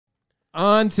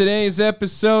On today's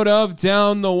episode of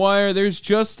Down the Wire, there's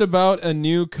just about a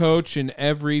new coach in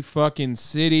every fucking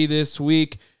city this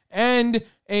week and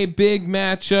a big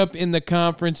matchup in the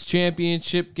conference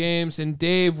championship games. And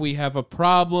Dave, we have a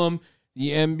problem.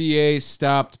 The NBA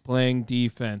stopped playing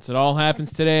defense. It all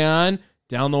happens today on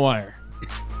Down the Wire.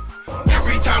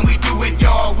 Every time we do it,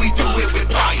 y'all, we do it with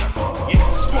fire. Yeah,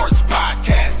 sports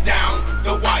podcast Down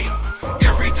the Wire.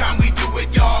 Every time we do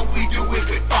it, y'all, we do it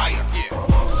with fire.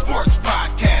 Yeah, sports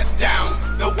podcast Down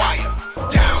the Wire.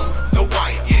 Down the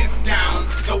Wire. Yeah, Down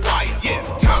the Wire. Yeah,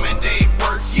 Tom and Dave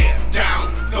works. Yeah,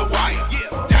 Down the Wire.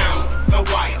 Yeah, Down the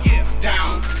Wire. Yeah,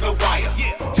 Down the Wire.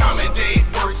 Yeah, Tom and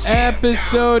Dave works.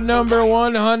 Episode number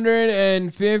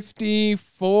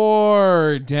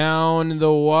 154, Down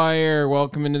the Wire.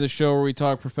 Welcome into the show where we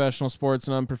talk professional sports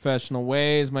in unprofessional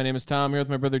ways. My name is Tom, here with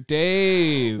my brother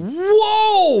Dave.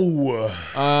 Whoa!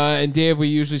 And Dave, we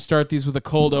usually start these with a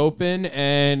cold open,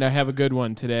 and I have a good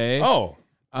one today. Oh,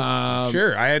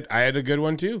 sure. I had a good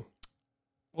one too.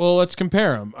 Well, let's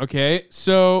compare them. Okay,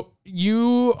 so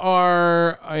you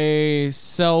are a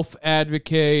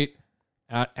self-advocate,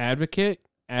 advocate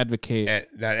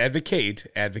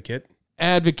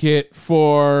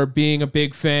for being a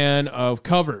big fan of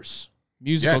covers,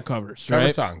 musical covers, cover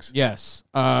right? songs. Yes,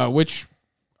 which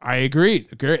I agree.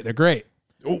 They're great.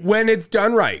 When it's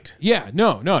done right. Yeah,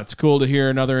 no, it's cool to hear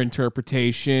another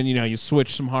interpretation. You know, you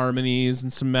switch some harmonies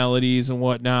and some melodies and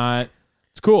whatnot.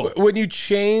 It's cool. When you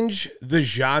change the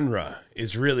genre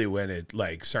is really when it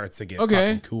like starts to get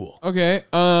fucking cool. Okay.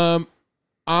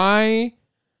 I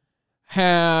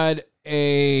had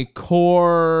a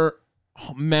core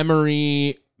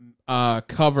memory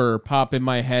cover pop in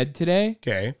my head today.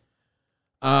 Okay.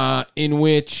 In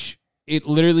which it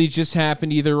literally just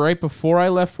happened either right before I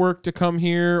left work to come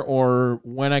here or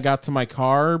when I got to my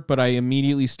car, but I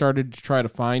immediately started to try to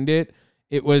find it.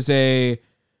 It was a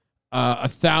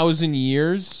 1,000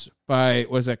 Years by,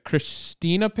 was it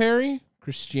Christina Perri? Oh,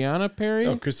 Christina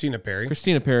Perri. Christina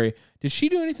Perri. Did she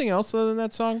do anything else other than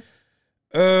that song?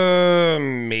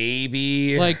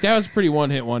 Maybe. Like, that was a pretty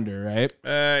one-hit wonder, right?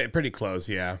 Pretty close,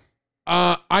 yeah.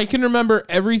 I can remember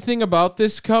everything about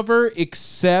this cover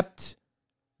except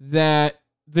that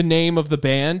the name of the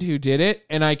band who did it,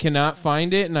 and I cannot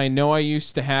find it, and I know I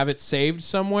used to have it saved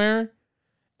somewhere,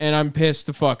 and I'm pissed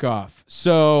the fuck off.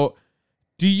 So,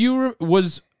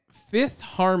 was Fifth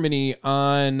Harmony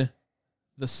on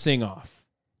the sing-off?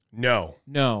 No.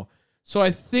 So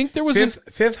I think there was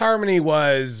Fifth Harmony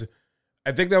was,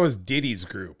 I think that was Diddy's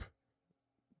group.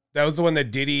 That was the one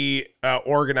that Diddy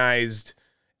organized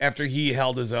after he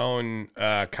held his own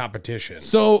competition.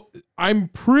 So I'm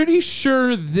pretty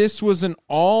sure this was an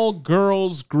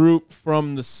all-girls group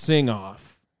from the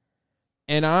sing-off.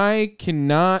 And I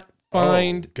cannot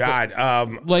find... Oh, God.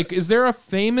 Like, is there a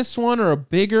famous one or a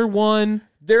bigger one?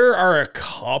 There are a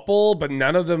couple, but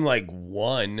none of them, like,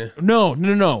 won.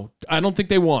 No. I don't think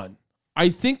they won. I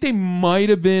think they might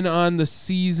have been on the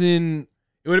season...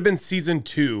 It would have been season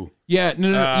 2. Yeah,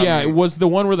 no. Yeah, it was the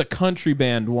one where the country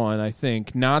band won, I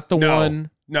think. Not the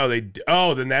one... No,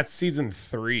 then that's season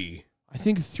 3. I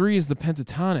think 3 is the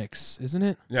Pentatonics, isn't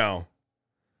it? No.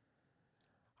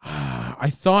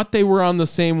 I thought they were on the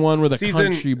same one where the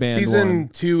country band Season won.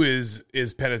 2 is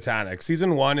Pentatonics.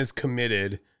 Season 1 is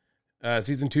Committed.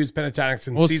 Season 2 is Pentatonics.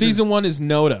 And season 1 is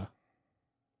Noda.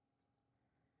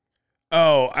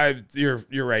 Oh,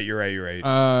 you're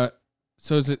right.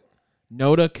 So is it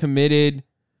Noda, Committed,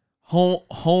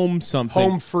 Home something?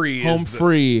 Home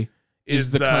Free.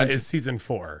 Is is season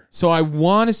 4. So I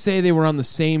want to say they were on the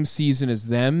same season as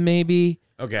them, maybe.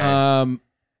 Okay.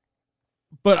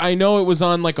 But I know it was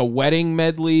on like a wedding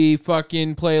medley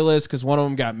fucking playlist because one of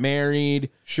them got married.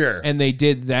 Sure. And they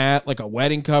did that, like a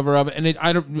wedding cover of it. And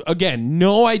again,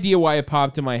 no idea why it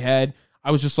popped in my head. I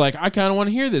was just like, I kind of want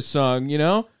to hear this song, you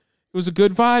know? It was a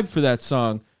good vibe for that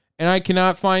song. And I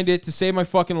cannot find it to save my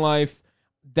fucking life.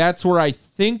 That's where I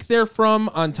think they're from.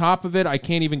 On top of it, I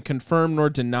can't even confirm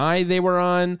nor deny they were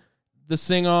on the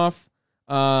sing-off.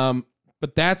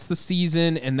 But that's the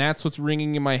season, and that's what's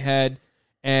ringing in my head.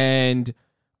 And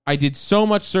I did so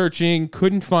much searching,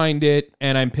 couldn't find it,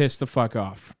 and I'm pissed the fuck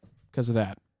off because of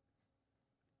that.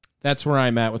 That's where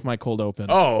I'm at with my cold open.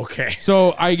 Oh, okay.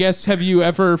 So I guess, have you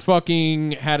ever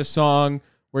fucking had a song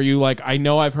where you like, I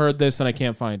know I've heard this and I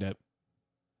can't find it?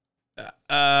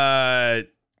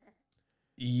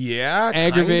 Yeah,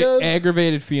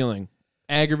 aggravated feeling.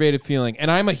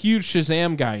 And I'm a huge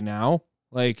Shazam guy now.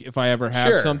 Like, if I ever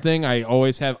have something, I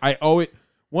always have.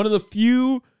 One of the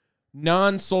few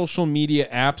non-social media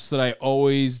apps that I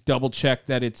always double check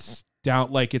that it's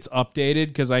down, like it's updated,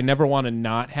 because I never want to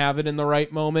not have it in the right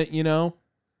moment, you know?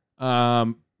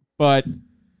 But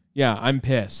yeah, I'm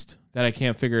pissed that I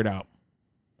can't figure it out.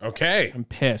 Okay. I'm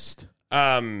pissed.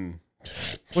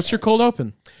 What's your cold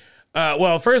open?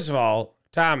 Well, first of all,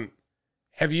 Tom,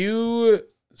 have you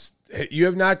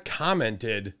have not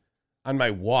commented on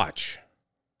my watch?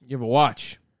 You have a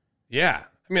watch. Yeah.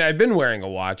 I mean, I've been wearing a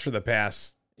watch for the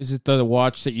past. Is it the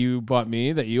watch that you bought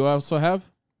me that you also have?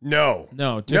 No.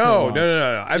 No. No. Watch.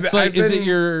 No. Is it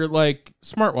your like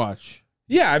smartwatch?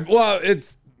 Yeah. Well,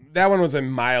 that one was a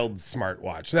mild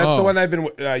smartwatch. That's the one I've been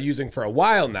using for a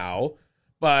while now.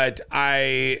 But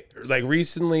I like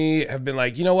recently have been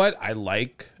like, you know what? I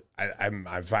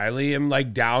finally am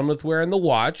like down with wearing the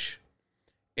watch,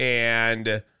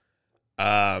 and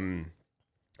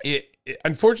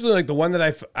unfortunately, like the one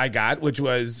that I got, which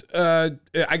was I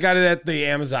got it at the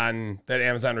Amazon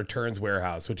returns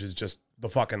warehouse, which is just the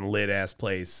fucking lit ass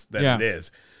place that it is.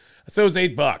 So it was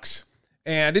 $8.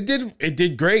 And it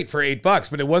did great for $8,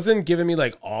 but it wasn't giving me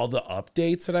like all the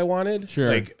updates that I wanted.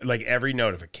 Sure. Like every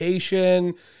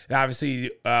notification. It obviously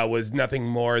was nothing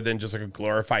more than just like a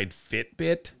glorified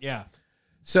Fitbit. Yeah.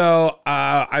 So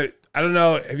I don't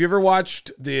know. Have you ever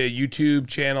watched the YouTube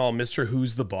channel Mr.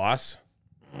 Who's the Boss?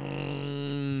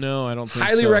 No, I don't think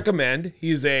Highly so. recommend.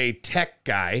 He's a tech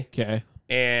guy. Okay.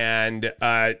 And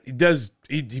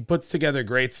he puts together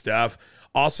great stuff.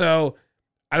 Also,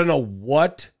 I don't know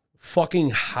what fucking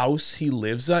house he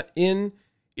lives in.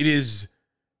 It is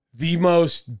the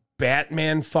most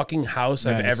Batman fucking house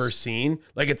I've ever seen.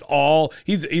 Like it's all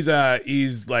he's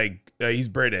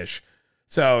British,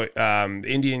 so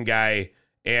Indian guy,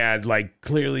 and like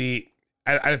clearly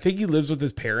I think he lives with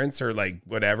his parents or like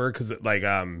whatever, because like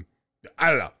I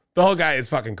don't know, the whole guy is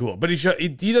fucking cool. But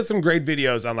he does some great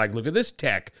videos on like, look at this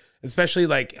tech, especially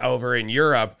like over in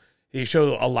Europe. He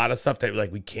shows a lot of stuff that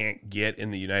like we can't get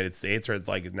in the United States, or it's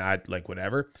like not like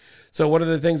whatever. So one of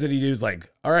the things that he do is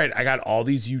like, all right, I got all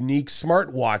these unique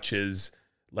smartwatches.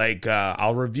 Like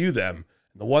I'll review them.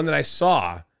 The one that I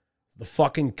saw is the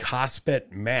fucking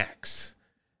Cospet Max,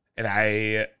 and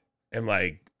I am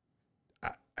like,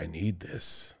 I need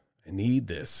this. I need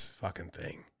this fucking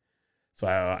thing. So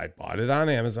I bought it on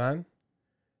Amazon,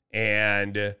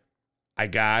 and I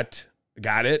got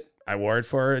it. I wore it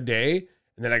for a day.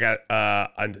 And then I got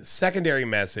a secondary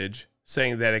message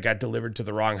saying that it got delivered to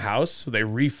the wrong house. So they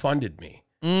refunded me,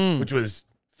 which was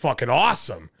fucking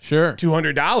awesome. Sure.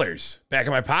 $200 back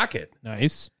in my pocket.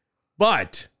 Nice.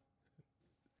 But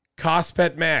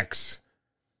Cospet Max,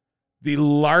 the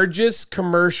largest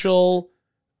commercial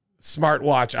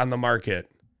smartwatch on the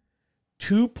market,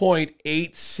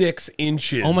 2.86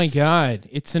 inches. Oh my God.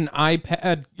 It's an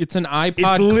iPad. It's an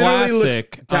iPod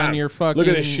Classic on your fucking. Look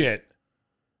at this shit.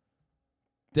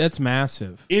 That's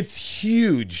massive. It's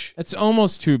huge. It's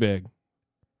almost too big.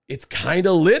 It's kind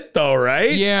of lit though,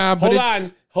 right? Yeah, but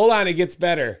Hold on. It gets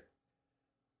better.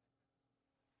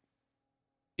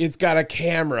 It's got a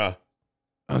camera.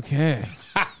 Okay.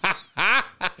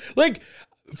 Like,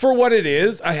 for what it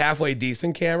is, a halfway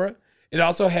decent camera. It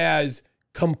also has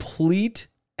complete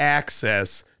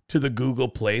access to the Google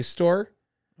Play Store.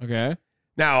 Okay.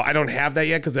 Now, I don't have that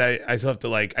yet because I still have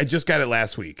to I just got it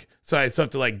last week. So I still have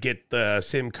to get the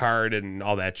SIM card and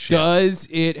all that shit. Does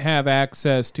it have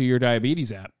access to your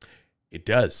diabetes app? It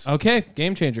does. Okay.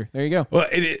 Game changer. There you go. Well,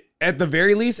 at the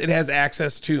very least, it has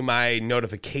access to my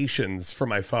notifications for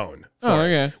my phone.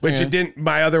 Okay. Which it didn't,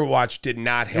 my other watch did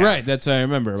not have. Right. That's what I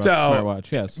remember about the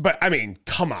smartwatch. Yes. But I mean,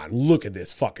 come on, look at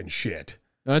this fucking shit.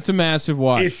 No, it's a massive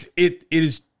watch. It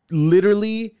is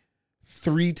literally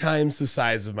 3 times the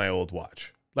size of my old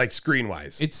watch, like screen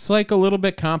wise. It's like a little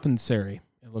bit compensatory.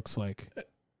 It looks like.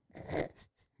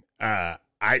 I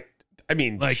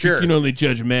mean, like sure. You can only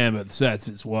judge a man by the size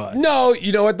of his watch. No,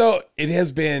 you know what though? It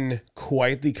has been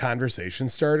quite the conversation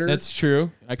starter. That's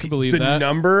true. I can believe that. The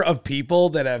number of people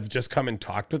that have just come and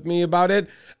talked with me about it,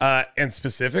 and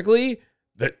specifically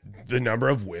the number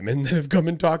of women that have come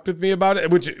and talked with me about it,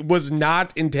 which was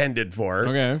not intended for.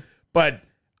 Okay. But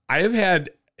I have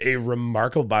had a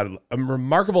remarkable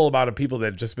amount of people that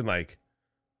have just been like,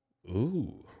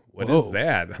 "Ooh, what is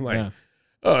that?" I'm like,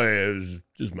 "Oh, yeah, it was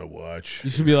just my watch."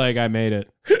 You should be like, "I made it.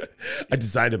 I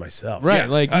designed it myself." Right? Yeah.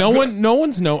 Like no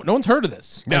one's heard of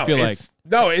this. I feel like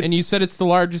and you said it's the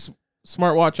largest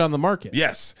smartwatch on the market.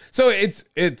 Yes. So it's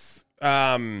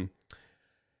got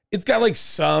like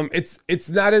some. It's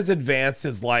not as advanced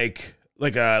as like a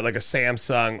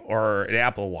Samsung or an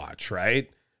Apple Watch, right?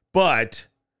 But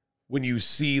when you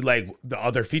see like the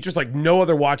other features, like no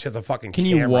other watch has a fucking Can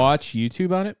camera. you watch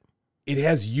YouTube on it? It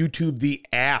has YouTube, the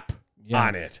app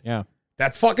on it. Yeah.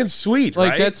 That's fucking sweet,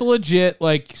 Like right? that's a legit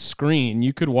like screen.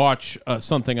 You could watch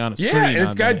something on a screen. Yeah, and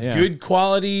it's on got that, yeah. good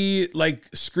quality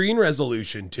like screen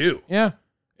resolution too. Yeah,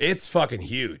 It's fucking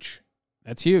huge.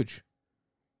 that's huge.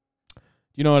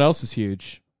 You know what else is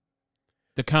huge?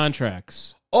 The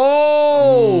contracts.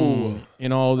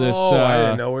 In all this. I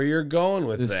didn't know where you're going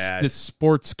with that. This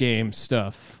sports game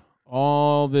stuff.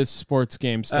 All this sports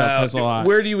game stuff has a lot.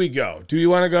 Where do we go? Do you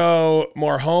want to go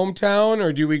more hometown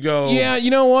or do we go? Yeah,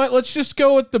 you know what? Let's just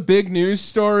go with the big news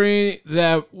story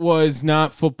that was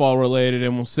not football related,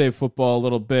 and we'll save football a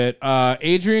little bit.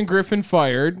 Adrian Griffin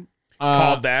fired.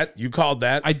 Called that. You called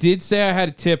that. I did say I had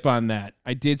a tip on that.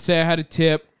 I did say I had a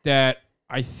tip that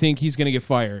I think he's going to get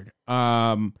fired.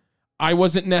 I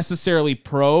wasn't necessarily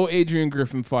pro Adrian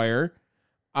Griffin fire.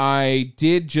 I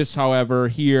did just, however,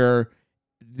 hear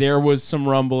there was some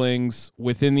rumblings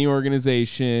within the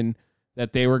organization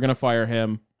that they were going to fire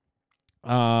him.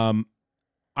 I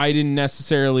didn't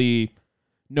necessarily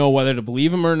know whether to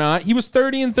believe him or not. He was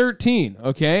 30-13.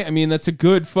 Okay. I mean, that's a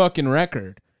good fucking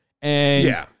record. And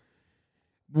yeah.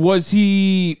 was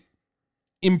he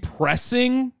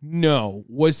impressing? No.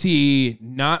 Was he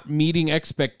not meeting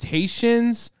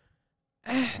expectations?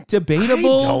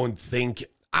 Debatable.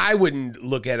 I wouldn't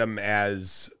look at him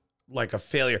as like a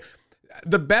failure.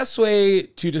 The best way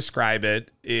to describe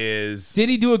it is, did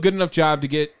he do a good enough job to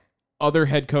get other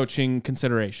head coaching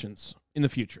considerations in the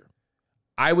future?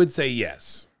 I would say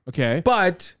yes. Okay.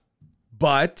 But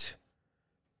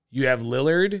you have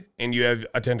Lillard and you have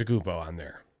Antetokounmpo on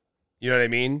there. You know what I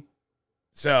mean?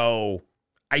 So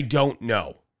I don't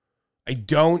know. I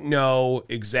don't know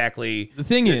exactly. The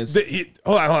thing is,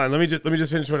 hold on. Let me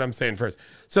just finish what I'm saying first.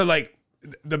 So like,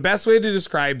 the best way to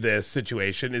describe this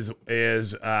situation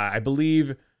is I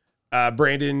believe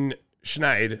Brandon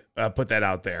Schneid put that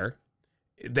out there,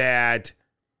 that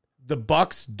the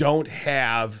Bucks don't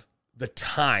have the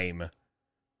time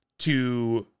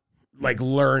to like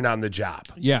learn on the job.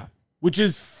 Yeah. Which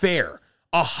is fair.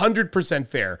 100%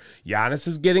 fair. Giannis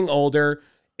is getting older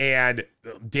and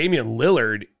Damian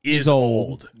Lillard is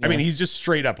old. Yeah. I mean, he's just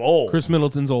straight up old. Chris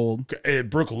Middleton's old.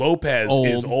 Brooke Lopez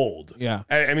is old. Yeah.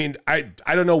 I mean, I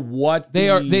don't know what they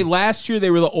are. They last year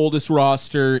they were the oldest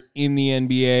roster in the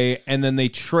NBA, and then they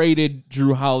traded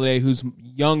Drew Holiday, who's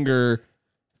younger,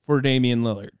 for Damian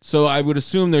Lillard. So I would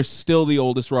assume they're still the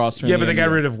oldest roster. Yeah, but they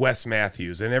got rid of Wes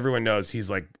Matthews, and everyone knows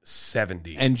he's like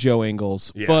 70. And Joe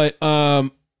Ingles. Yeah. But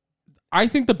I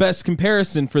think the best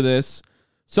comparison for this.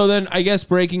 So then I guess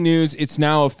breaking news, it's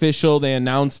now official. They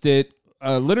announced it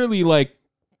literally like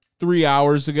 3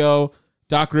 hours ago.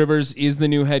 Doc Rivers is the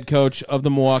new head coach of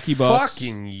the Milwaukee Bucks.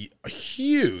 Fucking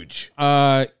huge.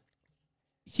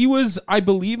 He was, I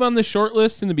believe, on the short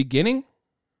list in the beginning.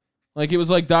 Like it was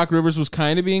like Doc Rivers was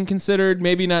kind of being considered,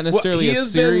 maybe not necessarily a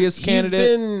serious candidate.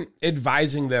 He's been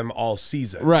advising them all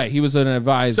season. Right, he was an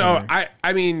advisor. So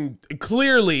I mean,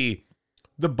 clearly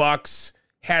the Bucks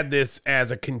had this as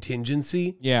a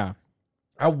contingency. Yeah.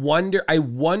 I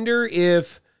wonder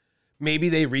if maybe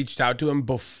they reached out to him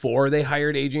before they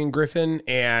hired Adrian Griffin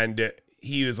and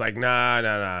he was like, nah,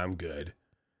 I'm good.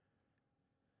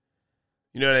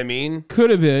 You know what I mean? Could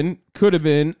have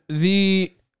been.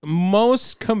 The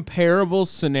most comparable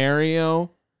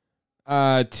scenario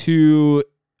to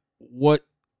what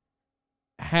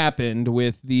happened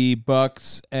with the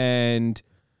Bucks and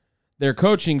their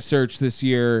coaching search this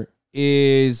year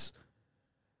is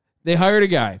they hired a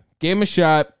guy, gave him a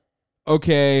shot.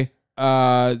 Okay,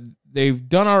 they've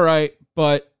done all right,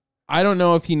 but I don't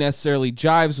know if he necessarily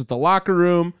jives with the locker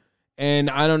room, and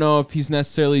I don't know if he's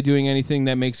necessarily doing anything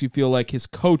that makes you feel like his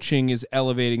coaching is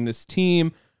elevating this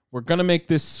team. We're going to make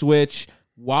this switch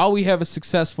while we have a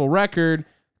successful record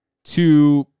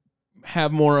to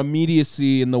have more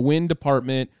immediacy in the win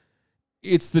department.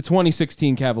 It's the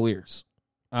 2016 Cavaliers.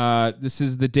 This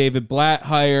is the David Blatt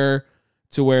hire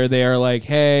to where they are like,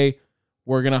 hey,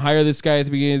 we're going to hire this guy at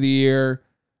the beginning of the year.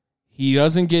 He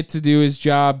doesn't get to do his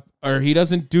job, or he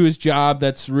doesn't do his job.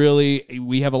 That's really,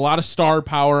 we have a lot of star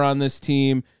power on this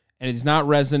team and it's not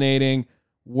resonating.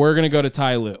 We're going to go to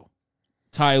Ty Lue.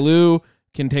 Ty Lue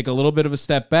can take a little bit of a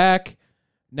step back.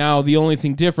 Now, the only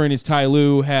thing different is Ty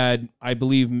Lue had, I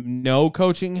believe, no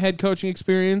head coaching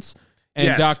experience. And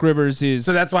yes. Doc Rivers is...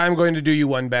 So that's why I'm going to do you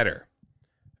one better.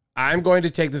 I'm going to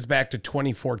take this back to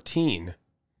 2014,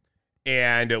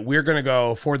 and we're going to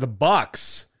go for the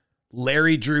Bucks,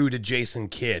 Larry Drew to Jason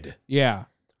Kidd. Yeah.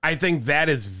 I think that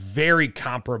is very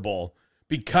comparable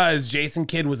because Jason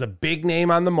Kidd was a big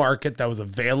name on the market that was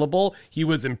available. He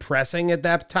was impressing at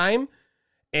that time.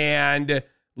 And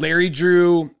Larry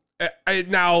Drew,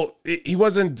 Now, he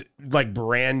wasn't like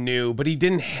brand new, but he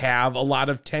didn't have a lot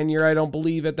of tenure, I don't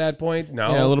believe, at that point.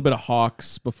 No. Yeah, a little bit of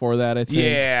Hawks before that, I think.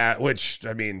 Yeah, which,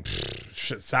 I mean,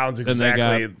 sounds Then they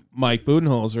exactly. got Mike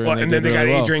Budenholzer. Well, and then they did got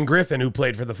really well. Adrian Griffin, who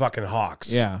played for the fucking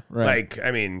Hawks. Yeah, right. Like, I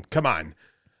mean, come on.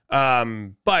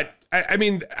 But, I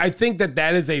mean, I think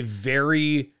that is a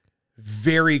very,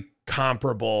 very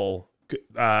comparable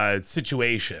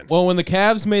situation. Well, when the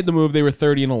Cavs made the move, they were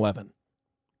 30-11.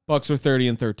 Bucks were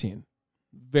 30-13.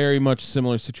 Very much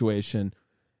similar situation.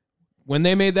 When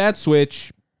they made that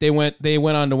switch, they went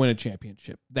on to win a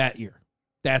championship that year,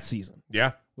 that season,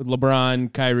 Yeah. with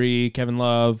LeBron, Kyrie, Kevin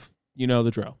Love. You know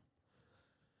the drill.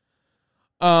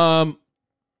 Doc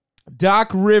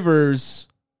Rivers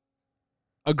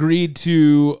agreed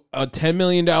to a $10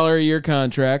 million a year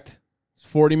contract,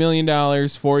 $40 million,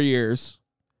 4 years.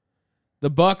 The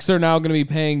Bucks are now going to be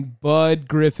paying Bud,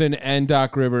 Griffin, and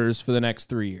Doc Rivers for the next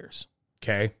 3 years.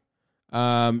 Okay.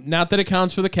 Not that it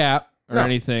counts for the cap or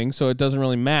anything, so it doesn't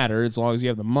really matter as long as you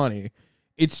have the money.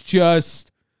 It's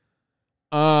just,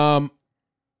 for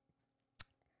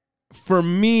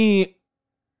me,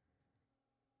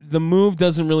 the move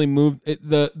doesn't really move.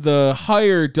 The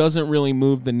hire doesn't really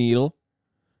move the needle.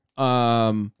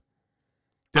 Does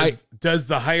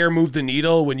the hire move the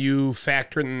needle when you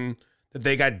factor in that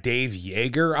they got Dave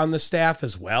Yeager on the staff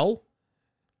as well?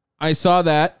 I saw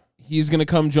that. He's going to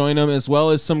come join them, as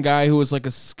well as some guy who was like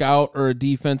a scout or a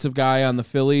defensive guy on the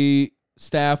Philly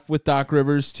staff with Doc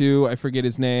Rivers, too. I forget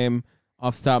his name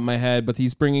off the top of my head, but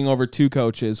he's bringing over 2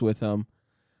 coaches with him.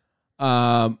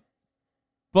 But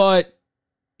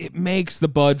it makes the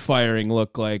Bud firing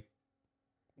look like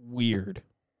weird.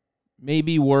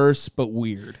 Maybe worse, but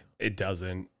weird. It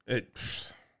doesn't.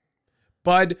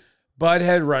 Bud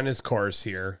had run his course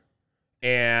here,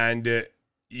 and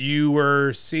you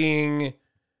were seeing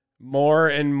more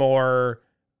and more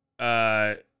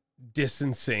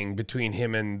distancing between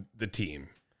him and the team.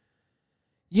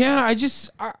 Yeah,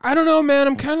 I don't know, man.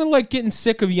 I'm kind of like getting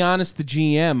sick of Giannis the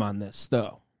GM on this,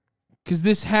 though, because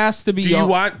this has to be. Do you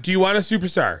want a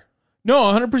superstar? No,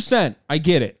 100%. I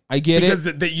get it. Because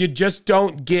that you just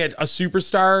don't get a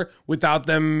superstar without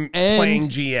them playing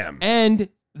GM. And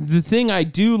the thing I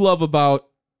do love about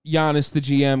Giannis the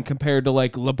GM compared to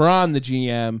like LeBron the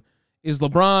GM is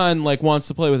LeBron like wants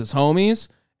to play with his homies,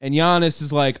 and Giannis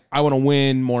is like, I want to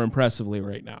win more impressively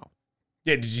right now.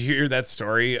 Yeah, did you hear that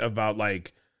story about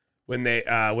like when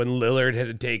Lillard had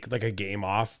to take like a game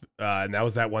off, and that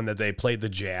was that one that they played the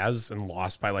Jazz and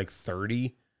lost by like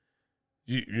 30?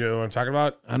 You know what I'm talking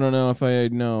about? I don't know if I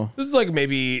know. This is like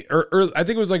maybe, or I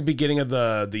think it was like beginning of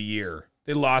the year.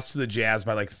 They lost to the Jazz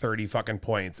by like 30 fucking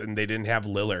points, and they didn't have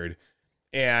Lillard.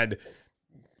 And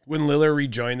when Lillard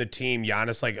rejoined the team,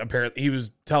 Giannis, like, apparently he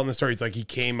was telling the story. It's like he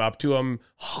came up to him,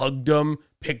 hugged him,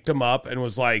 picked him up, and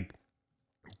was like,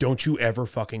 "Don't you ever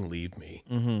fucking leave me."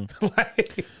 Mm-hmm.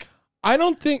 Like, I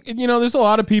don't think, there's a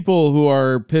lot of people who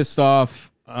are pissed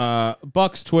off.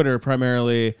 Bucks Twitter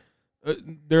primarily,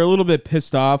 they're a little bit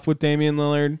pissed off with Damian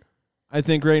Lillard, I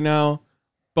think, right now.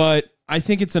 But I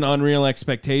think it's an unreal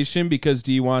expectation, because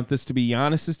do you want this to be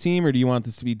Giannis's team or do you want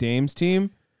this to be Dame's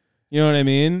team? You know what I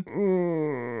mean?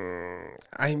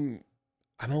 I'm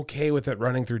okay with it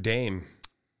running through Dame.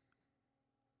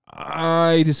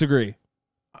 I disagree.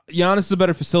 Giannis is a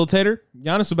better facilitator.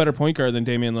 Giannis is a better point guard than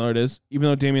Damian Lillard is, even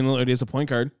though Damian Lillard is a point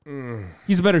guard.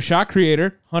 He's a better shot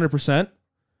creator, 100%.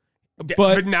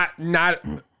 But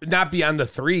not beyond the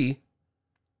 3.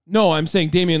 No, I'm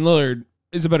saying Damian Lillard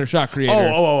is a better shot creator.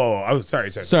 Oh,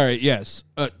 sorry. Sorry, yes.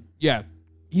 Yeah.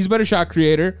 He's a better shot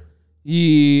creator.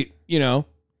 He,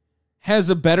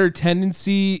 has a better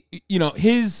tendency.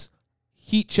 His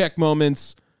heat check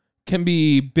moments can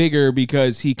be bigger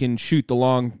because he can shoot the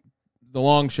long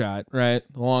shot, right?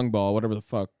 The long ball, whatever the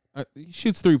fuck. He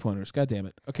shoots 3-pointers. God damn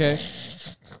it. Okay.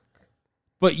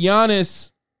 But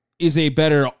Giannis is a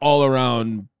better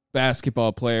all-around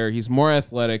basketball player. He's more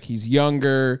athletic. He's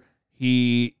younger.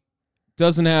 He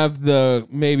doesn't have the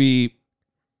maybe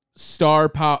star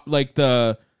power, like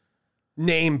the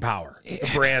name power, the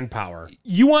brand power.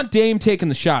 You want Dame taking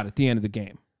the shot at the end of the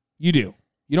game. You do.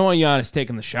 You don't want Giannis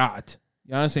taking the shot.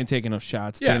 Giannis ain't taking no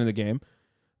shots at the end of the game.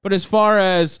 But as far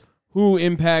as who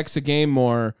impacts a game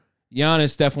more,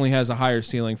 Giannis definitely has a higher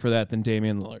ceiling for that than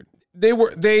Damian Lillard.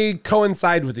 They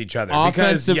coincide with each other,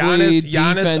 because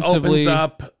Giannis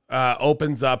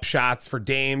opens up shots for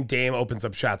Dame. Dame opens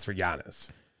up shots for Giannis.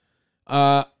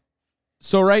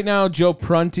 So right now, Joe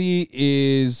Prunty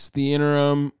is the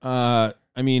interim.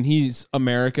 He's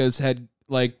America's head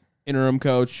interim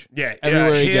coach. Yeah,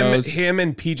 everywhere he goes. Him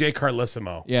and PJ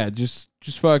Carlissimo. Yeah, just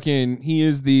fucking. He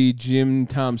is the Jim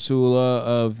Tom Sula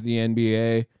of the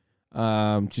NBA.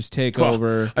 Just take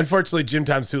over. Unfortunately, Jim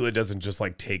Tom Sula doesn't just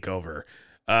like take over.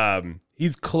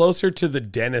 He's closer to the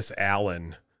Dennis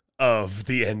Allen of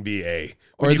the NBA,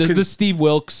 or the Steve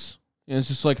Wilkes. You know, it's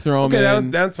just like throw him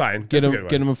in. That's fine. Get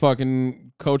him a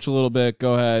fucking coach a little bit.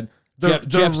 Go ahead. The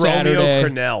Jeff Romeo Saturday.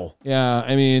 Crennel. Yeah,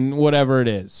 I mean, whatever it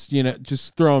is, you know,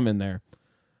 just throw him in there.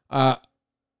 I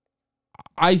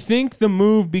think the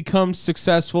move becomes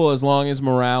successful as long as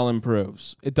morale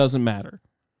improves. It doesn't matter.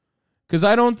 Because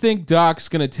I don't think Doc's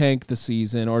going to tank the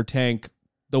season or tank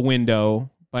the window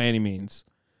by any means.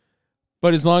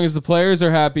 But as long as the players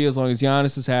are happy, as long as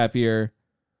Giannis is happier,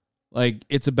 like,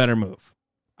 it's a better move.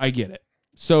 I get it.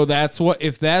 So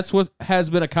if that's what has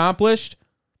been accomplished,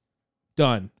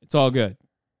 done. It's all good.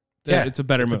 Yeah, it's a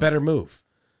better move. It's a better move.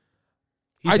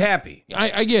 He's happy.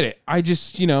 I get it. I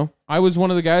just, I was one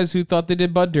of the guys who thought they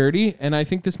did Bud dirty, and I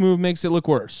think this move makes it look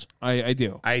worse. I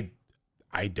do. I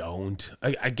don't.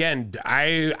 I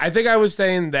think I was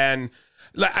saying then,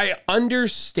 like, I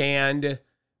understand,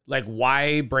 like,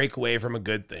 why break away from a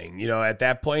good thing. You know, at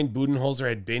that point, Budenholzer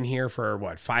had been here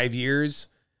for, 5 years?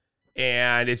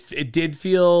 And it did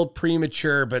feel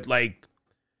premature, but, like,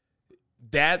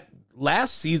 that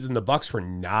last season, the Bucks were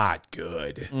not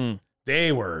good.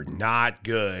 They were not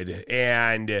good.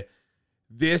 And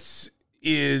this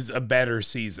is a better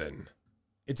season.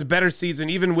 It's a better season,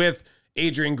 even with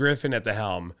Adrian Griffin at the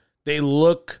helm. They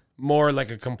look more like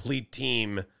a complete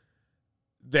team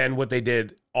than what they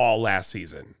did all last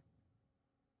season.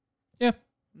 Yeah.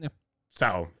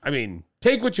 So, I mean,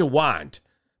 take what you want.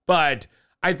 But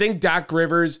I think Doc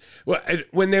Rivers,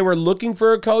 when they were looking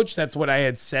for a coach, that's what I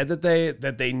had said that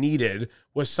they needed,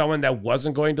 was someone that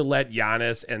wasn't going to let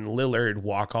Giannis and Lillard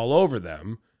walk all over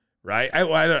them, right?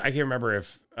 I can't remember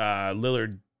if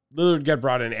Lillard got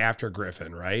brought in after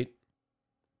Griffin, right?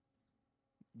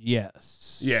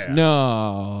 Yes. Yeah.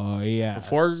 No. Yeah.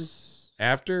 Before?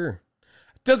 After?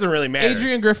 It doesn't really matter.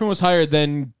 Adrian Griffin was hired,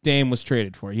 then Dame was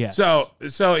traded for. Yes. So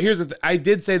here's the I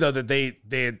did say, though, that they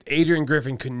Adrian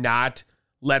Griffin could not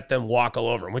let them walk all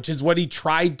over him, which is what he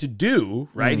tried to do,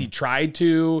 right? He tried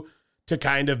to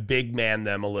kind of big man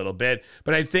them a little bit,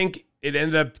 but I think it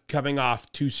ended up coming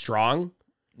off too strong.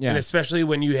 Yeah. And especially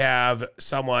when you have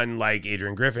someone like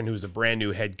Adrian Griffin, who's a brand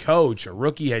new head coach, a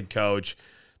rookie head coach,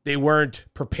 they weren't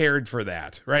prepared for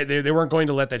that, right? They weren't going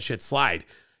to let that shit slide.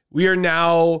 We are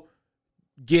now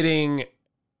getting,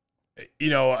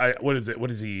 what is it? What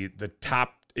is he?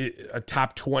 A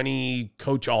top 20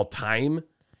 coach all time?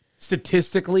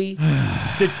 Statistically,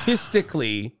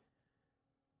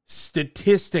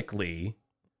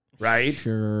 right?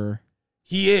 Sure.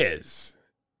 He is.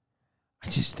 I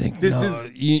just think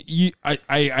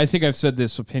I think I've said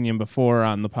this opinion before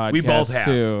on the podcast. We both have.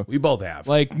 Too. We both have.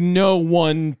 Like, no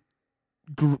one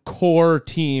core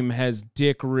team has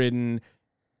dick-ridden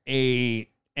a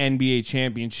NBA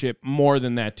championship more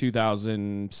than that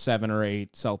 2007 or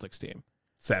 8 Celtics team.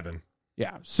 7.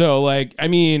 Yeah. So, like, I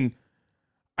mean,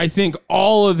 I think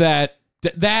all of that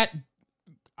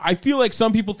I feel like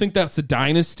some people think that's a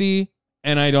dynasty,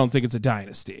 and I don't think it's a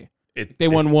dynasty. They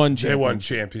won one championship. They won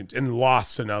champion and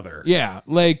lost another. Yeah,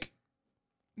 like,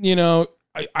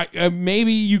 I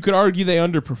maybe you could argue they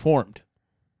underperformed.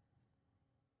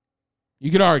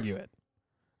 You could argue it.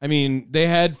 I mean, they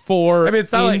had 4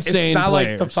 it's not insane like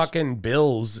players. the fucking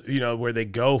Bills, where they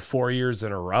go 4 years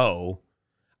in a row.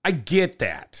 I get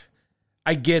that.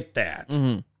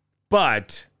 Mm-hmm.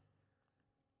 But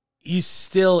he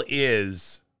still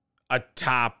is a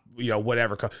top,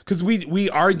 whatever. Because we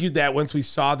argued that once we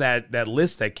saw that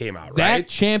list that came out, right? That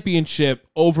championship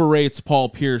overrates Paul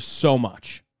Pierce so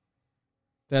much.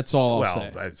 That's all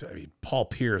I'll say. I mean, Paul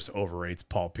Pierce overrates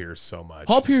Paul Pierce so much.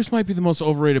 Paul Pierce might be the most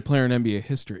overrated player in NBA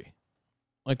history.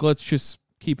 Like, let's just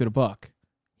keep it a buck.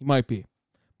 He might be.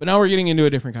 But now we're getting into a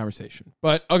different conversation.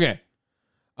 But, okay.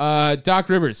 Doc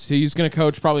Rivers, he's going to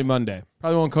coach probably Monday.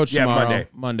 Probably won't coach tomorrow.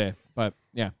 Monday. But,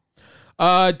 yeah.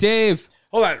 Dave.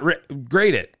 Hold on.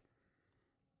 Grade it.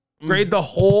 Grade the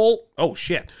whole... Oh,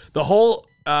 shit. The whole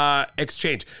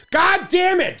exchange. God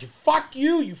damn it. Fuck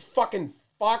you, you fucking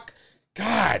fuck.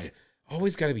 God.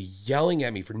 Always got to be yelling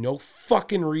at me for no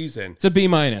fucking reason. It's a B-.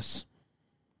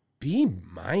 B-?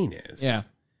 Yeah.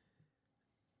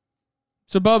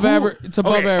 It's above average. It's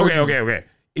above average. Okay.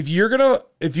 If you're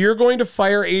going to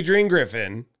fire Adrian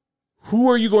Griffin, who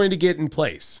are you going to get in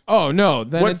place? Oh, no.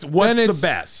 What's the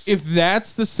best? If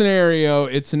that's the scenario,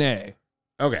 it's an A.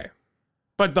 Okay.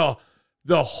 But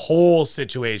the whole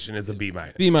situation is a B-.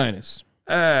 B-.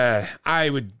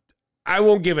 I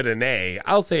won't give it an A.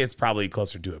 I'll say it's probably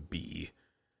closer to a B.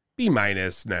 B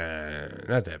minus, nah,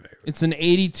 not that big. It's an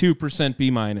 82%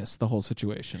 B minus, the whole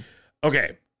situation.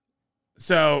 Okay,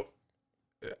 so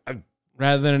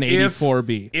rather than an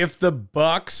 84B. If the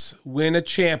Bucks win a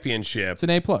championship, It's an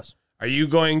A+. are you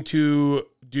going to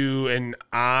do an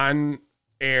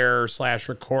on-air /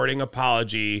 recording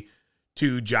apology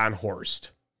to John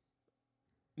Horst?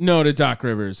 No to Doc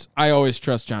Rivers. I always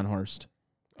trust John Horst.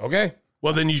 Okay.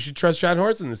 Well, then you should trust John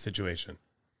Horst in this situation.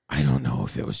 I don't know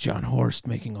if it was John Horst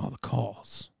making all the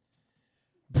calls.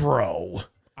 Bro.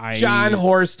 John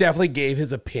Horst definitely gave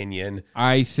his opinion.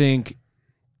 I think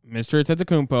Mr.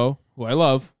 Antetokounmpo, who I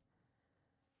love,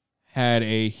 had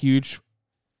a huge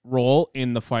role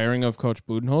in the firing of Coach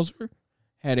Budenholzer,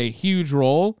 had a huge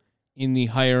role in the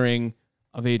hiring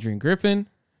of Adrian Griffin,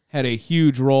 had a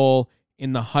huge role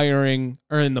in the hiring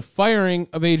or in the firing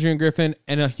of Adrian Griffin,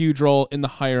 and a huge role in the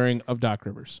hiring of Doc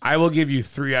Rivers. I will give you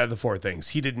 3 out of the 4 things.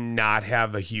 He did not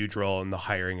have a huge role in the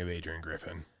hiring of Adrian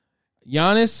Griffin.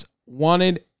 Giannis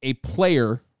wanted a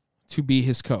player to be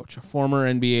his coach, a former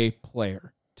NBA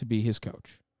player to be his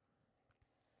coach.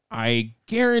 I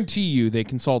guarantee you they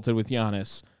consulted with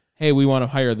Giannis. Hey, we want to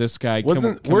hire this guy.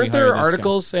 Weren't there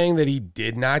articles saying that he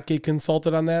did not get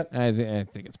consulted on that? I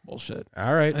think it's bullshit.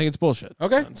 All right. I think it's bullshit.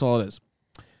 Okay. That's all it is.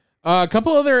 A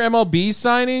couple other MLB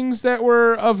signings that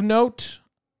were of note,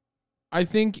 I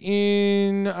think,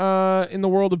 in the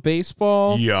world of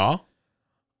baseball. Yeah.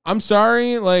 I'm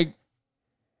sorry, like,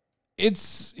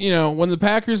 it's, when the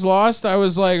Packers lost, I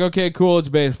was like, okay, cool, it's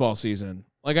baseball season.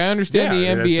 Like, I understand the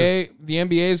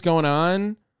NBA is going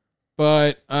on,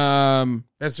 but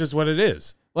that's just what it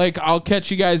is. Like, I'll catch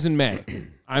you guys in May.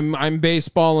 I'm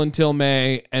baseball until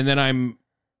May, and then I'm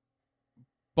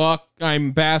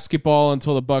basketball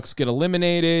until the Bucks get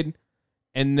eliminated,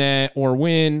 and then or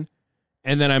win,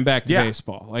 and then I'm back to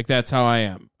baseball. Like, that's how I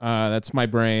am. That's my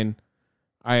brain.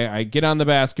 I get on the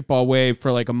basketball wave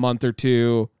for like a month or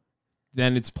two,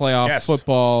 then it's playoff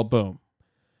football. Boom.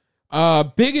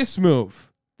 Biggest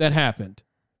move that happened,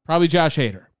 probably Josh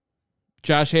Hader.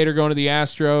 Josh Hader going to the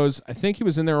Astros. I think he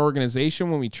was in their organization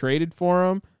when we traded for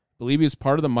him. I believe he was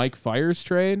part of the Mike Fiers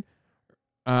trade,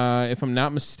 if I'm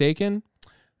not mistaken.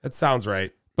 That sounds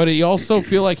right. But I also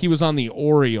feel like he was on the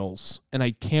Orioles, and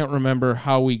I can't remember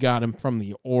how we got him from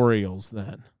the Orioles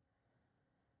then.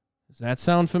 Does that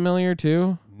sound familiar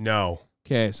too? No.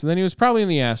 Okay, so then he was probably in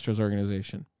the Astros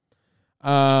organization.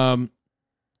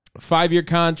 5-year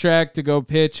contract to go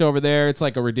pitch over there. It's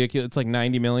like it's like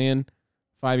 $90 million.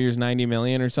 5 years, $90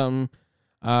 million or something.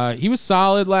 He was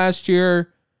solid last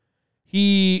year.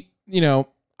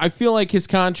 I feel like his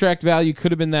contract value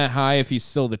could have been that high if he's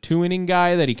still the 2-inning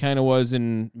guy that he kind of was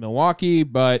in Milwaukee,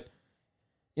 but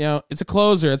it's a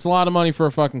closer. It's a lot of money for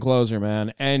a fucking closer,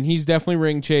 man. And he's definitely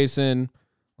ring chasing.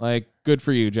 Like, good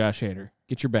for you, Josh Hader.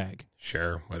 Get your bag.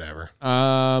 Sure, whatever.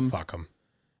 Fuck him.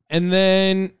 And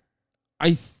then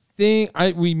I think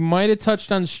we might have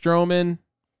touched on Stroman,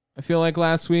 I feel like,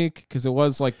 last week, because it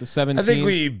was like the 17th. I think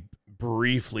we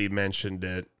briefly mentioned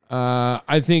it.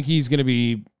 I think he's going to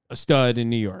be a stud in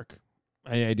New York.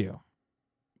 I do.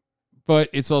 But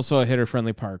it's also a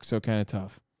hitter-friendly park, so kind of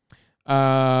tough.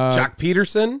 Jock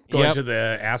Peterson going to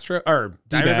the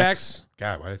Diamondbacks.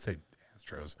 God, why did I say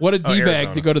Astros? What a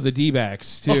D-bag to go to the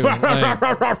D-backs, too. Like, you know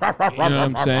what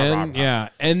I'm saying? Yeah.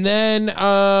 And then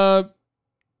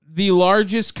the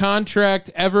largest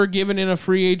contract ever given in a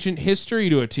free agent history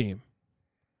to a team.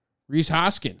 Rhys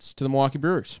Hoskins to the Milwaukee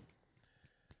Brewers.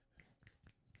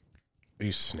 Are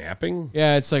you snapping?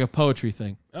 Yeah, it's like a poetry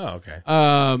thing. Oh, okay.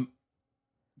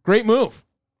 Great move.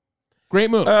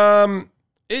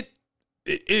 It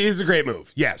is a great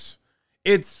move. Yes.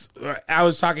 I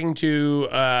was talking to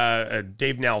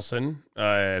Dave Nelson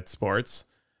at Sports,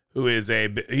 who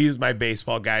he's my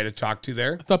baseball guy to talk to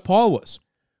there. I thought Paul was.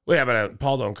 Well, yeah, but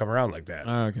Paul don't come around like that.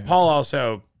 Oh, okay.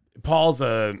 Paul's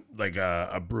a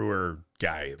Brewer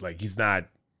guy. Like, he's not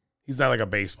like a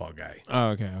baseball guy. Oh,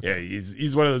 okay. Yeah,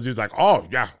 he's one of those dudes like, oh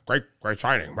yeah, great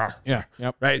signing. Yeah.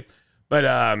 Yep. Right. But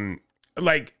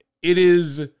like, it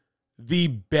is the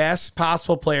best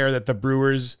possible player that the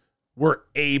Brewers were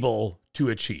able to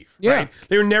achieve. Yeah. Right?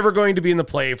 They were never going to be in the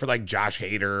play for like Josh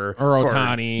Hader or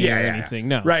Ohtani or anything.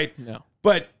 No. Right. No.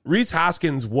 But Rhys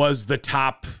Hoskins was the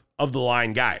top of the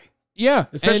line guy. Yeah.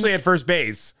 Especially at first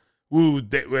base.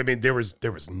 There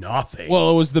was nothing.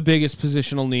 Well, it was the biggest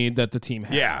positional need that the team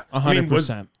had. Yeah.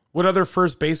 100%. What other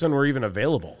first basemen were even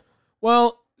available?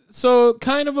 Well, so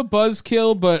kind of a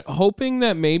buzzkill, but hoping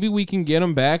that maybe we can get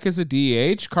him back as a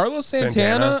DH. Carlos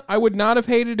Santana, I would not have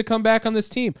hated to come back on this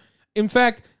team. In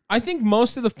fact, I think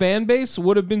most of the fan base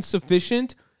would have been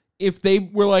sufficient if they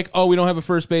were like, oh, we don't have a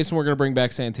first base and we're going to bring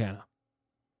back Santana.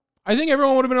 I think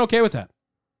everyone would have been okay with that.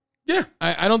 Yeah.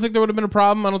 I don't think there would have been a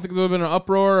problem. I don't think there would have been an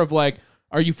uproar of like,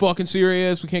 are you fucking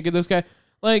serious? We can't get this guy.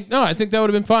 Like, no, I think that would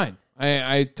have been fine.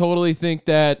 I totally think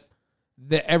that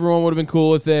everyone would have been cool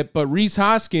with it. But Rhys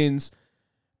Hoskins,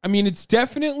 I mean, it's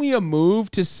definitely a move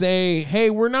to say,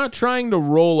 hey, we're not trying to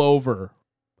roll over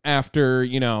after,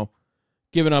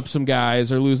 giving up some guys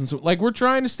or losing some. Like, we're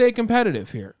trying to stay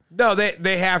competitive here. No,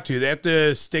 they have to. They have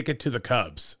to stick it to the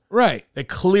Cubs. Right. They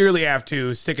clearly have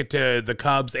to stick it to the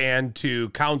Cubs and to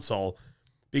Counsell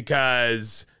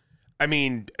because, I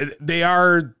mean, they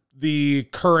are the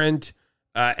current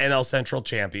NL Central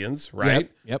champions,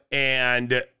 right? Yep.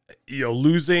 And,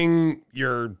 losing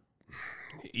your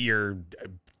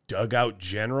dugout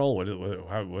general, what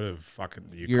fucking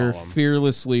do you Your call him?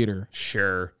 fearless leader.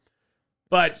 Sure.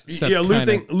 But, Except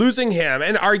losing him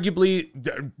and arguably,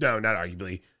 no, not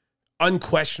arguably,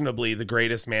 unquestionably the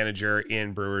greatest manager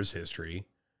in Brewers history.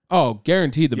 Oh,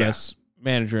 guaranteed the Yeah. best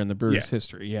manager in the Brewers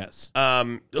history, yes.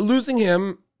 Losing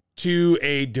him to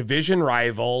a division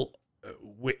rival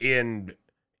in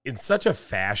such a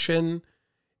fashion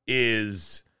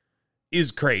is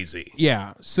crazy.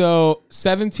 Yeah. So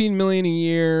 $17 million a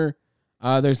year.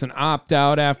 There's an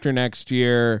opt-out after next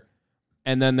year.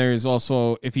 And then there's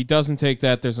also, if he doesn't take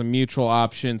that, there's a mutual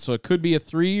option. So it could be a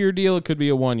 3-year deal. It could be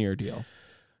a 1-year deal.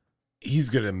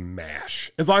 He's going to mash.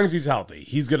 As long as he's healthy,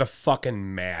 he's going to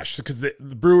fucking mash. Because the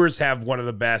Brewers have one of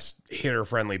the best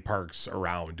hitter-friendly parks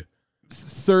around.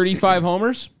 35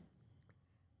 homers?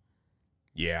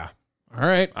 Yeah. All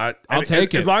right. I'll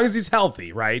take it. As long as he's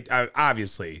healthy, right?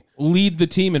 Obviously. Lead the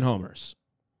team in homers.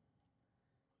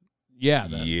 Yeah.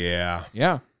 Yeah.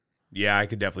 Yeah. Yeah, I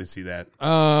could definitely see that.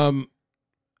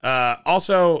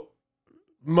 Also,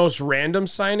 most random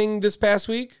signing this past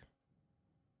week?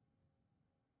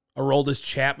 Aroldis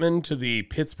Chapman to the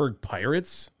Pittsburgh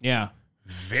Pirates. Yeah.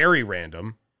 Very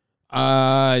random.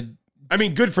 I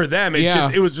mean, good for them.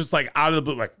 Yeah. It was just like out of the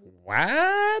blue, like,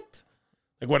 what?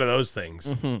 Like one of those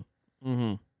things.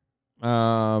 Mm-hmm.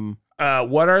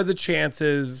 What are the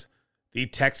chances the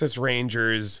Texas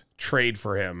Rangers trade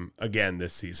for him again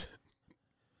this season?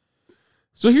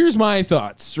 So here's my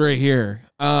thoughts right here.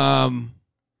 I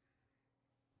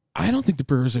don't think the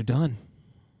Brewers are done.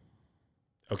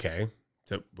 Okay.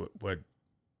 So what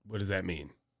does that mean?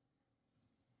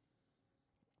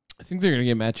 I think they're going to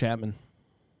get Matt Chapman.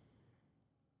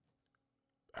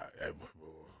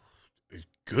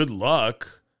 Good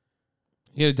luck.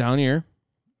 He had a down year.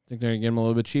 I think they're going to get him a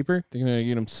little bit cheaper. They're going to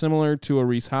get him similar to a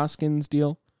Rhys Hoskins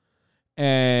deal.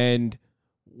 And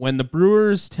when the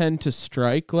Brewers tend to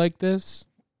strike like this,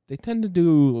 they tend to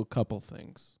do a couple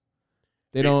things.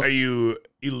 They don't. Are you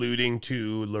alluding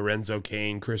to Lorenzo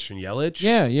Cain, Christian Yelich?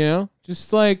 Yeah,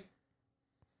 just like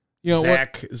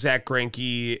Zach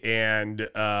Greinke and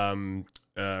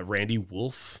Randy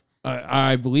Wolf.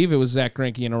 I believe it was Zach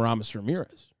Greinke and Aramis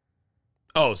Ramirez.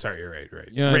 Oh, sorry, you're right.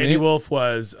 You know Randy Wolf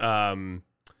was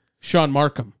Sean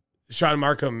Markham. Sean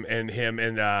Markham and him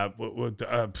and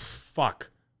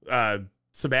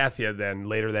Sabathia then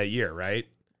later that year, right?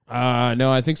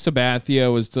 No, I think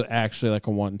Sabathia was actually like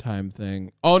a one-time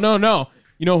thing. Oh, no.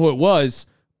 You know who it was,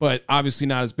 but obviously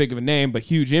not as big of a name, but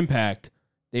huge impact.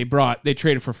 They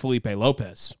traded for Felipe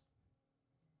Lopez.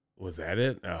 Was that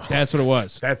it? Oh. That's what it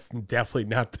was. That's definitely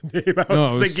not the name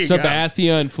I was thinking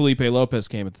Sabathia and Felipe Lopez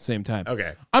came at the same time.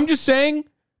 Okay. I'm just saying,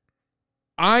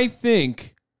 I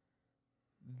think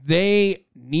they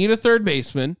need a third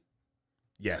baseman.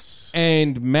 Yes.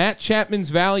 And Matt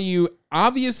Chapman's value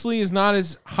obviously is not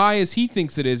as high as he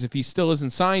thinks it is if he still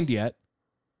isn't signed yet.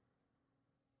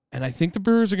 And I think the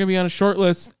Brewers are going to be on a short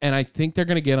list, and I think they're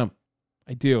going to get him.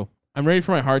 I do. I'm ready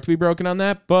for my heart to be broken on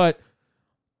that, but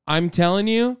I'm telling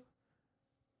you,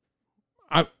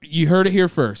 you heard it here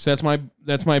first. That's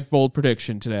my bold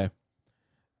prediction today.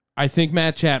 I think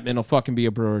Matt Chapman will fucking be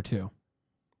a Brewer too.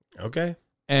 Okay.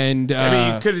 And I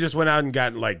mean, you could have just went out and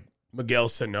gotten like Miguel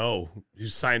Sano, who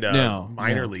signed a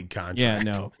minor league contract. Yeah,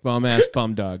 no. Bum ass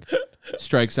bum dog.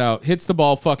 Strikes out. Hits the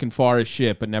ball fucking far as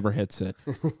shit, but never hits it.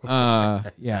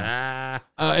 Yeah.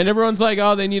 And everyone's like,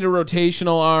 oh, they need a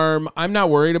rotational arm. I'm not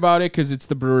worried about it because it's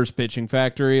the Brewers pitching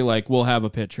factory. Like, we'll have a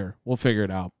pitcher. We'll figure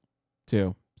it out,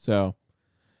 too. So,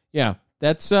 yeah.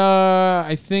 That's,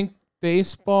 I think,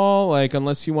 baseball. Like,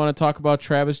 unless you want to talk about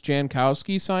Travis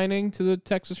Jankowski signing to the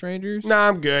Texas Rangers. Nah,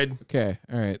 I'm good. Okay.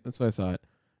 All right. That's what I thought.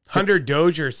 Hunter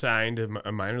Dozier signed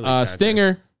a minor league contract.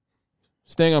 Stinger.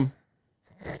 Sting him.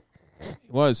 He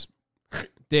was.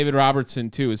 David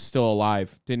Robertson, too, is still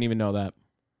alive. Didn't even know that.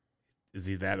 Is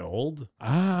he that old?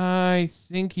 I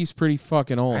think he's pretty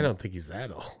fucking old. I don't think he's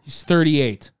that old. He's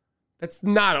 38. That's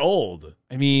not old.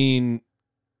 I mean,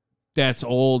 that's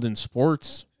old in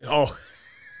sports. Oh,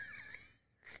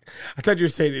 I thought you were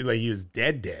saying like he was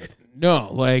dead. No,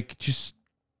 like just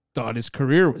thought his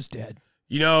career was dead.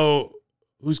 You know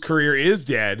whose career is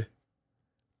dead?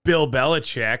 Bill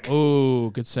Belichick. Oh,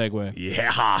 good segue.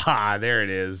 Yeah, there it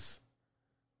is.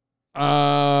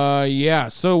 Yeah.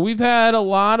 So we've had a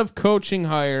lot of coaching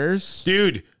hires.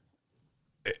 Dude,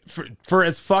 for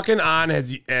as fucking on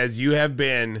as you have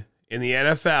been in the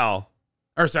NFL,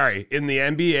 or sorry, in the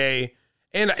NBA,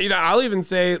 and you know, I'll even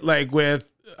say like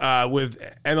with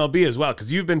MLB as well,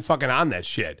 because you've been fucking on that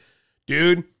shit.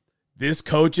 Dude, this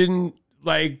coaching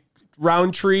like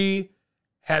Roundtree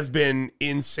has been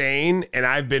insane, and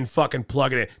I've been fucking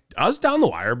plugging it. Us down the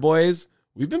wire boys,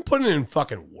 we've been putting in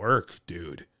fucking work,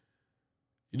 dude.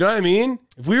 You know what I mean?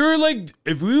 If we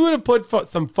would have put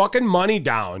some fucking money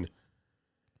down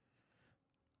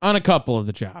On a couple of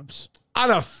the jobs.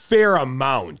 on a fair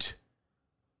amount.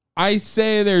 I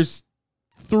say there's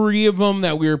 3 of them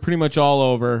that we were pretty much all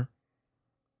over.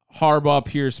 Harbaugh,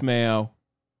 Pierce, Mayo.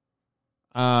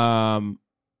 And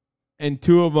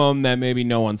 2 of them that maybe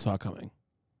no one saw coming.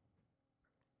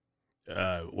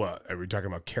 What are we talking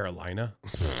about? Carolina?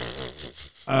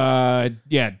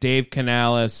 Yeah, Dave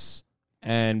Canales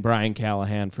and Brian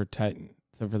Callahan for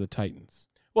the Titans.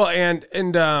 Well, and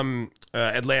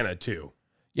Atlanta too.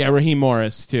 Yeah, Raheem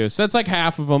Morris too. So that's like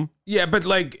half of them. Yeah, but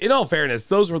like in all fairness,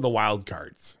 those were the wild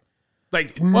cards.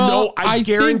 Like Well, no, I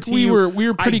guarantee think you, we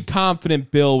were pretty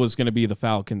confident Bill was going to be the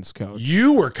Falcons coach.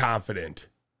 you were confident.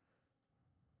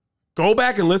 Go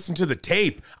back and listen to the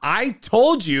tape. I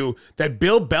told you that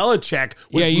Bill Belichick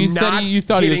was you said not you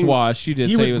thought he was getting- washed. You did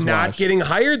He say was he was not washed. getting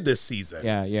hired this season.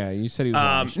 Yeah, you said he was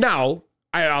washed. Now,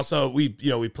 I also we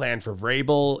planned for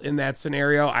Vrabel in that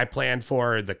scenario. I planned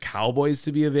for the Cowboys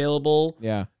to be available.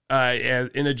 Yeah,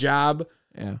 In a job.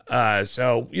 yeah.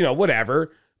 So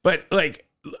whatever. But like,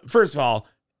 first of all,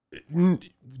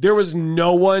 there was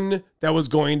no one that was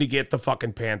going to get the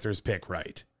fucking Panthers pick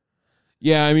right.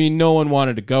 Yeah, I mean, no one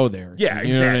wanted to go there. Yeah,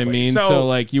 you know what I exactly. mean. So- So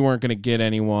like, you weren't going to get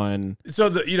anyone.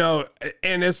 So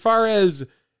and as far as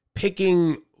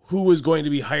picking who was going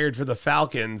to be hired for the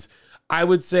Falcons, I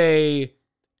would say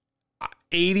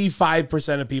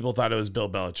 85% of people thought it was Bill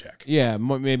Belichick. Yeah,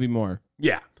 maybe more.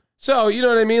 Yeah. So, you know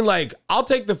what I mean? Like, I'll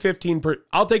take the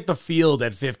field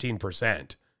at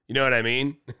 15%. You know what I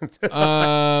mean?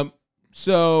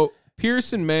 So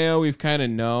Pierce and Mayo, we've kind of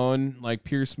known. Like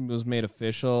Pierce was made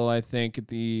official, I think.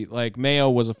 Mayo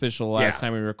was official last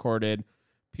time we recorded.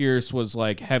 Pierce was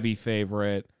like heavy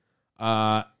favorite.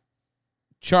 I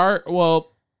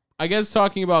guess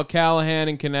talking about Callahan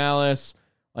and Canales,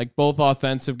 like both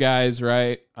offensive guys,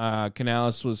 right?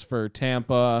 Canales was for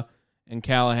Tampa, and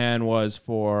Callahan was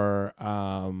for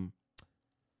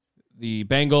the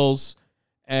Bengals.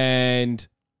 And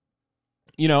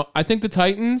I think the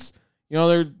Titans,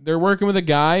 they're working with a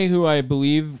guy who I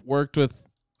believe worked with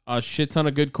a shit ton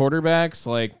of good quarterbacks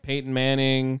like Peyton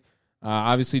Manning,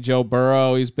 obviously Joe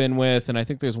Burrow he's been with, and I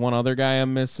think there's one other guy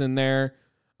I'm missing there.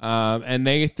 And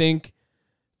they think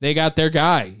they got their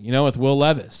guy, with Will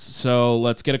Levis. So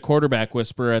let's get a quarterback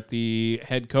whisperer at the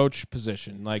head coach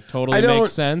position. Like totally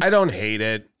makes sense. I don't hate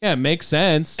it. Yeah, it makes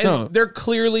sense. And No. they're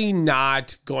clearly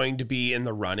not going to be in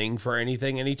the running for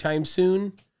anything anytime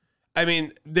soon. I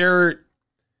mean,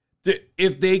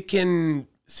 if they can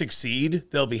succeed,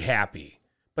 they'll be happy.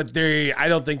 But I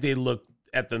don't think they look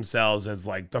at themselves as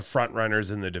like the front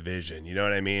runners in the division. You know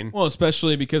what I mean? Well,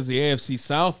 especially because the AFC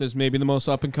South is maybe the most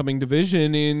up and coming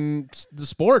division in the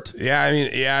sport. Yeah, I mean,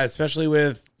 yeah, especially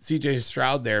with CJ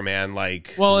Stroud there, man.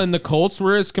 Like, Well, and the Colts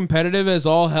were as competitive as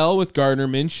all hell with Gardner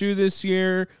Minshew this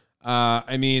year.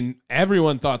 I mean,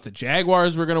 everyone thought the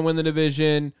Jaguars were going to win the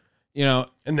division, and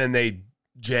then they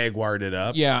jaguared it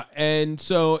up. Yeah, and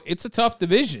so it's a tough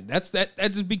division. That's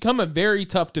become a very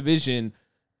tough division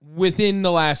within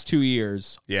the last 2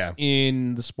 years. Yeah.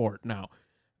 In the sport now.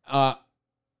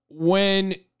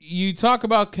 When you talk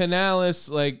about Canales,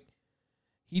 like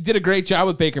he did a great job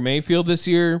with Baker Mayfield this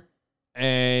year,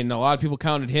 and a lot of people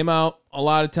counted him out a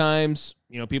lot of times.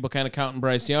 People kind of counting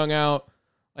Bryce Young out.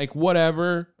 Like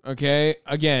whatever, okay?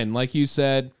 Again, like you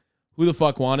said, who the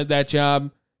fuck wanted that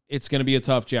job? It's going to be a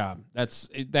tough job.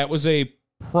 That was a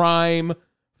prime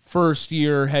first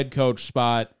year head coach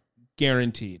spot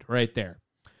guaranteed right there.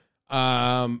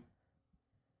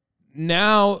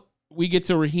 Now we get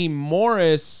to Raheem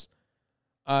Morris.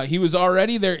 He was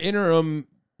already their interim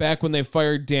back when they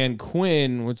fired Dan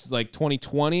Quinn, which was like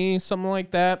 2020, something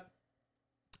like that.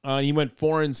 He went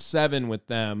 4-7 with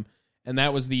them, and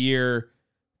that was the year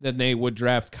that they would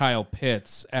draft Kyle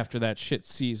Pitts after that shit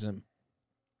season.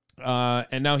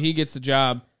 And now he gets the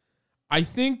job. I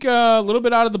think a little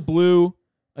bit out of the blue,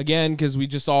 again, because we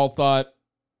just all thought,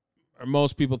 or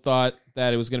most people thought,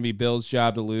 that it was going to be Bill's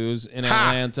job to lose in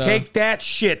Atlanta. Take that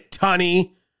shit,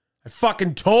 Tunney. I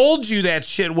fucking told you that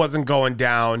shit wasn't going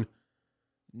down.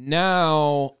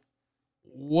 Now,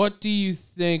 what do you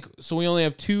think? So we only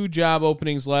have 2 job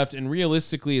openings left, and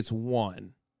realistically, it's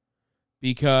 1.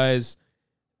 Because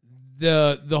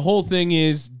the whole thing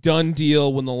is done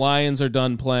deal when the Lions are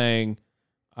done playing.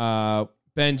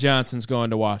 Ben Johnson's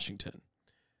going to Washington.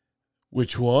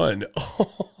 Which one?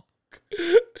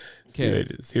 Okay.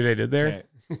 See what I did there?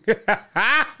 Okay.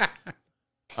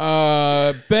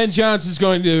 Ben Johnson's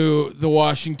going to the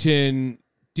Washington,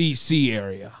 D.C.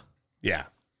 area. Yeah.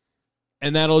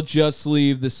 And that'll just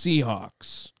leave the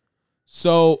Seahawks.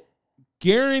 So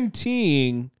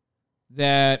guaranteeing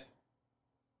that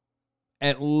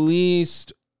at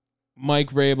least Mike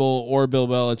Vrabel or Bill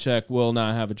Belichick will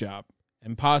not have a job.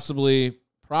 And probably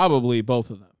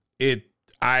both of them.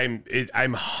 I'm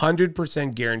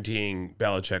 100% guaranteeing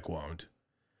Belichick won't.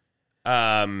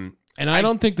 And I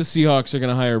don't think the Seahawks are going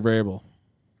to hire Vrabel.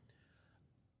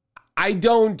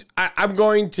 I'm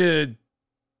going to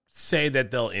say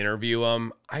that they'll interview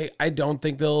him. I don't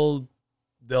think they'll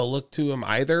look to him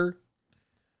either.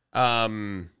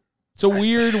 It's a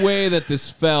weird way that this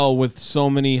fell with so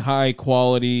many high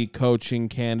quality coaching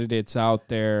candidates out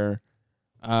there.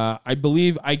 I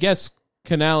guess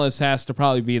Canales has to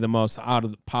probably be the most out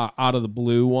of the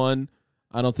blue one.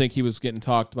 I don't think he was getting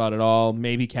talked about at all.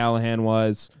 Maybe Callahan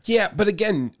was. Yeah, but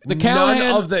again,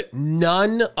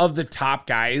 none of the top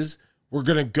guys were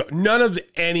gonna go. None of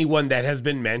anyone that has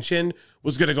been mentioned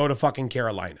was gonna go to fucking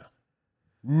Carolina.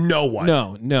 No one.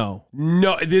 No.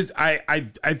 This I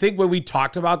think when we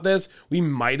talked about this, we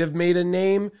might have made a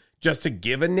name just to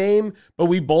give a name, but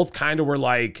we both kind of were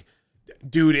like,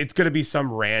 dude, it's gonna be some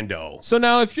rando. So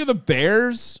now, if you're the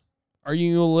Bears, are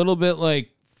you a little bit like,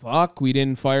 fuck, we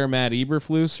didn't fire Matt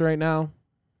Eberflus right now?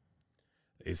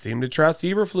 They seem to trust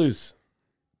Eberflus.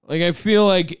 Like, I feel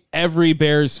like every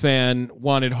Bears fan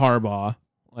wanted Harbaugh.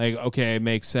 Like, okay,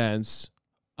 makes sense.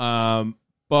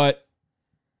 But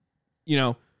you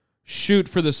know, shoot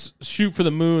for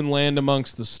the moon, land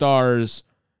amongst the stars.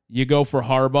 You go for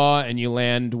Harbaugh and you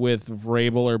land with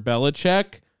Vrabel or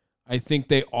Belichick. I think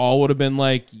they all would have been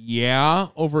like, yeah,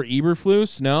 over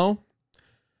Eberflus. No.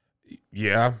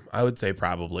 Yeah, I would say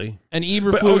probably. And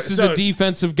Eberflus is a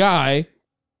defensive guy,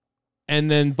 and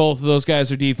then both of those guys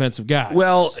are defensive guys.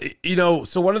 Well,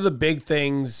 so one of the big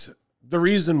things, the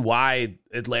reason why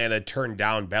Atlanta turned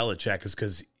down Belichick is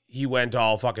because he went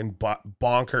all fucking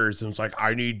bonkers and was like,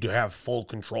 I need to have full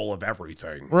control of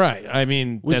everything. Right. I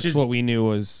mean, that's what we knew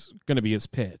was going to be his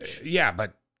pitch. Yeah,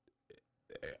 but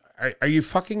are you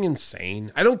fucking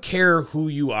insane? I don't care who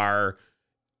you are.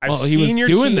 He was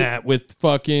doing that with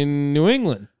fucking New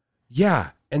England. Yeah,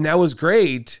 and that was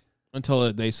great.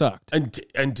 Until they sucked.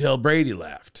 Until Brady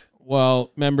left.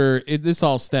 Well, remember, this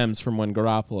all stems from when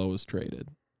Garoppolo was traded.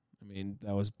 I mean,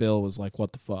 Bill was like,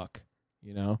 what the fuck?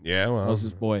 You know? Yeah, well. That was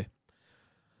his boy.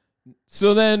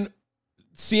 So then,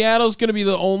 Seattle's going to be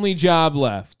the only job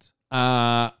left.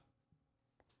 I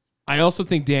also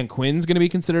think Dan Quinn's going to be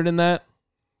considered in that.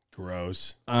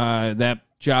 Gross. That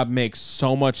job makes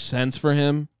so much sense for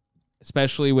him,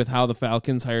 especially with how the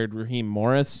Falcons hired Raheem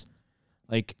Morris.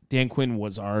 Like, Dan Quinn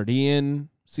was already in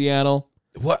Seattle.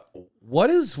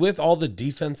 What is with all the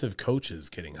defensive coaches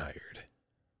getting hired?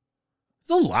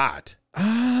 It's a lot.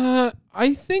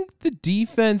 I think the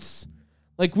defense,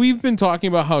 like, we've been talking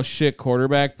about how shit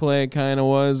quarterback play kind of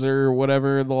was or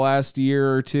whatever the last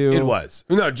year or two. It was.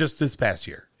 No, just this past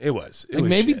year. It was.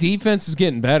 Maybe shit. Defense is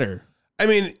getting better. I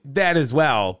mean, that as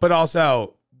well, but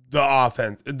also the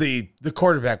offense, the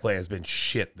quarterback play has been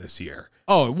shit this year.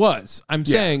 Oh, it was. I'm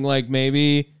saying, like,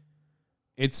 maybe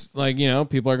it's like,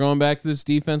 people are going back to this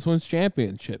defense wins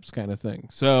championships kind of thing.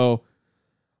 So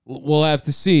we'll have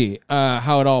to see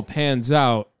how it all pans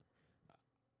out.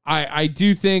 I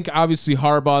do think, obviously,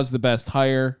 Harbaugh's the best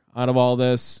hire out of all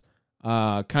this.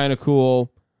 Kind of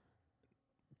cool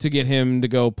to get him to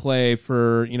go play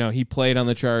for, he played on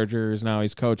the Chargers. Now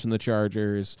he's coaching the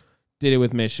Chargers. Did it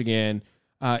with Michigan.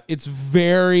 It's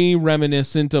very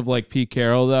reminiscent of, like, Pete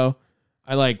Carroll, though.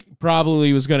 I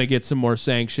probably was going to get some more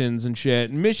sanctions and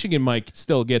shit. Michigan might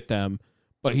still get them,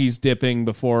 but he's dipping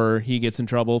before he gets in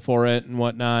trouble for it and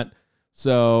whatnot.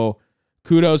 So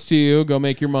kudos to you. Go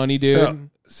make your money, dude.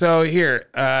 So here,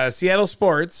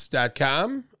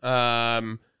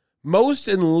 seattlesports.com. Most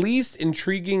and least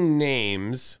intriguing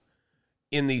names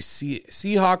in the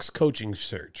Seahawks coaching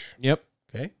search. Yep.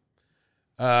 Okay.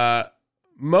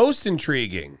 Most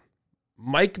intriguing,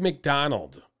 Mike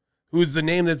McDonald who's the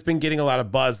name that's been getting a lot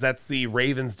of buzz. That's the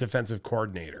Ravens defensive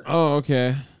coordinator. Oh,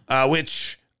 okay.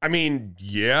 Which, I mean,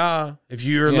 yeah, if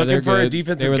you're Yeah, looking they're for a good.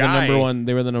 defensive they were guy, the number one.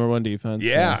 They were the number one defense.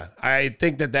 yeah, I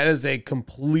think that is a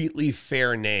completely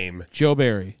fair name. Joe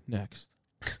Barry next.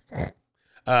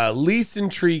 Least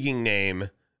intriguing name,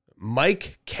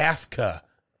 Mike Kafka.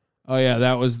 Oh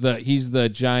yeah, he's the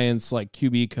Giants like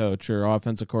QB coach or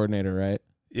offensive coordinator, right?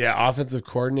 Yeah, offensive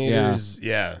coordinators.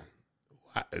 Yeah.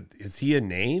 Is he a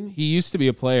name? He used to be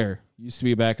a player. He used to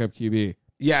be a backup QB.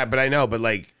 Yeah, but I know, but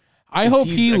like, I is hope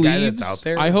he he a guy leaves. that's out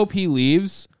there? I hope he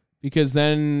leaves because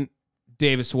then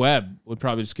Davis Webb would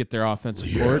probably just get their offensive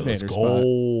coordinator spot.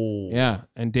 Yeah,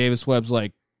 and Davis Webb's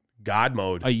like God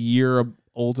mode. a year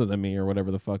older than me or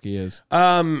whatever the fuck he is.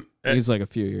 He's like a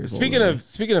few years. Speaking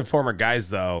older of former guys,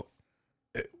 though,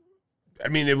 I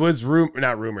mean, it was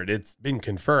not rumored. It's been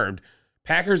confirmed.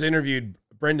 Packers interviewed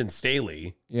Brendan Staley. than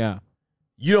me. Yeah.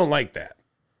 You don't like that?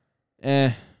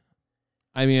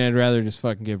 I mean, I'd rather just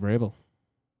fucking give Vrabel.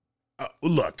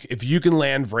 Look, if you can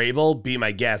land Vrabel, be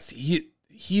my guest.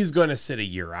 He's going to sit a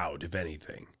year out, if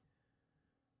anything.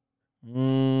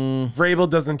 Vrabel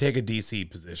doesn't take a DC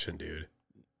position, dude.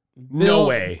 No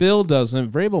way. Bill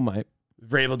doesn't. Vrabel might.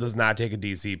 Vrabel does not take a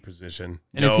DC position.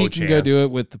 And no if he chance. can go do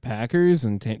it with the Packers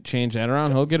and change that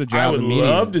around, he'll get a job I would immediately.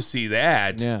 love to see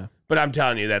that. Yeah. But I'm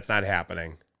telling you, that's not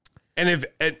happening. And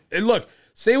look,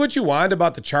 say what you want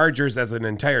about the Chargers as an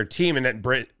entire team and that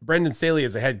Brendan Staley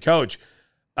is a head coach.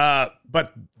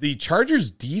 But the Chargers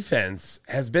defense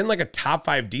has been like a top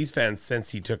 5 defense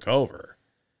since he took over.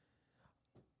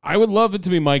 I would love it to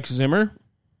be Mike Zimmer.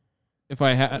 If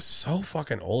I had, So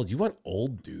fucking old. You want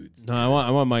old dudes. no, I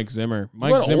want Mike Zimmer. You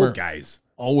Mike want Zimmer old guys.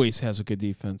 always has a good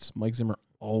defense. Mike Zimmer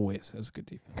always has a good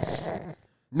defense.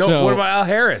 No, So- what about Al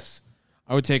Harris?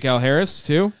 I would take Al Harris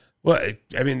too. Well,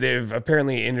 I mean, they've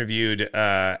apparently interviewed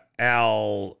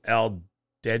Al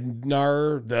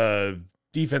Dednar, the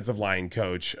defensive line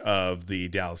coach of the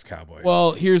Dallas Cowboys.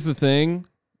 Well, here's the thing.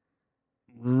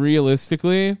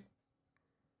 Realistically,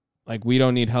 like we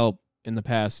don't need help in the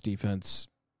pass defense.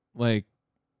 Like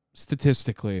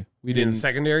statistically, we in didn't.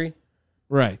 secondary?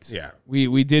 Right. Yeah.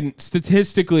 We didn't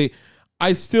statistically.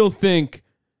 I still think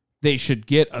they should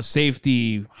get a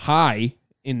safety high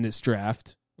in this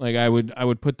draft. Like I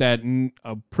would put that in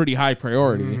a pretty high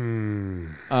priority.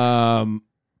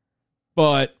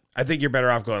 But I think you're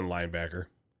better off going linebacker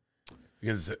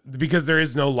because there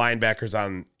is no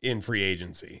linebackers in free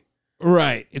agency.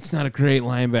 right, it's not a great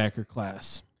linebacker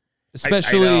class, I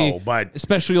know, but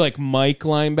especially like Mike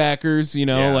linebackers. You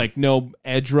know, Yeah. like no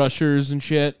edge rushers and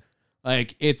shit.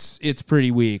 Like it's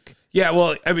pretty weak. yeah,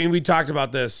 well, I mean, we talked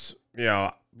about this,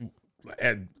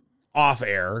 off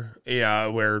air,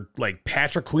 where like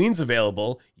Patrick Queen's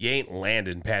available. You ain't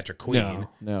landing Patrick Queen.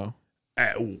 No.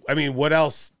 I mean, what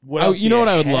else? What Oh, else? you know what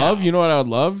I would have? love? You know what I would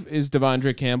love is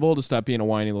Devondre Campbell to stop being a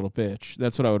whiny little bitch.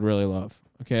 That's what I would really love.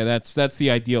 Okay, that's the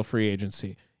ideal free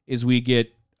agency. Is we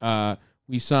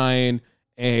sign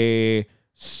a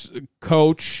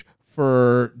coach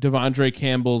for Devondre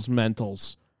Campbell's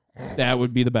mentals. That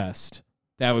would be the best.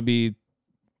 That would be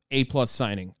A+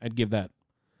 signing. I'd give that.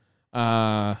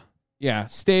 Yeah,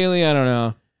 Staley. I don't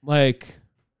know. Like,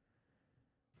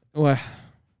 what?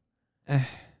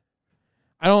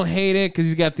 I don't hate it because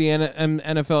he's got the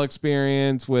NFL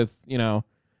experience with,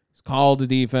 he's called the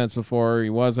defense before.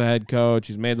 He was a head coach.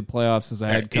 He's made the playoffs as a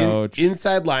head coach.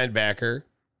 Inside linebacker,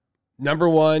 number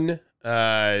 1,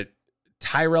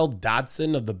 Tyrell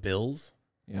Dodson of the Bills.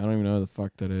 Yeah, I don't even know who the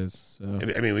fuck that is. So.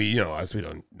 I mean, we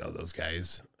don't know those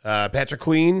guys. Patrick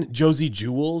Queen, Josie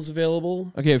Jewell's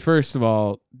available. Okay, first of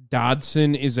all,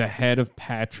 Dodson is ahead of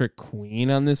Patrick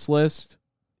Queen on this list.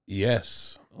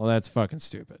 Yes, Well, that's fucking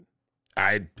stupid.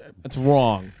 That's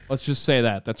wrong. Let's just say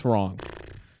that. That's wrong.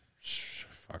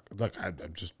 fuck. Look, I'm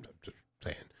just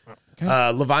saying. Okay.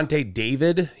 Levante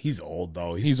David, he's old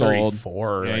though. He's old.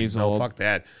 34. Yeah, he's no, old. fuck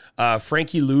that.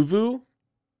 Frankie Louvu.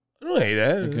 I don't hate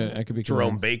that. I could be Jerome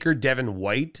correct. Baker, Devin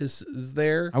White is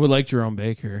there. I would like Jerome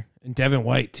Baker and Devin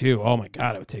White too. Oh my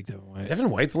god, I would take Devin White.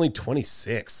 Devin White's only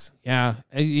 26. Yeah,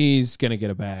 he's gonna get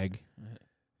a bag.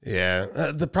 Yeah.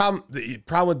 The problem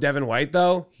with Devin White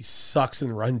though, he sucks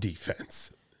in run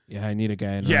defense. Yeah, I need a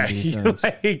guy in Yeah, run defense.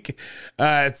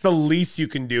 it's the least you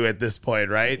can do at this point,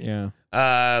 right? Yeah.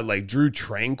 Like Drew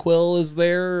Tranquil is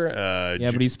there.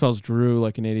 Yeah, but he spells Drew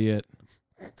like an idiot.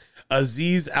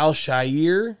 Aziz Al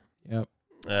Shair. Yep.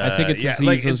 I think it's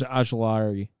Aziz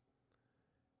Ajlari.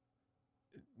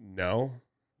 No.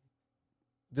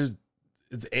 It's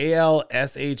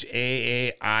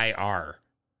ALSHAAIR.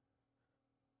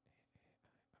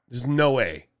 There's no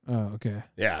way. Oh, okay.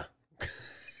 Yeah.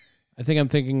 I think I'm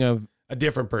thinking of a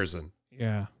different person.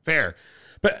 Yeah. Fair.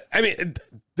 But, I mean,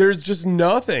 there's just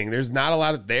nothing. There's not a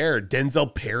lot of there.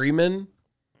 Denzel Perryman?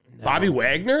 Bobby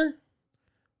Wagner?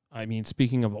 I mean,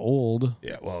 speaking of old.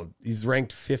 Yeah, well, he's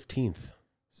ranked 15th.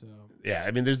 So Yeah,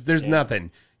 I mean, there's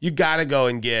nothing. You got to go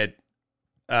and get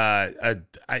you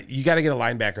got to get a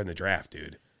linebacker in the draft,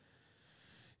 dude.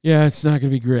 yeah, it's not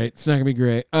gonna be great. It's not gonna be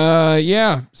great.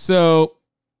 Yeah. So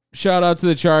shout out to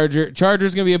the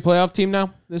Chargers gonna be a playoff team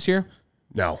now this year.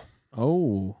 No.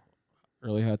 Oh,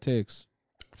 early hot takes.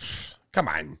 Come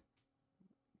on.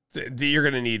 You're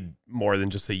going to need more than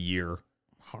just a year.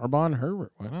 Harbaugh and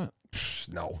Herbert. Why not?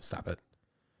 No, stop it.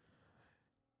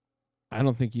 I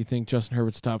don't think you think Justin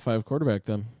Herbert's top 5 quarterback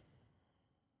then.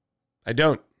 I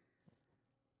don't.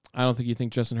 I don't think you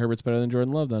think Justin Herbert's better than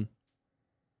Jordan Love then.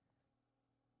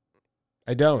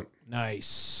 I don't.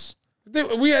 Nice. I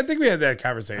think we had that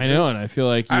conversation. I know, and I feel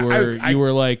like you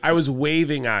were like, I was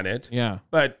waving on it. yeah.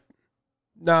 But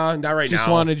no, not right Just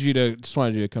now. wanted you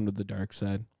to come to the dark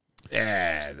side.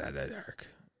 Yeah, not that dark.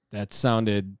 That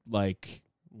sounded like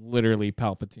literally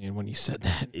Palpatine when you said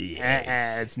that.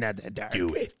 Yes. It's not that dark.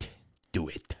 Do it. Do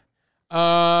it.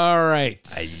 All right.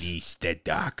 Unleash the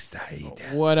dark side.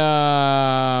 What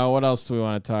else do we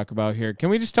want to talk about here? Can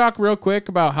we just talk real quick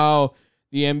about how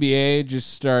the NBA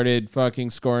just started fucking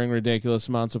scoring ridiculous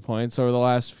amounts of points over the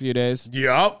last few days?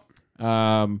 Yup.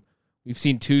 We've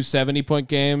seen 2 70-point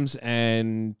games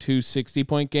and 2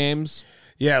 60-point games.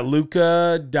 Yeah,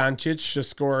 Luka Doncic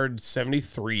just scored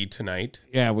 73 tonight.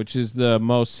 Yeah, which is the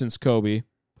most since Kobe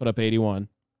put up 81.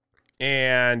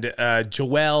 And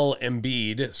Joel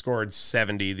Embiid scored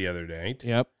 70 the other night.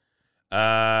 Yep.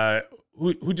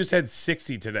 Who just had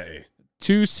 60 today?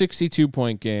 2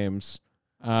 62-point games.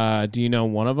 Do you know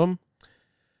one of them?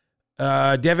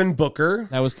 Devin Booker.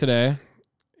 That was today.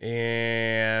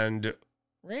 And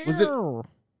was it?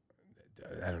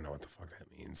 I don't know what the fuck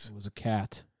that means. It was a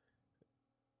cat.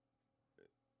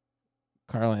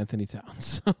 Karl Anthony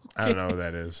Towns. I don't know who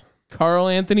that is. Karl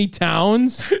Anthony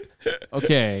Towns?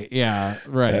 Okay, yeah,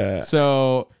 right.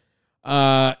 So,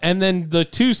 and then the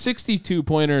 2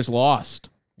 62-pointers lost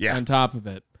Yeah. on top of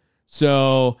it.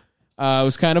 So, it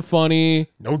was kind of funny.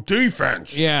 No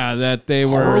defense. Yeah, that they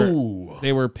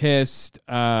were pissed.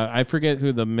 I forget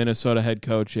who the Minnesota head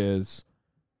coach is.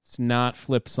 It's not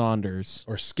Flip Saunders.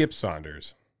 Or Skip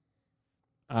Saunders.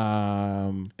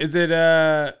 Um, Is it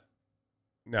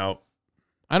no.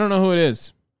 I don't know who it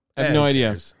is. I have no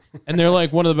idea. And they're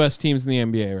like one of the best teams in the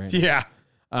NBA right now.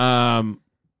 Yeah.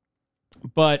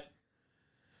 But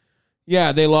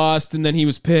yeah, they lost, and then he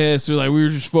was pissed. They're like, we were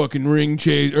just fucking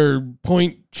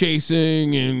point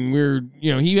chasing, and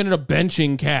he ended up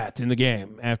benching Cat in the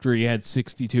game after he had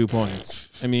 62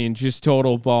 points. I mean, just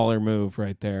total baller move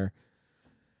right there.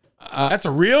 That's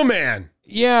a real man.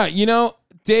 Yeah,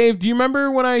 Dave, do you remember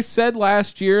when I said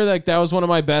last year that was one of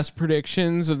my best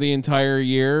predictions of the entire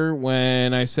year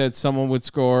when I said someone would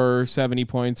score 70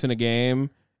 points in a game,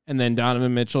 and then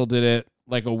Donovan Mitchell did it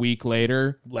like a week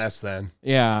later? Less than.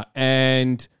 Yeah,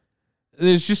 and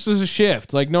there's just was a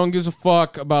shift. Like, no one gives a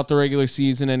fuck about the regular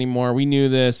season anymore. We knew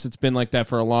this. It's been like that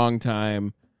for a long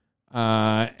time.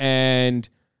 And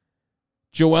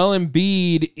Joel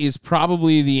Embiid is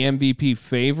probably the MVP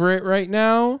favorite right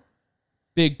now.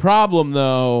 Big problem,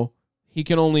 though, he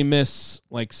can only miss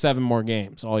like 7 more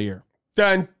games all year.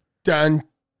 Dun, dun,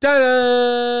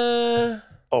 dun.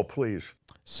 Oh, please.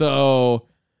 So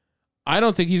I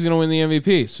don't think he's going to win the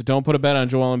MVP. So don't put a bet on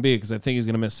Joel Embiid because I think he's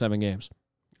going to miss 7 games.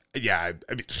 Yeah,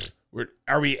 I mean,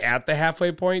 are we at the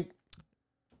halfway point?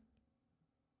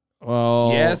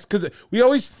 Well, Yes, because we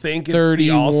always think it's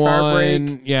the All-Star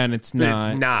break. Yeah, and it's But it's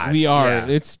not. not, We are. yeah.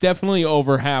 It's definitely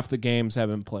over half the games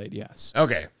haven't played. Yes.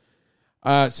 Okay.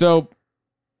 So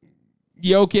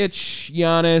Jokic,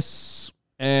 Giannis,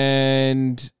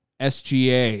 and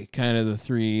SGA, kind of the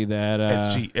 3 that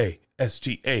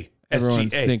SGA.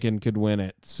 everyone's thinking could win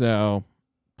it. So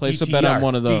place a bet on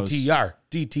one of those.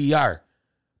 DTR.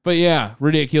 But yeah,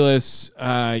 ridiculous.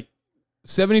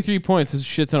 73 points is a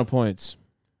shit ton of points.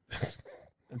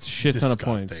 It's a shit ton of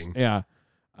points. Disgusting. Yeah.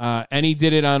 And he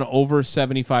did it on over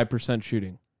 75%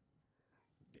 shooting.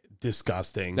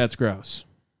 Disgusting. That's gross.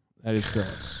 That is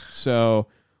gross. So,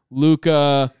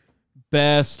 Luka,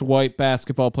 best white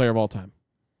basketball player of all time.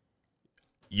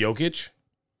 Jokic?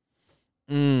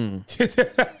 You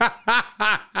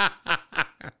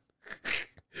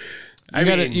I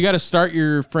mean, got to start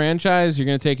your franchise. You're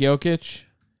going to take Jokic?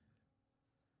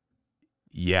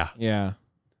 yeah. Yeah.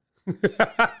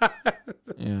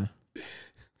 Yeah.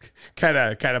 Kind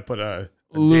of put a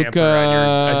damper Luka,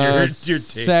 on your take.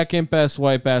 second best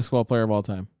white basketball player of all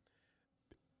time.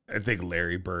 I think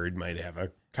Larry Bird might have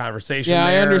a conversation. Yeah,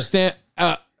 there. I understand.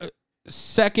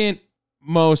 Second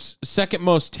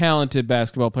most talented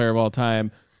basketball player of all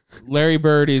time. Larry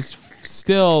Bird is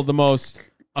still the most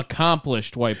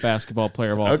accomplished white basketball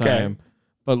player of all time.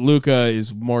 But Luka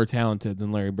is more talented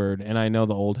than Larry Bird, and I know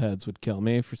the old heads would kill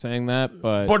me for saying that,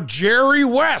 but Jerry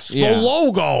West, Yeah. the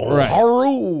logo, Right.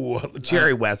 Haru.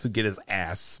 Jerry West would get his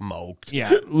ass smoked.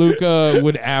 yeah, Luka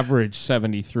would average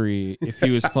 73 if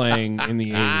he was playing in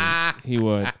the 80s. He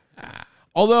would.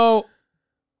 Although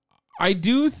I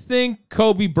do think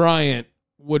Kobe Bryant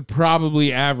would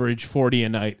probably average 40 a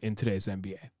night in today's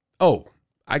NBA. Oh,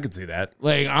 I could see that.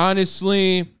 Like,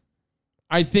 honestly,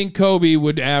 I think Kobe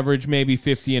would average maybe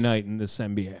 50 a night in this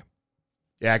NBA.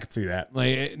 Yeah, I could see that.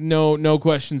 Like, no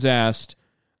questions asked.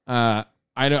 I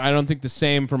don't think the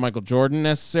same for Michael Jordan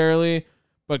necessarily,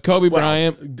 but Kobe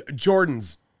Bryant.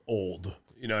 Jordan's old.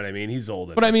 You know what I mean? He's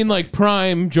old. But I mean, like,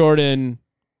 prime Jordan,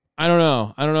 I don't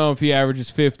know. I don't know if he averages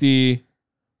 50.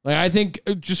 Like, I think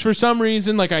just for some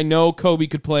reason, like, I know Kobe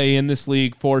could play in this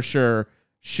league for sure,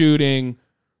 shooting,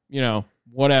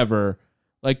 whatever.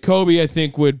 Like, Kobe, I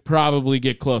think, would probably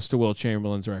get close to Wilt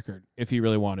Chamberlain's record if he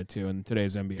really wanted to in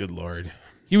today's NBA. Good Lord.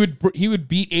 He would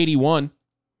beat 81.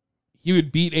 He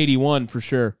would beat 81 for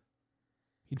sure.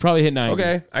 He'd probably hit 90.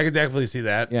 Okay, I could definitely see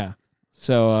that. Yeah.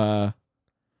 So,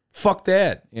 Fuck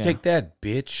that. Yeah. Take that,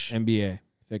 bitch. NBA.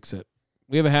 Fix it.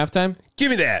 We have a halftime? Give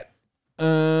me that.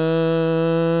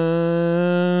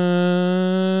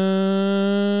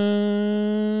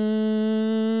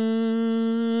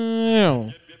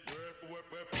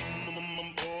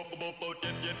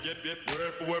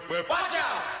 Watch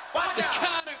out!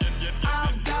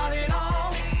 I've got it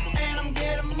all, and I'm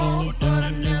getting more, but I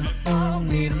never fall.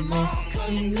 Need 'em all, 'cause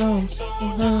you know I'm so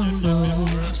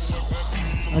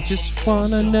I just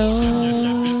want to know.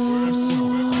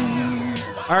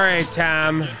 All right,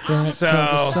 Tom. So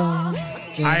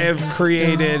I have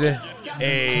created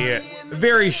a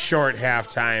very short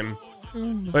halftime,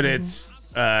 but it's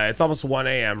almost 1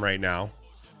 a.m. right now.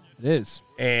 It is.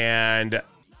 And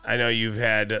I know you've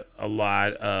had you've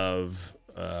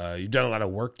done a lot of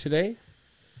work today.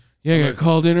 Yeah, I got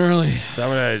called in early. So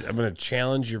I'm gonna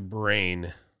challenge your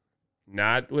brain,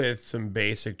 not with some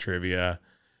basic trivia,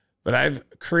 but I've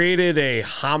created a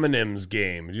homonyms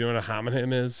game. Do you know what a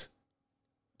homonym is?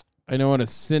 I know what a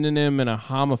synonym and a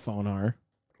homophone are.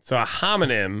 So a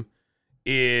homonym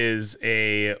is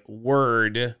a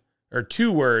word or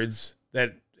two words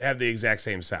that have the exact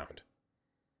same sound.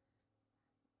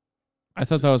 I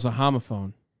thought that was a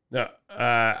homophone. No,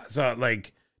 so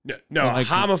like no, Like-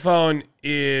 homophone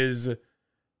is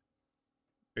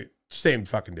same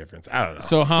fucking difference. I don't know.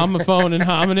 So homophone and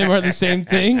homonym are the same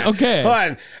thing? Okay. Hold on.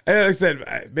 Like I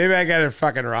said, maybe I got it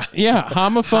fucking wrong. Yeah,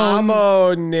 homophone.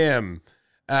 Homonym.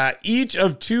 Each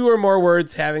of two or more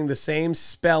words having the same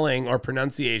spelling or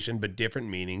pronunciation but different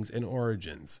meanings and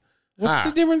origins. What's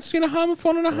the difference between a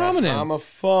homophone and a homonym?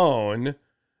 Homophone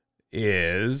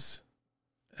is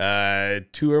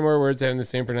two or more words having the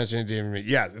same pronunciation.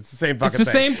 Yeah, it's the same fucking It's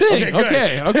the thing. same thing.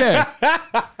 good. Okay.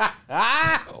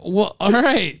 Well, all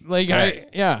right. Like, All right.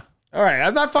 All right,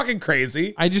 I'm not fucking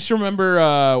crazy. I just remember,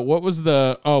 what was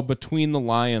Between the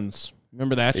Lions.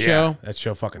 Remember that show? Yeah, that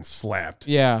show fucking slapped.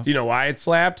 Yeah. Do you know why it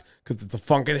slapped? Because it's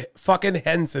a fucking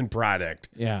Henson product.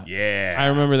 Yeah. Yeah. I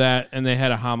remember that, and they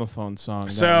had a homophone song.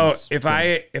 That So was if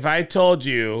good. I told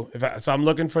you, so I'm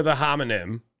looking for the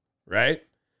homonym, right?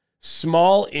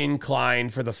 Small incline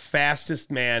for the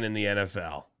fastest man in the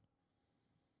NFL.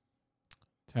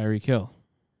 Tyreek Hill.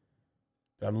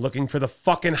 I'm looking for the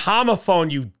fucking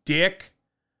homophone, you dick.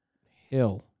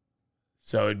 Hill.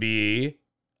 So it'd be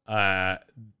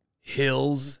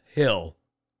Hills Hill.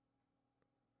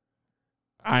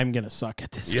 I'm going to suck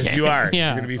at this Yes, game. you are. Yeah.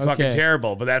 You're gonna be fucking okay.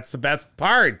 terrible, but that's the best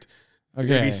part. You're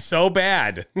gonna be Okay. so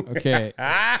bad. Okay.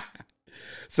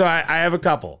 So I have a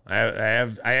couple. I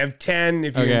have 10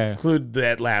 if you Okay. include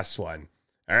that last one.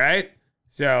 All right.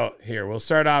 So here we'll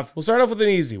start off with an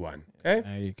easy one.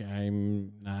 Okay.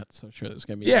 I'm not so sure this is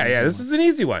going to be Yeah. This is an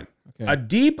easy one. Okay. A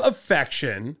deep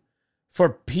affection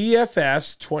for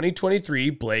PFF's 2023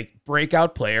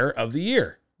 Breakout Player of the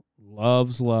Year.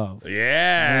 Loves love.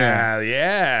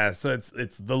 Yeah. So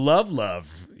it's the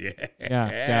love. Yeah.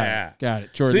 Yeah, got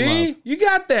it. Jordan See, Love. you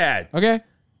got that. Okay.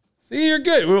 See, you're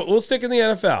good. We'll stick in the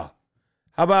NFL.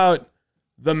 How about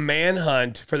the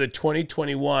manhunt for the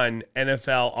 2021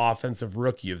 NFL Offensive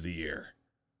Rookie of the Year?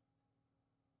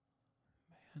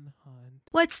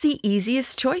 What's the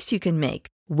easiest choice you can make?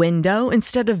 Window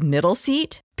instead of middle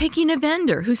seat? Picking a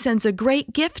vendor who sends a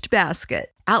great gift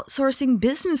basket? Outsourcing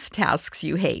business tasks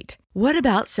you hate? What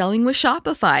about selling with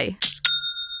Shopify?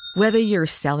 Whether you're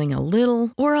selling a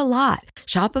little or a lot,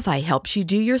 Shopify helps you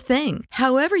do your thing,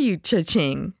 however you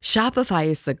cha-ching. Shopify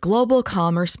is the global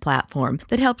commerce platform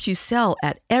that helps you sell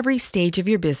at every stage of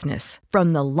your business.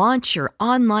 From the launch your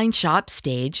online shop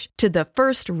stage to the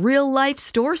first real-life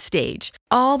store stage,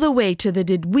 all the way to the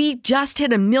did we just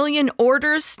hit a million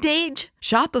orders stage.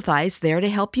 Shopify's there to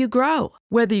help you grow.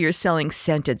 Whether you're selling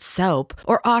scented soap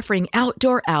or offering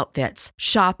outdoor outfits,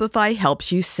 Shopify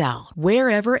helps you sell.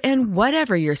 Wherever and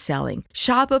whatever you're selling,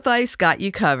 Shopify's got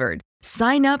you covered.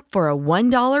 Sign up for a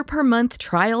 $1 per month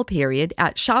trial period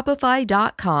at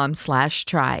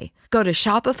shopify.com/try. Go to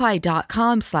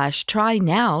shopify.com/try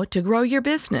now to grow your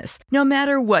business, no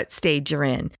matter what stage you're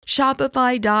in.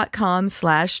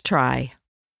 Shopify.com/try.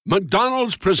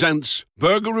 McDonald's presents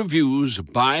Burger Reviews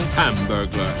by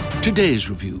Hamburglar. Today's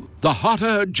review, the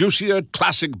hotter, juicier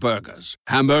classic burgers.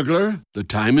 Hamburglar, the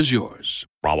time is yours.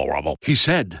 Bravo, bravo. He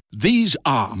said, "These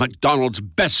are McDonald's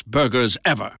best burgers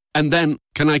ever." And then,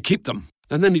 "Can I keep them?"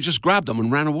 And then he just grabbed them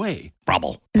and ran away.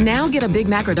 Bravo. Now get a Big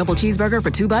Mac or double cheeseburger for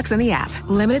 $2 in the app.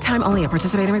 Limited time only at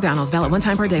participating McDonald's. Valid one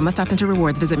time per day. Must opt into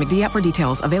rewards. Visit McD app for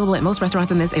details. Available at most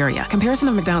restaurants in this area. Comparison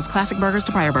of McDonald's classic burgers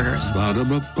to prior burgers.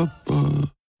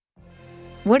 Ba-da-ba-ba-ba.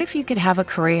 What if you could have a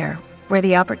career where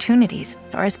the opportunities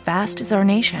are as vast as our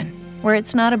nation, where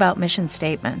it's not about mission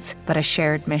statements, but a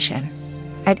shared mission?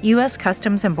 At U.S.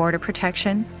 Customs and Border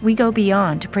Protection, we go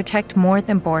beyond to protect more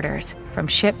than borders. From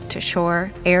ship to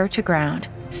shore, air to ground,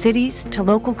 cities to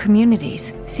local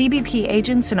communities, CBP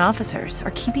agents and officers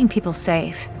are keeping people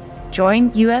safe.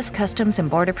 Join U.S. Customs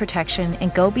and Border Protection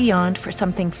and go beyond for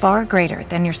something far greater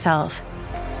than yourself.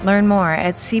 Learn more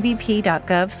at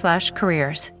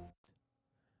cbp.gov/careers.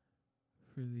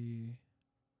 For the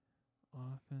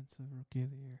Offensive Rookie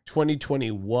of the Year.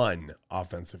 2021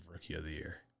 Offensive Rookie of the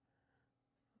Year.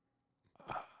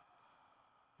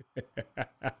 It's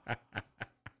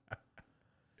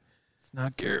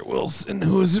not Garrett Wilson.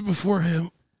 Who is it before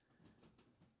him?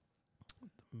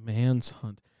 Man's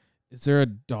Hunt. Is there a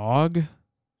dog?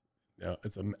 No,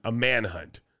 it's a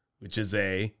manhunt, which is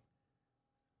if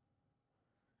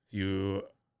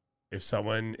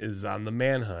someone is on the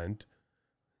manhunt,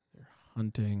 They're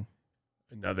hunting.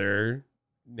 another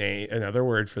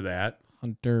word for that.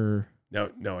 Hunter.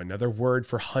 No, another word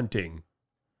for hunting.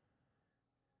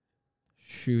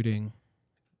 Shooting.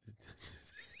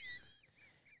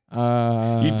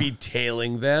 You'd be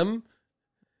tailing them,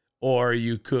 or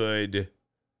you could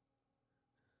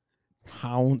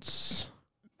pounce.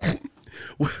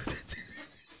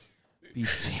 Be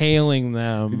tailing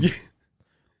them.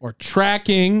 Or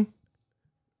tracking.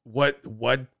 What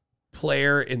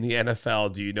player in the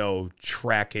NFL do you know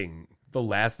tracking? The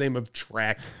last name of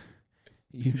track.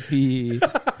 You'd be.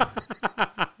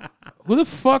 Who the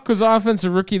fuck was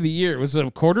Offensive Rookie of the Year? Was it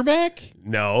a quarterback?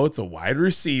 No, it's a wide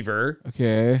receiver.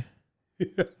 Okay.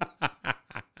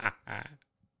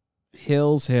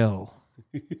 Hills Hill.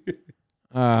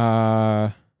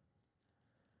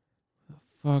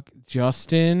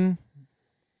 Justin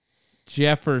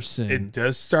Jefferson. It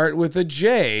does start with a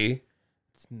J.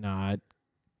 It's not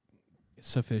a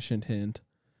sufficient hint.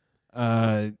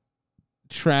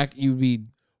 Track, you'd be.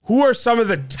 Who are some of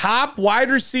the top wide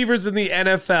receivers in the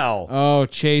NFL? Oh,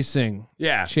 chasing.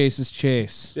 Yeah. Chase is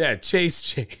Chase. Yeah,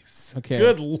 Chase. Okay.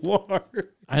 Good Lord.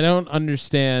 I don't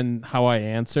understand how I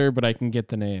answer, but I can get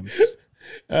the names.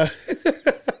 A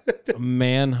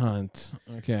manhunt.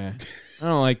 Okay. I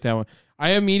don't like that one.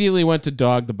 I immediately went to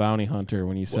Dog the Bounty Hunter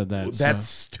when you said that. That's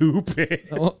stupid.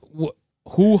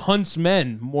 Who hunts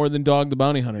men more than Dog the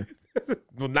Bounty Hunter?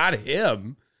 Well, not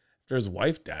him. After his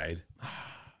wife died.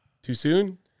 Too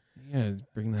soon? Yeah,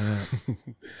 bring that up.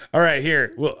 All right,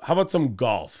 here. Well, how about some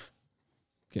golf?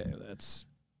 Okay, that's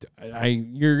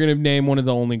you're gonna name one of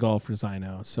the only golfers I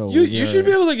know. So You should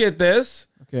be able to get this.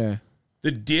 Okay.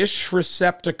 The dish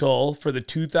receptacle for the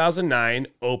 2009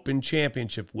 Open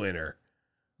Championship winner.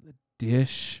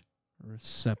 Dish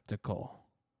receptacle.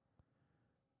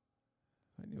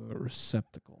 I knew what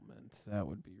receptacle meant. That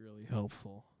would be really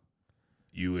helpful.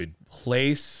 You would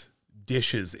place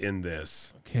dishes in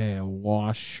this. Okay, a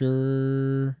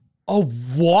washer. A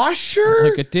washer?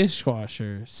 Like a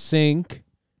dishwasher. Sink.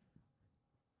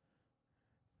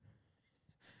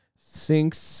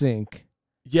 Sink.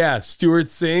 Yeah,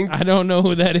 Stuart Sink. I don't know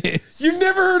who that is. You've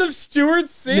never heard of Stuart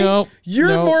Sink? Nope.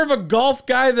 You're more of a golf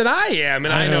guy than I am,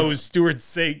 and I know know. who Stuart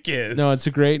Sink is. No, it's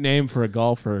a great name for a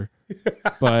golfer.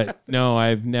 But no,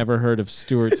 I've never heard of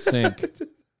Stuart Sink.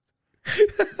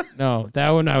 No, that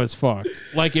one I was fucked.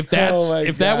 Like if that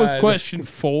was question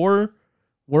 4,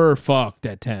 we're fucked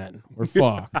at 10. We're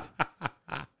fucked.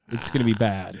 It's gonna be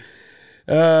bad.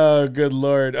 Oh, good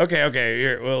Lord. Okay.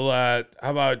 Here, well, how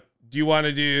about, do you want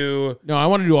to do... No, I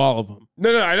want to do all of them.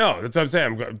 No, I know. That's what I'm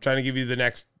saying. I'm trying to give you the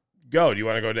next go. Do you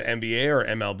want to go to NBA or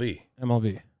MLB?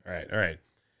 MLB. All right.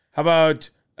 How about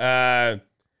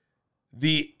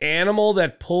the animal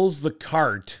that pulls the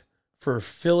cart for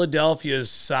Philadelphia's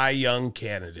Cy Young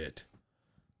candidate?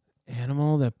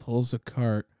 Animal that pulls a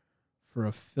cart for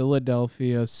a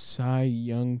Philadelphia Cy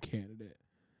Young candidate.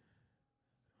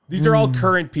 These are all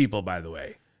current people, by the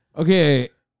way. Okay.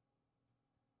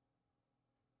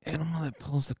 Animal that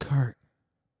pulls the cart.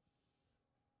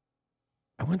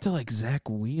 I went to like Zach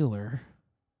Wheeler.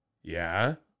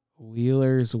 Yeah.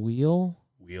 Wheeler's Wheel?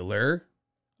 Wheeler.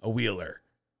 A wheeler.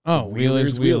 Oh,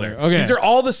 Wheeler's Wheeler. Okay. These are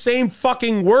all the same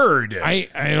fucking word. I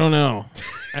don't know.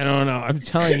 I'm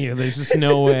telling you, there's just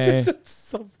no way. That's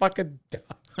so fucking dumb.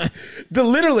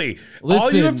 Literally,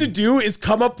 all you have to do is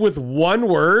come up with one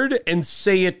word and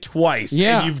say it twice.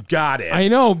 Yeah. And you've got it. I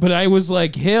know, but I was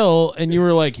like Hill, and you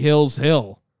were like Hill's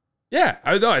Hill. Yeah,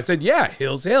 I know. I said, yeah,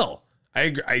 Hill's Hill. I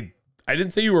agree. I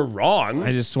didn't say you were wrong.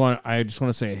 I just want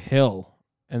to say Hill,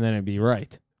 and then it'd be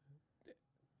right.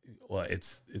 Well,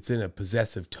 it's in a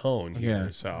possessive tone here.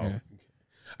 Yeah, So, yeah.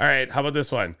 All right. How about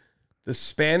this one? The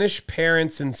Spanish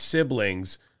parents and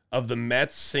siblings of the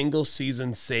Mets single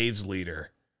season saves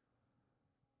leader.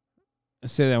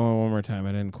 Say that one more time.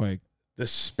 I didn't quite. The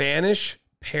Spanish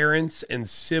parents and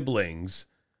siblings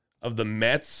of the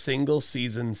Mets single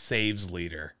season saves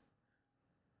leader.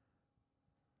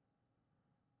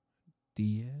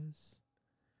 Diaz.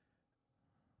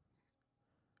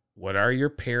 What are your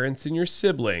parents and your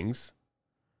siblings?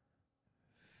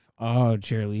 Oh,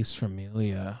 Jerlise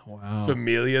Familia. Wow.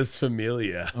 Familia's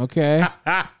familia. Okay.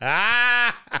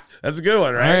 That's a good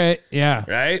one, right? All right. Yeah.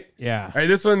 Right? Yeah. All right,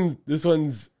 this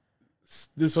one's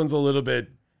a little bit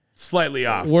slightly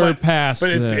off. We're but past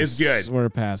but this. it's good. We're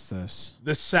past this.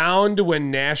 The sound when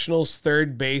Nationals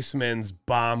third baseman's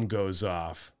bomb goes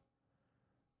off.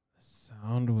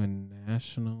 Sound when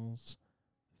Nationals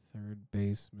third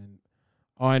baseman.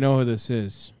 Oh, I know who this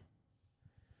is.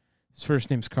 His first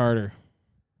name's Carter.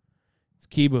 It's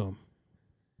Keyboom.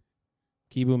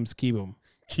 Keyboom's Keyboom.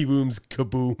 Keyboom's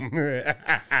kaboom.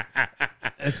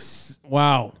 It's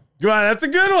wow. Come on, that's a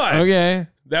good one. Okay.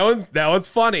 That one's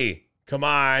funny. Come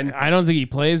on. I don't think he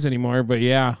plays anymore, but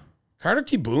yeah. Carter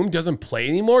Keyboom doesn't play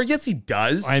anymore? Yes, he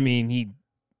does. I mean, he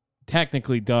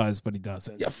technically does, but he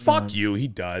doesn't. Yeah, fuck you. He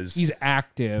does. He's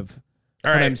active.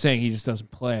 All But right. I'm saying he just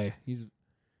doesn't play.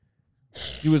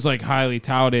 He was like highly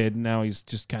touted, and now he's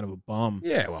just kind of a bum.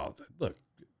 Yeah, well, look,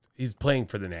 he's playing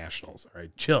for the Nationals. All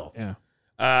right, chill. Yeah.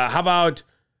 How about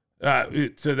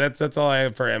so that's all I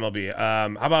have for MLB.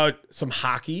 How about some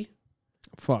hockey?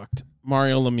 Fucked.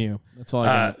 Mario Lemieux. That's all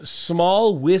I got.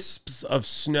 Small wisps of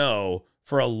snow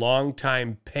for a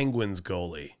longtime Penguins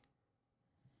goalie.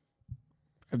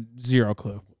 Zero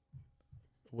clue.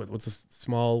 What's a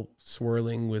small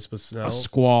swirling wisp of snow? A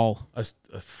squall. A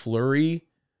flurry?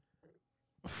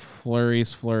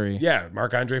 Flurry's Flurry. Yeah,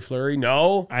 Marc-Andre Fleury.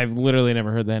 No, I've literally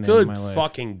never heard that name good in my life.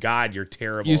 fucking God, you're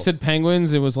terrible. You said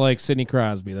Penguins. It was like Sidney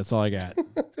Crosby. That's all I got.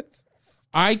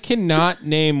 I cannot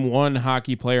name one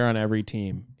hockey player on every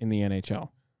team in the NHL.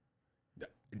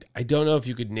 I don't know if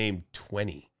you could name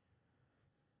 20.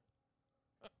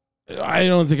 I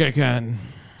don't think I can.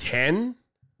 10?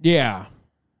 Yeah.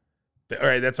 All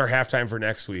right, that's our halftime for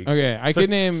next week. Okay, I can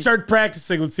name. Start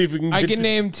practicing. Let's see if we can. I get can to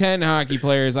name 10 hockey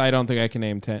players. I don't think I can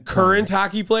name 10 current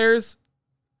hockey players.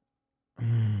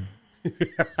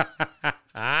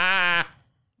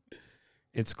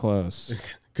 It's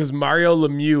close. Because Mario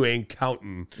Lemieux ain't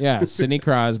counting. Yeah, Sidney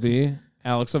Crosby,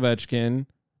 Alex Ovechkin,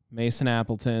 Mason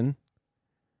Appleton.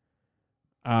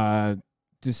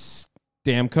 Does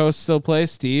Stamkos still play?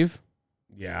 Steve?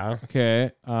 Yeah,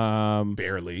 Okay.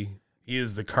 barely. He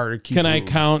is the Carter Key. Can I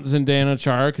count Zdeno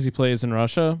Chara because he plays in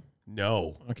Russia?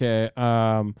 No. Okay.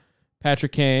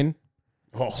 Patrick Kane.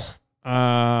 Oh,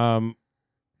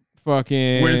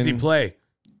 Fucking. where does he play?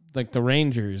 Like the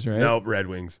Rangers, right? Nope, Red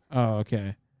Wings. Oh,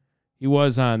 okay. He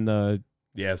was on the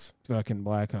Yes, fucking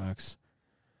Blackhawks.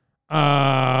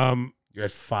 you're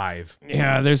at 5.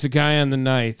 Yeah, there's a guy on the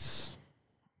Knights.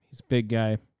 He's a big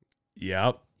guy.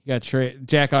 Yep. You got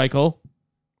Jack Eichel.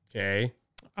 Okay.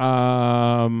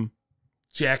 Jack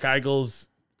Jack Eichel's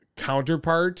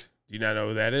counterpart. Do you not know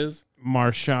who that is?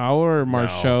 Marchand or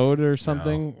Marchand or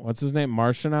something. No. What's his name?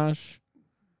 Marchanash?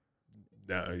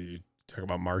 No, you talking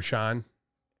about Marchand?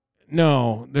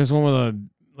 No, there's one with a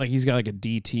like he's got like a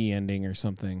DT ending or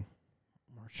something.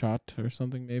 Marchand or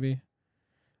something maybe.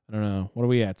 I don't know. What are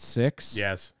we at? 6?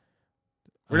 Yes.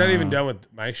 We're not even done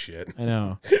with my shit. I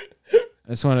know. I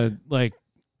just want to like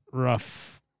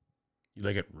rough You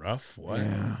like it rough? What?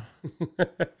 Yeah.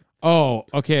 Oh,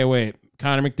 okay. Wait,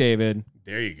 Connor McDavid.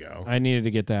 There you go. I needed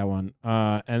to get that one.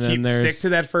 And then Stick to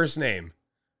that first name.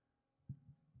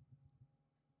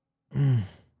 No,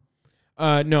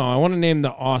 I want to name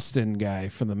the Austin guy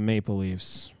for the Maple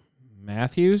Leafs.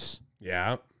 Matthews.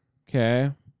 Yeah.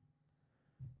 Okay.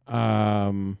 Did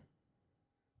I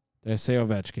say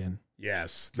Ovechkin?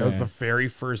 Yes. That was the very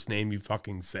first name you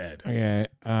fucking said. Okay.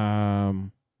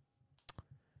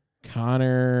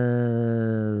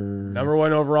 Connor. Number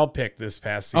 1 overall pick this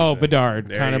past season. Oh, Bedard.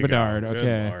 There Connor you go. Bedard. Good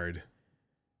Okay. Lord.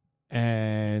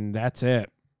 And that's it.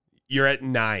 You're at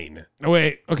 9. Oh,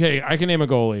 wait. Okay. I can name a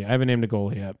goalie. I haven't named a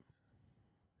goalie yet.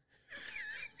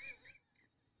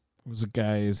 It was a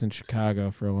guy who's in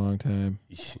Chicago for a long time.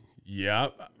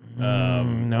 Yep.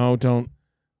 No, don't.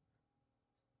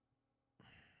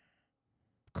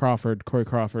 Corey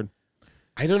Crawford.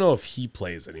 I don't know if he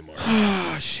plays anymore.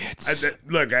 Oh, shit. That's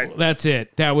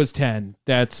it. That was 10.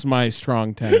 That's my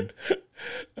strong 10.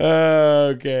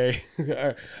 Okay.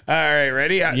 All right.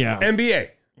 Ready? Yeah.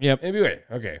 NBA. Yep. NBA.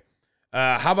 Okay.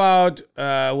 How about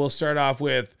we'll start off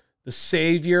with the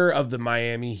savior of the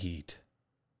Miami Heat.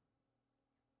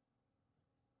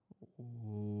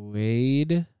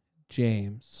 Wade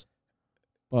James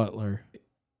Butler.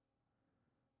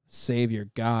 Savior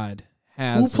God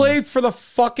has Who plays for the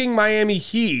fucking Miami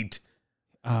Heat?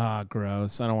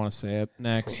 Gross. I don't want to say it.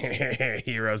 Next.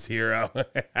 Hero's hero.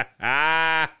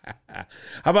 How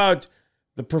about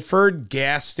the preferred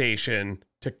gas station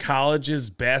to college's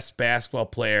best basketball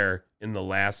player in the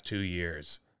last 2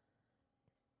 years?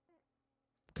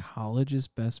 College's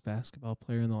best basketball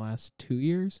player in the last 2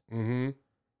 years? Mm-hmm.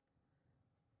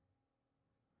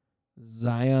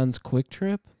 Zion's Quick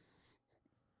Trip?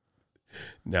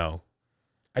 No.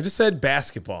 I just said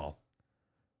basketball.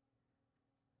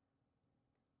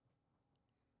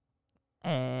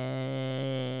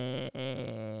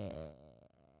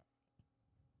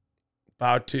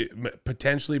 About to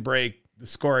potentially break the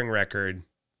scoring record.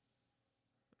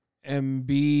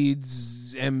 Embiid.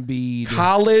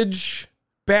 College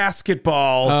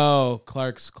basketball. Oh,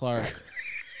 Clark.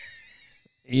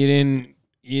 You didn't.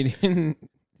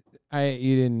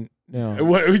 No.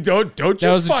 What, don't you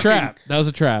That was fucking... a trap. That was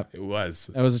a trap. It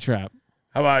was. That was a trap.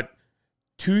 How about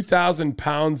 2,000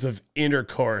 pounds of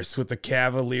intercourse with the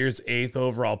Cavaliers' 8th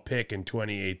overall pick in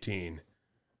 2018?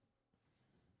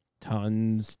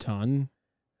 Ton.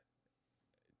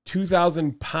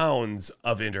 2,000 pounds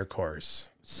of intercourse.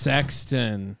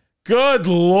 Sexton. Good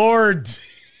Lord.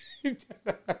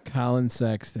 Colin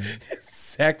Sexton.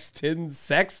 Sexton.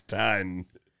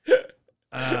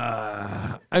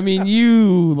 I mean,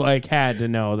 you had to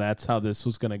know that's how this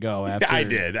was gonna go. After I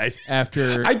did. I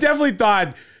definitely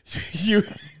thought you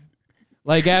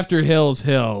after Hill's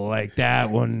Hill,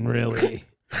 that one really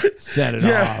set it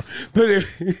off. But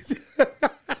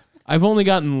I've only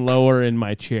gotten lower in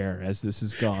my chair as this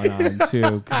has gone on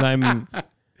too, because I'm.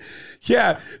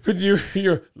 Yeah, but you're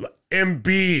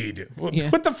Embiid. Yeah.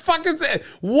 What the fuck is that?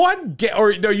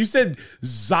 You said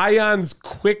Zion's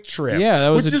Quick Trip. Yeah, that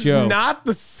was which a is joke. not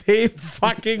the same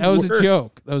fucking That was word. a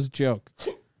joke.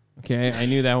 Okay, I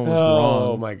knew that one was wrong.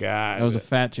 Oh my god. That was a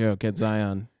fat joke at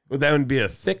Zion. Well, that would be a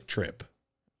thick trip.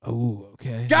 Oh,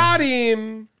 okay. Got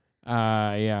him.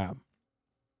 Yeah.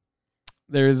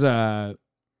 There's never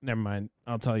mind.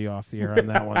 I'll tell you off the air on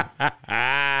that one.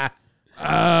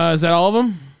 Is that all of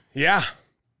them? Yeah.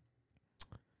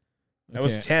 That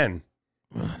was 10.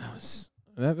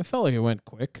 That felt like it went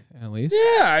quick, at least.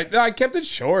 Yeah, I kept it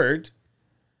short.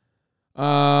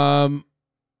 Let's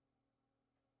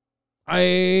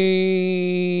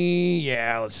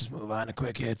just move on to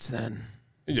quick hits then.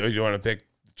 You want to pick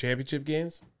championship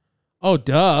games? Oh,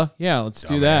 duh. Yeah, let's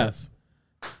do that.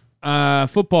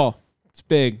 Football. It's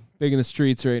big in the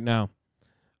streets right now.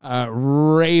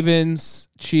 Ravens,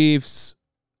 Chiefs,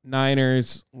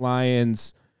 Niners,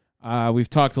 Lions. We've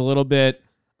talked a little bit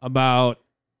about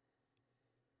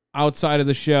outside of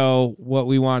the show, what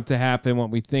we want to happen, what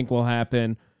we think will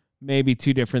happen, maybe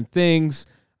two different things.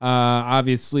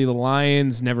 Obviously, the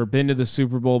Lions never been to the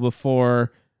Super Bowl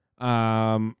before.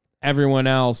 Everyone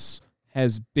else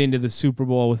has been to the Super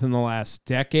Bowl within the last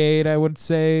decade, I would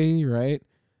say, right?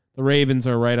 The Ravens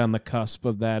are right on the cusp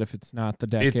of that if it's not the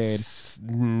decade. It's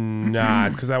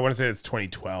not, because I want to say it's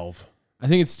 2012. I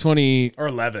think it's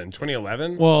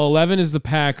 2011. Well, 11 is the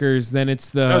Packers, then it's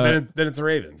the... No, then it's the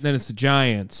Ravens. Then it's the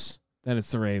Giants, then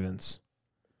it's the Ravens.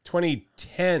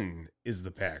 2010 is the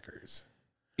Packers.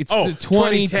 It's the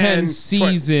 2010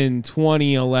 season,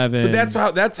 2011.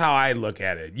 But that's how I look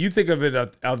at it. You think of it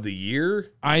of the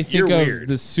year? I think of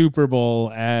the Super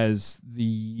Bowl as the...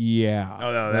 Yeah.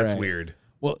 Oh, no, that's right. weird.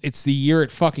 Well, it's the year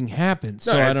it fucking happened.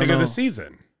 No, So I I don't think know. of the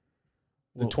season.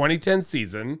 The Well- 2010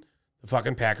 season, the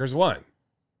fucking Packers won.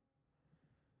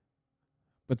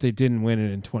 But they didn't win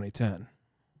it in 2010.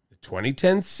 The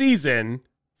 2010 season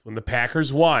is when the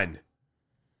Packers won.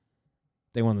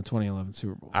 They won the 2011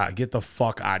 Super Bowl. Get the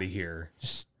fuck out of here.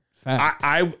 Just fact.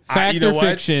 I Fact you know or what?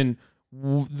 fiction,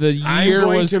 the I'm year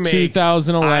going was to make-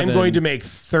 2011. I'm going to make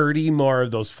 30 more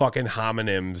of those fucking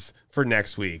homonyms for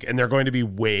next week, and they're going to be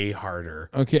way harder.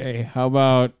 Okay, how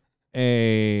about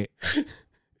a...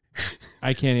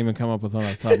 I can't even come up with one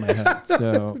off the top of my head.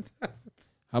 So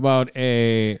how about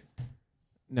a...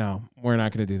 No, we're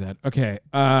not going to do that. Okay.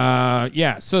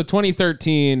 Yeah, so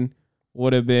 2013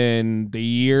 would have been the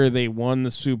year they won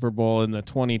the Super Bowl in the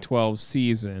 2012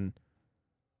 season.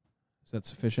 Is that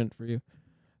sufficient for you?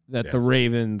 That the Yes.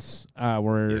 Ravens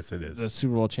were Yes, it is. the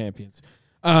Super Bowl champions.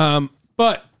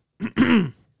 But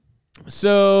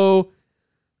so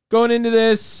going into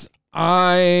this,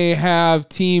 I have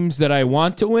teams that I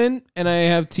want to win, and I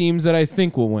have teams that I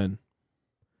think will win.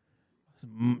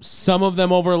 Some of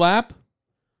them overlap.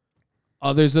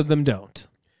 Others of them don't.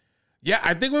 Yeah,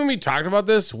 I think when we talked about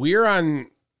this, we're on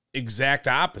exact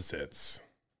opposites.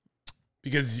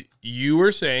 Because you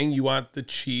were saying you want the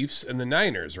Chiefs and the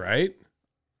Niners, right?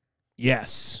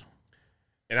 Yes.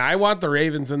 And I want the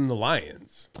Ravens and the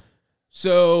Lions.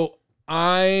 So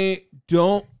I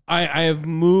have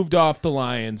moved off the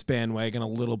Lions bandwagon a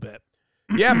little bit.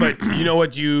 Yeah, but you know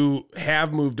what you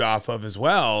have moved off of as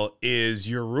well is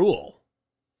your rule.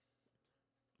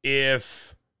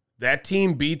 If that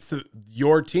team beats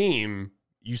your team,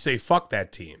 you say fuck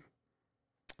that team.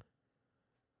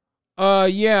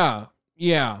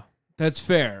 Yeah, that's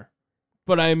fair.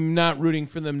 But I'm not rooting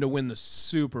for them to win the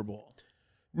Super Bowl.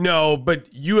 No,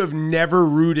 but you have never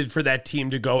rooted for that team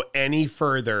to go any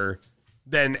further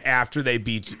than after they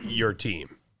beat your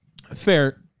team.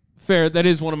 Fair. That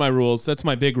is one of my rules. That's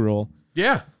my big rule.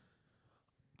 Yeah.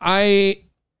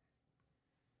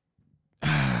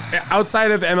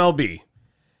 Outside of MLB,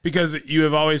 because you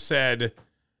have always said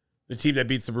the team that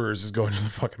beats the Brewers is going to the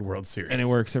fucking World Series. And it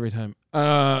works every time.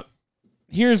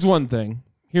 Here's one thing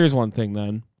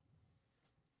then.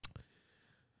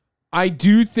 I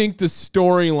do think the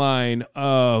storyline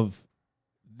of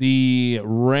the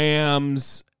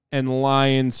Rams and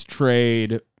Lions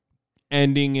trade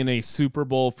ending in a Super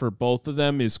Bowl for both of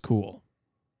them is cool.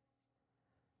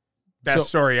 Best So-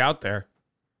 story out there.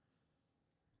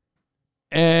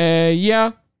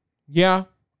 Yeah.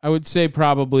 I would say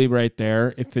probably right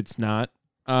there if it's not.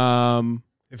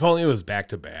 If only it was back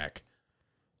to back.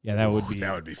 Yeah, that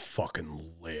would be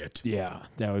fucking lit. Yeah,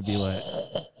 that would be lit.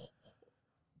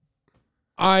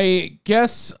 I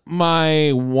guess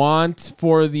my want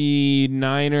for the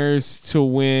Niners to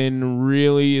win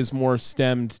really is more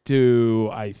stemmed to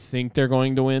I think they're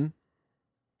going to win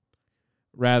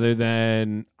rather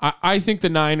than I think the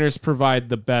Niners provide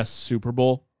the best Super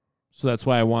Bowl, so that's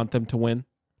why I want them to win.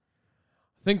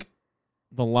 I think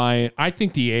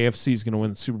the AFC is going to win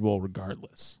the Super Bowl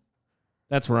regardless.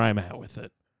 That's where I'm at with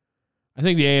it. I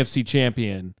think the AFC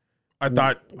champion. I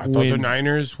thought the wins.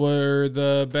 Niners were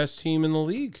the best team in the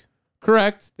league.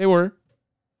 Correct. They were.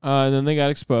 And then they got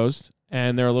exposed,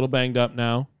 and they're a little banged up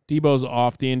now. Debo's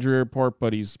off the injury report,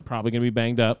 but he's probably going to be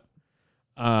banged up.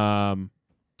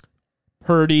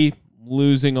 Purdy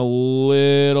losing a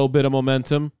little bit of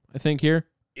momentum, I think, here.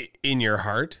 In your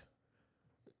heart?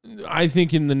 I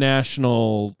think in the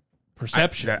national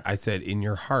perception. I said in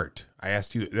your heart. I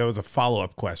asked you. That was a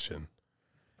follow-up question.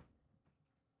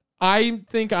 I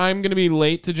think I'm going to be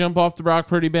late to jump off the Brock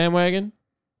Purdy bandwagon,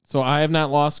 so I have not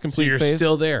lost So complete you're faith.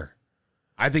 still there.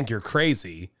 I think you're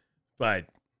crazy, but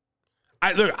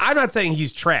I'm not saying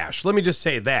he's trash. Let me just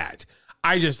say that.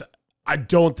 I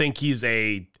don't think he's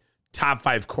a top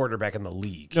 5 quarterback in the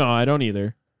league. No, I don't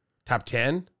either. Top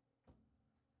 10?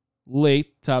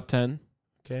 Late top 10.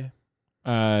 Okay.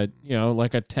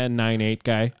 Like a 10, 9, 8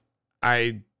 guy.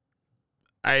 I'd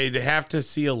have to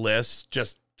see a list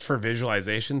just for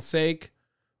visualization's sake.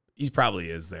 He probably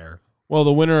is there. Well,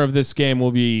 the winner of this game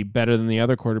will be better than the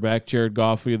other quarterback. Jared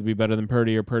Goff will either be better than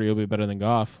Purdy or Purdy will be better than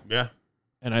Goff. Yeah.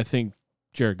 And I think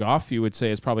Jared Goff, you would say,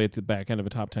 is probably at the back end of a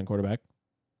top 10 quarterback.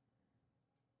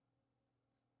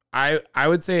 I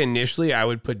would say initially I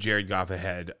would put Jared Goff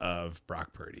ahead of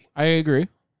Brock Purdy. I agree.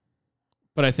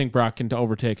 But I think Brock can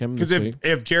overtake him this Because week.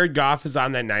 if Jared Goff is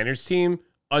on that Niners team,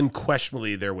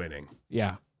 unquestionably they're winning.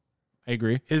 Yeah, I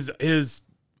agree. His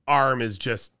arm is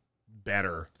just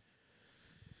better.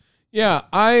 Yeah,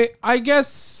 I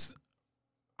guess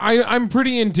I'm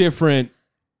pretty indifferent.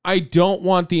 I don't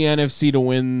want the NFC to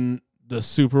win the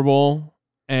Super Bowl,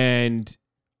 and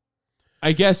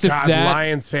I guess if God, that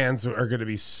Lions fans are going to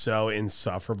be so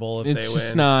insufferable if it's they win.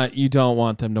 just not. You don't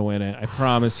want them to win it. I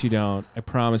promise you don't. I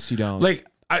promise you don't. Like,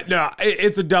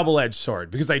 it's a double-edged sword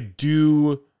because I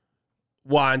do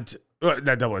want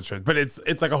not double-edged sword, but it's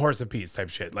like a horse apiece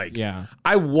type shit. Like, yeah,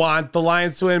 I want the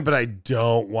Lions to win, but I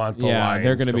don't want the Lions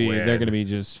they're gonna to be win. they're gonna be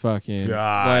just fucking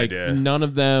God. like none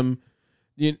of them.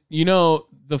 You know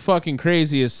the fucking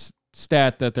craziest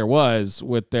stat that there was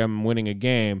with them winning a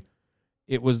game.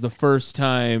 It was the first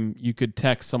time you could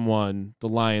text someone the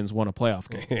Lions won a playoff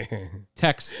game.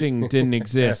 Texting didn't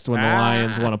exist when the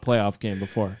Lions won a playoff game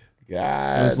before.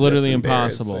 God, it was literally that's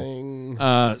impossible.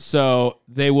 embarrassing. So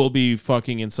they will be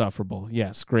fucking insufferable.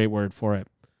 Yes, great word for it.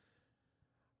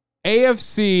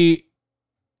 AFC,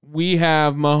 we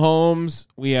have Mahomes,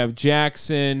 we have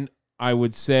Jackson. I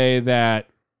would say that,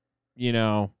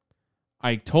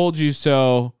 I told you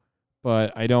so,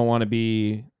 but I don't want to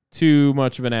be too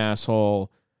much of an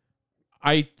asshole.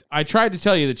 I tried to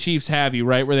tell you the Chiefs have you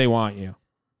right where they want you.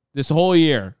 This whole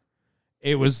year.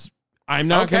 I'm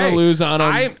not going to lose on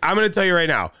them. I'm going to tell you right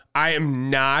now. I am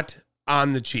not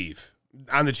on the Chiefs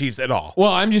at all.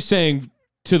 Well, I'm just saying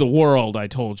to the world I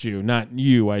told you, not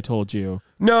you I told you.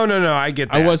 No, I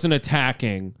get that. I wasn't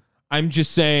attacking. I'm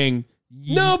just saying.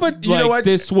 No, but you know what?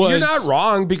 You're not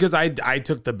wrong because I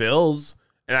took the Bills,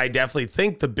 and I definitely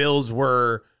think the Bills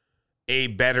were a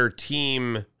better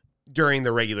team during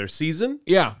the regular season.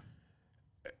 Yeah.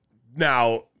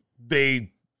 Now,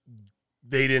 they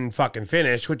didn't fucking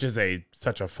finish, which is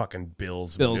such a fucking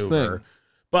Bills maneuver. Thing.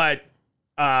 But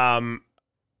I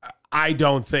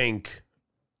don't think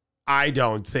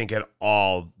at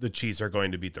all the Chiefs are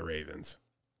going to beat the Ravens.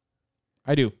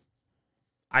 I do.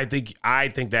 I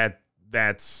think that's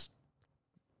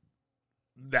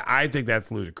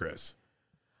ludicrous.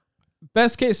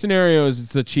 Best case scenario is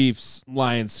it's the Chiefs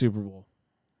Lions Super Bowl.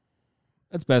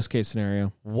 That's best case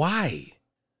scenario. Why?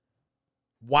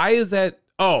 Why is that?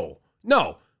 Oh,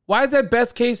 no. Why is that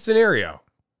best case scenario?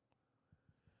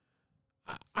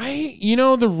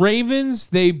 The Ravens,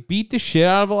 they beat the shit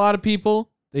out of a lot of people.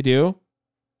 They do.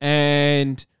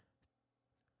 And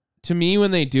to me, when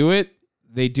they do it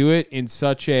in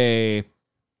such a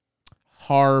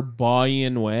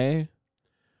Harbaugh'ian way.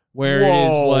 Where it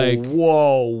is like...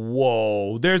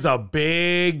 Whoa. There's a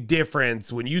big difference.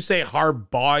 When you say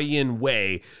Harbaugh'ian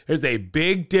way, there's a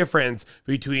big difference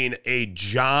between a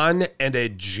John and a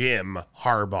Jim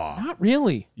Harbaugh. Not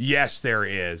really. Yes, there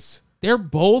is. They're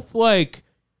both like,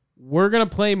 we're going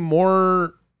to play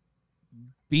more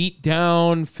beat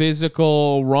down,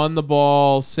 physical, run the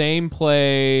ball, same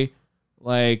play,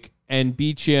 and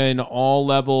beat you in all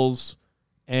levels,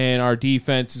 and our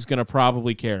defense is going to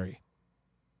probably carry.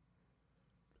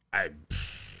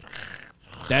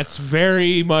 That's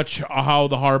very much how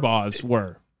the Harbaughs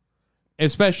were.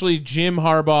 Especially Jim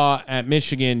Harbaugh at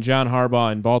Michigan, John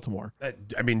Harbaugh in Baltimore.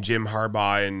 Jim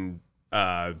Harbaugh in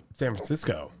San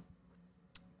Francisco.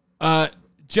 John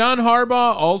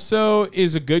Harbaugh also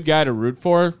is a good guy to root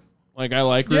for. Like, I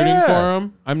like rooting for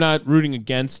him. I'm not rooting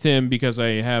against him because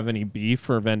I have any beef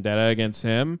or vendetta against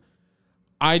him.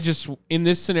 In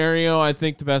this scenario, I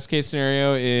think the best case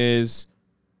scenario is...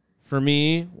 For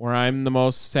me, where I'm the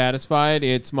most satisfied,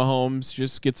 it's Mahomes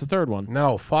just gets a third one.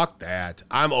 No, fuck that.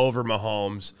 I'm over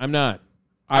Mahomes. I'm not.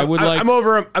 I'm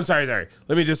over him. I'm sorry. Let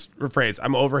me just rephrase.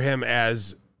 I'm over him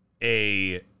as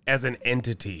an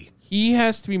entity. He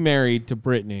has to be married to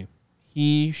Brittany.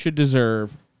 He should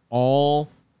deserve all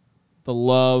the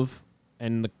love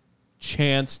and the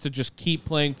chance to just keep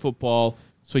playing football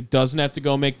so he doesn't have to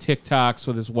go make TikToks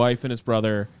with his wife and his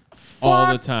brother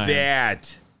all the time.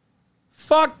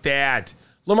 Fuck that.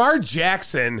 Lamar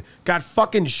Jackson got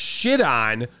fucking shit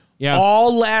on Yeah.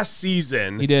 all last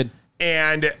season. He did.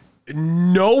 And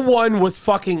no one was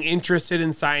fucking interested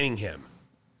in signing him.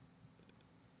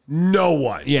 No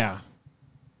one. Yeah.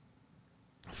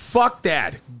 Fuck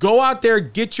that. Go out there,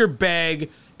 get your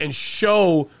bag, and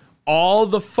show all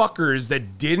the fuckers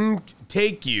that didn't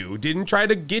take you, didn't try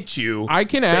to get you. I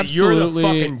can that you're absolutely- the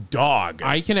fucking dog.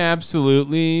 I can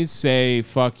absolutely say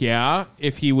fuck yeah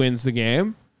if he wins the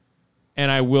game,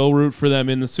 and I will root for them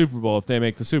in the Super Bowl if they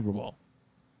make the Super Bowl.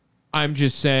 I'm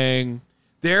just saying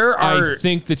I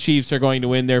think the Chiefs are going to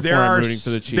win, therefore I'm rooting for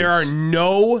the Chiefs. There are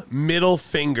no middle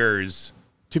fingers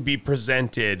to be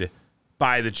presented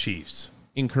by the Chiefs.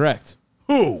 Incorrect.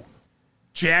 Who?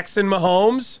 Jackson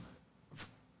Mahomes?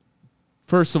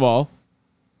 First of all,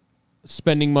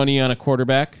 spending money on a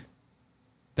quarterback.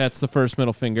 That's the first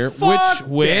middle finger. Fuck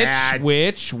Which, that.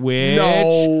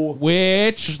 No.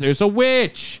 There's a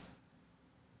which.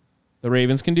 The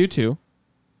Ravens can do too.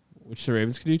 Which the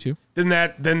Ravens can do too. Then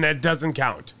that doesn't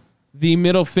count. the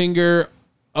middle finger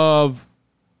of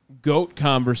GOAT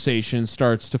conversation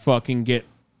starts to fucking get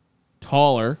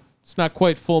taller. It's not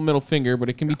quite full middle finger, but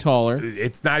it can be taller.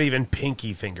 It's not even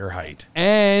pinky finger height.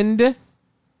 And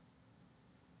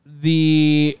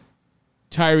the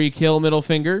Tyreek Hill middle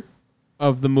finger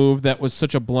of the move that was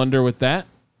such a blunder with that.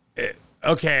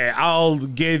 Okay, I'll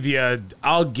give you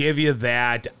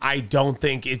that. I don't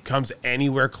think it comes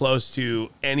anywhere close to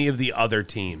any of the other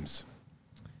teams.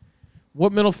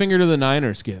 What middle finger do the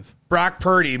Niners give? Brock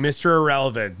Purdy, Mr.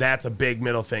 Irrelevant. That's a big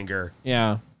middle finger.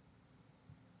 Yeah.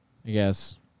 I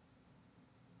guess.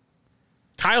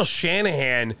 Kyle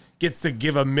Shanahan gets to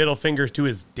give a middle finger to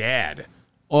his dad.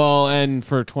 Well, and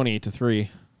for 28-3.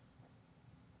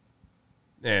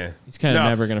 Yeah. He's kind of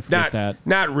never going to forget that.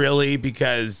 Not really,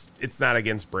 because it's not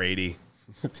against Brady.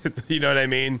 You know what I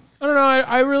mean? I don't know.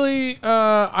 I really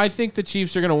I think the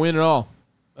Chiefs are going to win it all.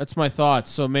 That's my thoughts.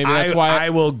 So maybe that's why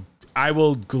I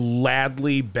will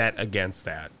gladly bet against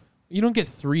that. You don't get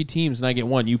 3 teams and I get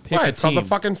 1. You pick a It's team. on the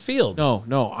fucking field.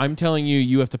 No. I'm telling you,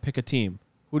 you have to pick a team.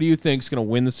 Who do you think is going to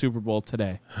win the Super Bowl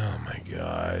today? Oh my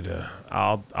God.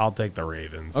 I'll take the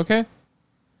Ravens. Okay.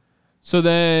 So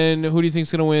then, who do you think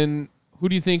is going to win? Who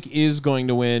do you think is going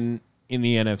to win in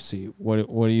the NFC? What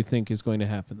do you think is going to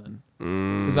happen then?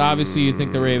 Because obviously you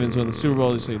think the Ravens win the Super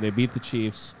Bowl. So they beat the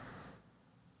Chiefs.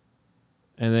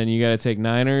 And then you got to take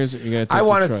Niners. Or you got to take I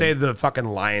want to Detroit. say the fucking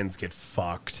Lions get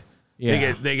fucked.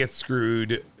 Yeah. They get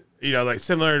screwed. You know, like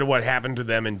similar to what happened to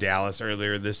them in Dallas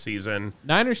earlier this season.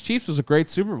 Niners Chiefs was a great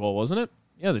Super Bowl, wasn't it?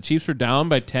 Yeah, the Chiefs were down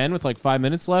by 10 with like 5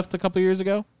 minutes left a couple years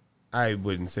ago. I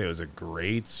wouldn't say it was a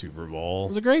great Super Bowl. It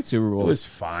was a great Super Bowl. It was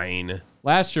fine.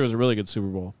 Last year was a really good Super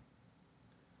Bowl.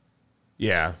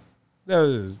 Yeah.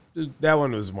 That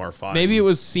one was more fun. Maybe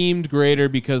it seemed greater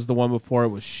because the one before it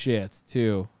was shit,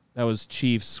 too. That was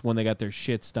Chiefs when they got their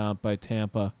shit stomped by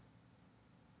Tampa.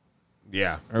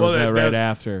 Yeah. Or was that right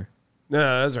after?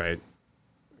 No, that's right.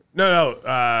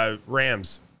 No.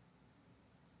 Rams.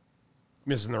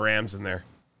 Missing the Rams in there.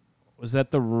 Was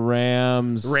that the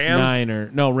Rams?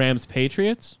 Niner? No, Rams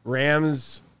Patriots?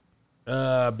 Rams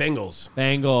Bengals.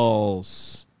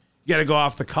 Bengals. You got to go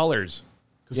off the colors.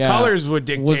 Because Yeah. colors would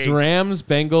dictate. Was Rams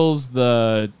Bengals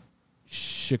the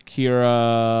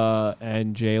Shakira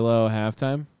and J-Lo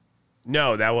halftime?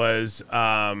 No, that was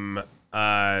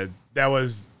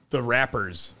the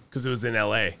Rappers because it was in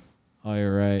L.A. Oh,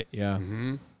 you're right. Yeah.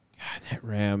 Mm-hmm. God, that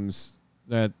Rams,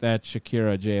 that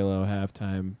Shakira J-Lo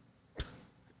halftime.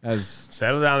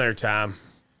 Settle down there, Tom.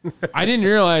 I didn't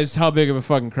realize how big of a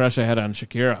fucking crush I had on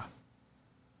Shakira.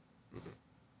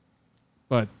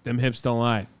 But them hips don't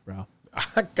lie, bro.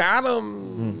 I got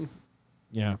him.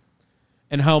 Yeah.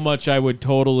 And how much I would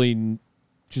totally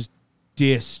just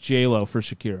diss J-Lo for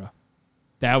Shakira.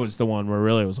 That was the one where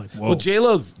really it was like, whoa. Well,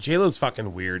 J-Lo's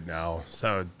fucking weird now.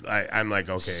 So I'm like,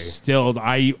 okay. Still,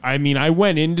 I mean, I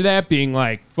went into that being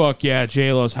like, fuck yeah,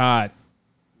 J-Lo's hot.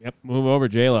 Yep, move over,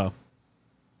 J-Lo.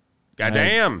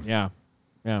 Goddamn. Yeah.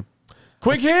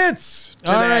 Quick hits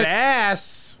to All that right.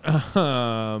 ass.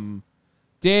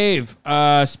 Dave,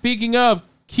 speaking of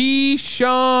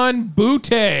Keyshawn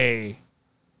Butte.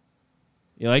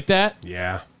 You like that?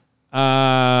 Yeah.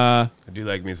 Uh, I do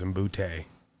like me some Butte.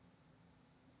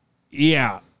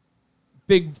 Yeah.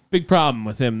 Big problem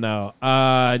with him, though.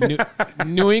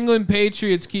 New England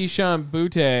Patriots Keyshawn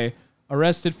Butte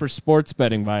arrested for sports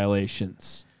betting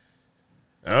violations.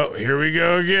 Oh, here we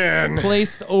go again.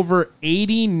 Placed over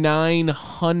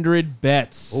 8,900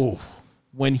 bets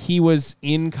when he was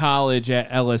in college at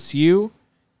LSU,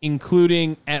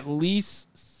 including at least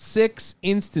 6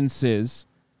 instances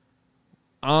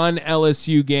on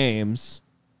LSU games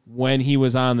when he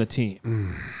was on the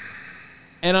team.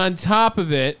 And on top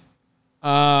of it,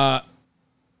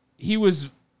 he was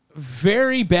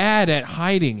very bad at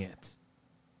hiding it.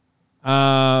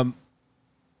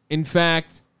 In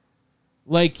fact,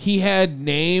 like he had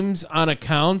names on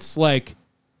accounts like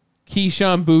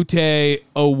Keyshawn Butte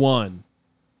 01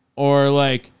 or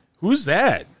like Who's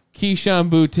that? Keyshawn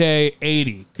Butte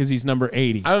 80 because he's number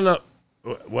 80. I don't know.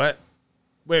 What?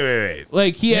 Wait.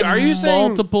 Like he had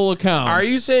multiple accounts. Are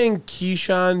you saying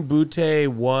Keyshawn Butte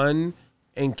 1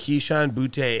 and Keyshawn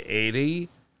Butte 80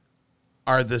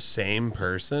 are the same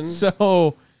person?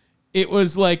 So it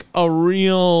was like a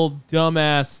real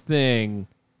dumbass thing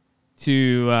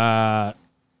to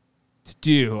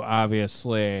do,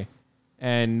 obviously.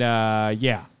 And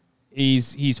yeah,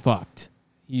 he's fucked.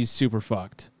 He's super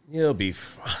fucked. He'll be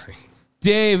fine.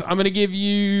 Dave, I'm going to give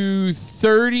you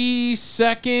 30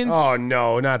 seconds Oh,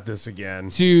 no, not this again.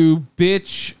 to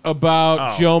bitch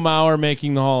about Oh. Joe Mauer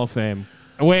making the Hall of Fame.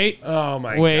 Wait. Oh,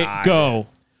 my Wait, God. go.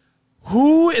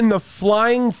 Who in the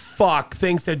flying fuck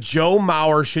thinks that Joe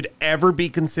Mauer should ever be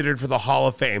considered for the Hall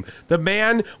of Fame? The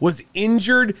man was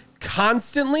injured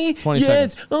constantly. 20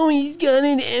 yes. seconds. Oh, he's got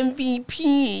an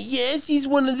MVP. Yes, he's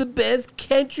one of the best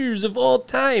catchers of all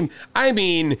time. I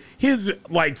mean, his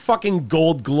like fucking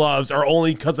gold gloves are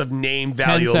only because of name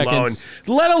value 10 alone. seconds.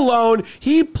 Let alone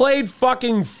he played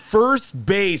fucking first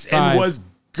base 5, and was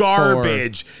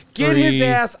garbage. 4, Get his 3,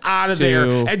 ass out of there.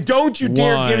 2, And don't you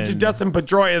dare give it to 1. Dustin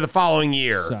Pedroia the following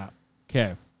year. Stop.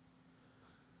 Okay.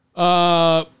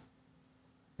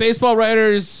 Baseball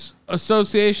Writers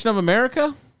Association of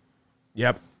America.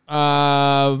 Yep.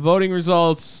 Voting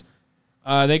results.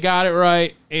 They got it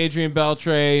right. Adrian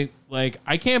Beltre. Like,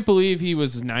 I can't believe he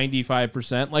was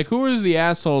 95%. Like, who is the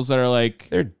assholes that are like,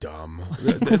 They're dumb.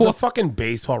 The fucking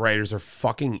baseball writers are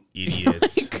fucking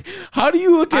idiots. how do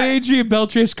you look at Adrian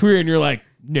Beltre's career and you're like,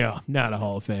 no, not a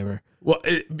Hall of Famer? Well,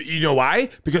 you know why?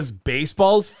 Because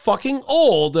baseball's fucking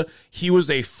old. He was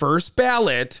a first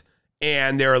ballot,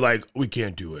 and they were like, we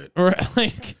can't do it. Or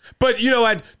like, But you know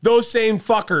what? Those same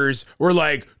fuckers were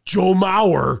like, Joe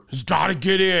Mauer has got to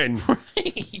get in.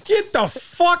 Get the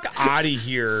fuck out of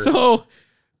here. so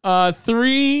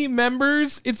 3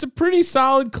 members. It's a pretty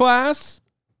solid class.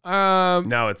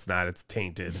 No, it's not. It's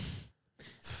tainted.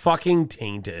 It's fucking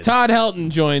tainted. Todd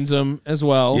Helton joins them as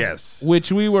well. Yes.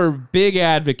 Which we were big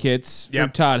advocates for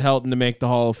Yep. Todd Helton to make the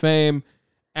Hall of Fame.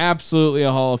 Absolutely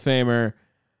a Hall of Famer.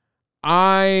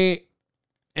 I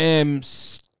am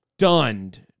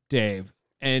stunned, Dave,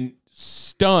 and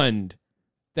stunned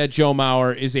that Joe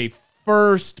Mauer is a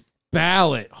first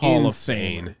ballot Hall of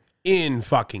Famer. In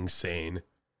fucking sane.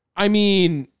 I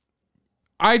mean,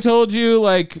 I told you,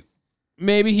 like,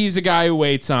 maybe he's a guy who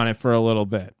waits on it for a little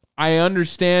bit. I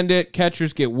understand it.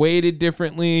 Catchers get weighted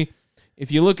differently.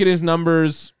 If you look at his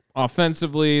numbers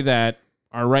offensively that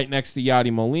are right next to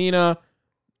Yadi Molina,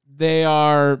 they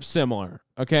are similar.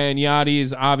 Okay, and Yadi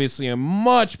is obviously a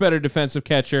much better defensive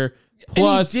catcher.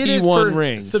 Plus, and he did it won for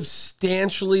rings.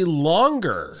 substantially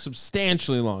longer.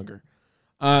 Substantially longer.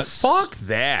 Fuck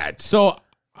that. So,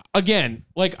 again,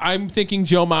 like, I'm thinking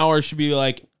Joe Mauer should be,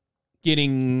 like,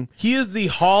 getting He is the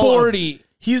Hall 40. of...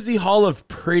 He's the Hall of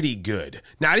pretty good.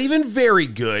 Not even very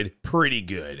good, pretty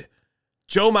good.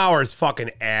 Joe Mauer is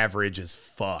fucking average as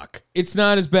fuck. It's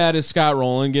not as bad as Scott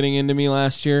Rowland getting into me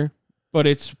last year, but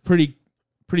it's pretty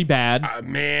bad.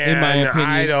 Man, in my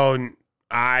opinion.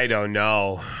 I don't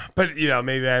know. But, you know,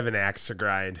 maybe I have an axe to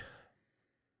grind.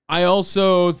 I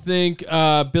also think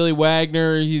Billy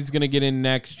Wagner, he's going to get in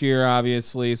next year,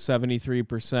 obviously,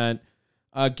 73%.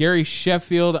 Gary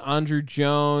Sheffield, Andrew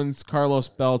Jones, Carlos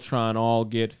Beltran all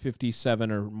get 57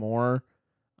 or more.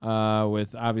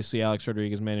 With obviously Alex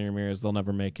Rodriguez, Manny Ramirez, they'll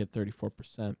never make it,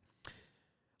 34%.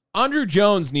 Andrew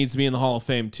Jones needs to be in the Hall of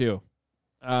Fame too.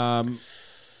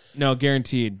 No,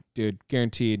 guaranteed, dude,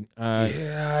 guaranteed.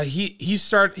 Yeah, he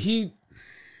started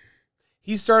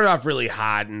off really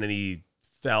hot and then he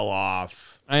fell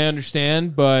off. I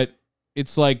understand, but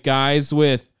it's like guys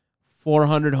with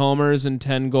 400 homers and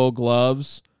 10 gold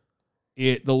gloves.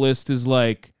 The list is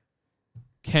like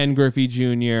Ken Griffey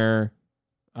Jr.,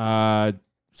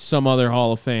 some other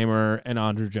Hall of Famer, and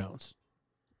Andrew Jones.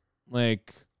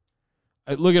 Like,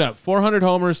 look it up. 400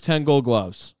 homers, 10 gold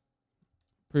gloves.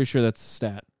 Pretty sure that's the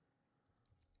stat.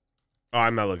 Oh,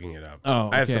 I'm not looking it up. Oh,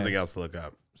 I have okay. something else to look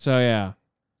up. So, yeah.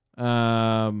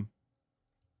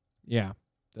 Yeah,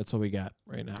 that's what we got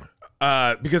right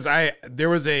now. Because there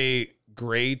was a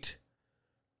great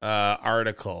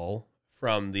article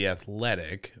from The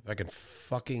Athletic.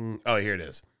 If I can here it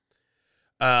is.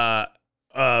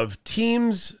 Of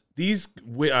teams, these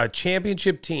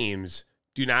championship teams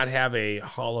do not have a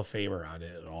Hall of Famer on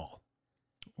it at all.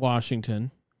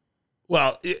 Washington.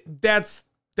 Well, that's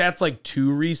like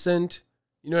too recent.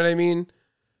 You know what I mean?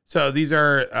 So these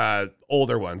are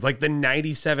older ones, like the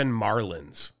 97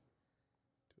 Marlins.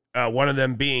 One of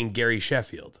them being Gary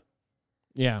Sheffield.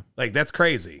 Yeah. Like, that's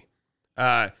crazy.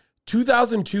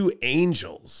 2002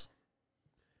 Angels,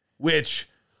 which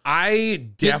I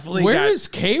definitely Where got. is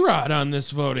K-Rod on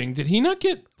this voting? Did he not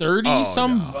get 30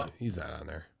 No, he's not on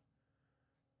there.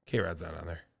 K-Rod's not on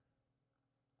there.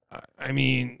 I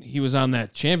mean, he was on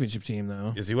that championship team,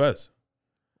 though. Yes, he was.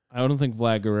 I don't think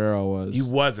Vlad Guerrero was. He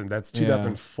wasn't. That's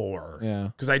 2004. Yeah.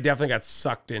 Because I definitely got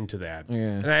sucked into that. Yeah.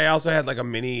 And I also had like a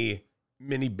mini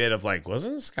bit of like,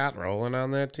 wasn't Scott Rowland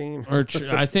on that team? Or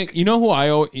I think, you know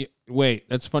who wait,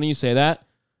 that's funny you say that.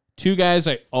 2 guys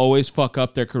I always fuck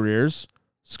up their careers.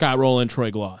 Scott Rowland,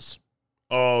 Troy Gloss.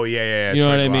 Oh, yeah. You know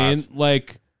Troy what I mean? Glass.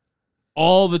 Like,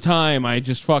 all the time I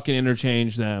just fucking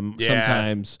interchange them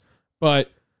sometimes.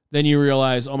 But then you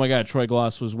realize, oh my God, Troy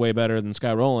Glaus was way better than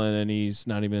Scott Rowland, and he's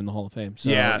not even in the Hall of Fame. So,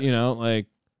 Yeah. you know, like,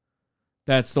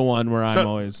 that's the one where I'm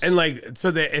always. And like,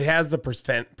 so that it has the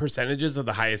percentages of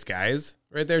the highest guys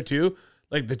right there too.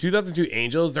 Like the 2002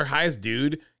 Angels, their highest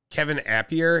dude, Kevin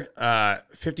Appier,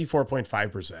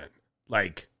 54.5%.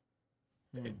 Like,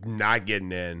 not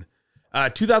getting in.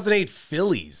 2008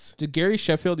 Phillies. Did Gary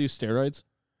Sheffield use steroids?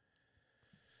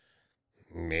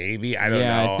 Maybe. I don't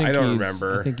know. I don't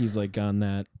remember. I think he's like on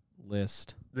that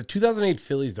list. The 2008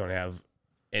 Phillies don't have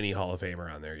any Hall of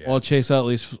Famer on there yet. Well, Chase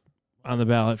Utley's on the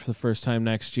ballot for the first time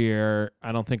next year.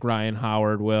 I don't think Ryan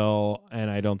Howard will, and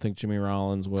I don't think Jimmy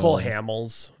Rollins will. Cole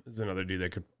Hamels is another dude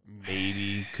that could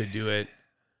do it.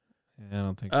 Yeah, I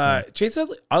don't think so. Chase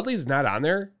Utley's not on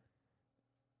there.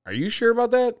 Are you sure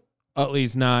about that?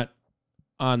 Utley's not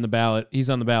on the ballot. He's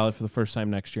on the ballot for the first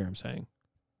time next year, I'm saying.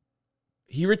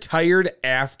 He retired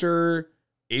after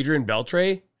Adrian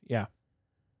Beltre? Yeah.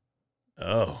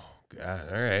 Oh,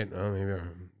 God. All right. Well, maybe.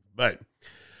 But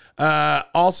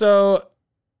also,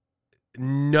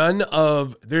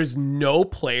 there's no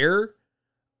player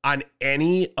on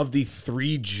any of the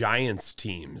 3 Giants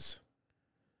teams.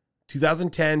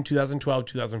 2010, 2012,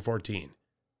 2014.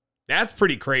 That's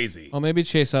pretty crazy. Well, maybe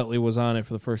Chase Utley was on it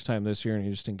for the first time this year, and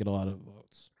he just didn't get a lot of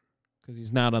votes because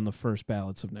he's not on the first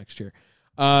ballots of next year.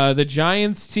 The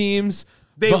Giants teams,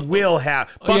 they will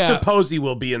have Buster Posey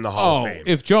will be in the Hall of Fame.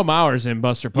 If Joe Mauer's in,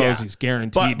 Buster Posey's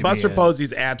guaranteed. But Buster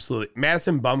Posey's absolutely.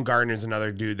 Madison Bumgarner's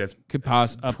another dude that's could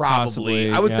probably.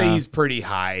 Possibly. I would say he's pretty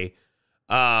high.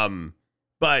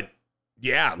 But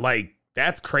yeah, like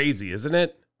that's crazy, isn't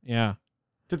it? Yeah.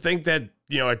 To think that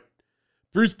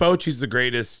Bruce Bochy's the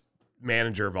greatest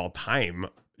manager of all time,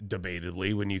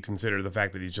 debatably, when you consider the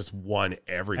fact that he's just won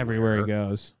everywhere he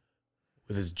goes.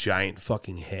 With his giant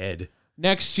fucking head.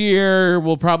 Next year,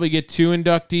 we'll probably get 2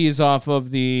 inductees off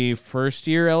of the first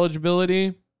year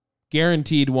eligibility.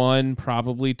 Guaranteed 1,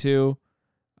 probably 2.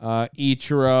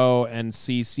 Ichiro and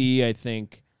CC, I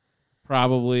think,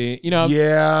 probably.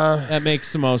 Yeah. That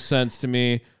makes the most sense to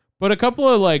me. But a couple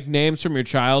of like names from your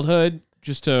childhood,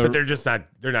 but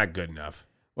they're not good enough.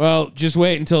 Well, just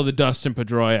wait until the Dustin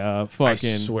Pedroia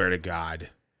fucking. I swear to God.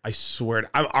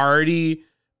 I'm already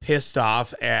pissed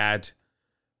off at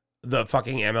the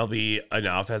fucking MLB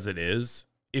enough as it is.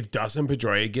 If Dustin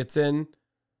Pedroia gets in,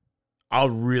 I'll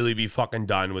really be fucking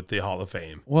done with the Hall of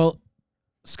Fame. Well,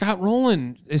 Scott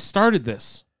Rowland has started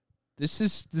this. This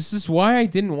is why I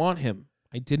didn't want him.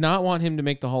 I did not want him to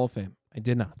make the Hall of Fame. I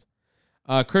did not.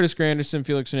 Curtis Granderson,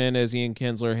 Felix Hernandez, Ian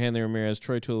Kinsler, Hanley Ramirez,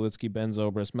 Troy Tulowitzki, Ben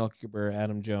Zobrist, Melky Burr,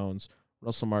 Adam Jones,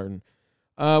 Russell Martin.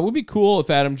 Would be cool if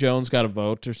Adam Jones got a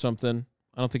vote or something.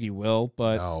 I don't think he will,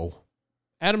 but no.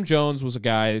 Adam Jones was a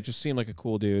guy that just seemed like a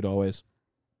cool dude always.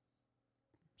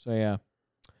 So yeah.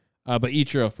 But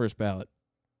Ichiro first ballot.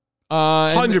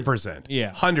 100%.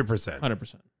 Yeah.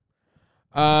 100%.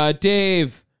 100%.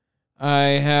 Dave, I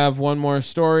have one more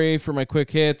story for my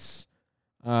quick hits.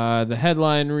 The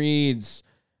headline reads,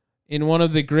 in one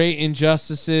of the great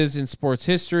injustices in sports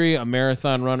history, a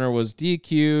marathon runner was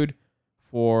DQ'd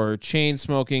for chain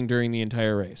smoking during the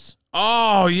entire race.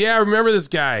 Oh, yeah, I remember this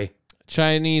guy.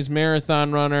 Chinese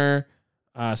marathon runner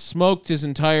smoked his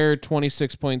entire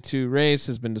 26.2 race,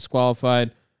 has been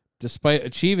disqualified despite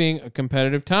achieving a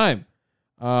competitive time.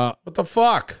 What the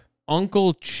fuck?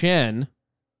 Uncle Chen,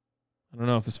 I don't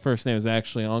know if his first name is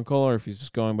actually Uncle or if he's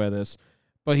just going by this,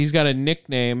 but he's got a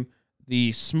nickname,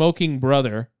 the Smoking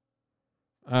Brother.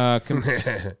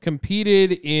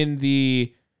 Competed in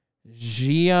the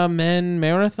Xiamen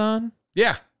Marathon.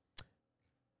 Yeah.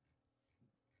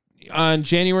 On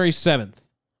January 7th.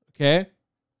 Okay.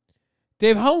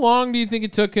 Dave, how long do you think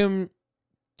it took him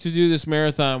to do this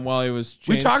marathon while he was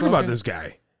We talked smoking? about this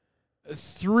guy.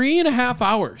 3.5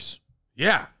 hours.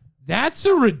 Yeah. That's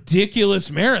a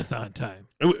ridiculous marathon time.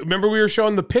 Remember we were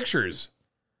showing the pictures.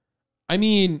 I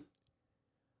mean,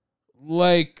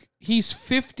 like, he's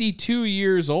 52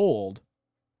 years old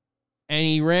and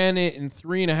he ran it in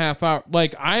 3.5 hours.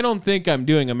 Like, I don't think I'm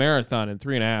doing a marathon in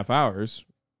 3.5 hours.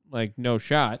 Like, no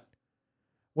shot.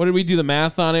 What did we do the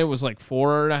math on? It was like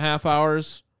 4.5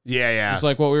 hours. Yeah. It's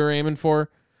like what we were aiming for.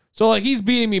 So, like, he's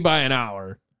beating me by an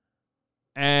hour.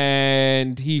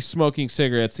 And he's smoking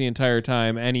cigarettes the entire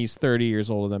time. And he's 30 years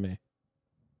older than me.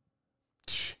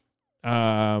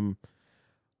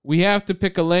 We have to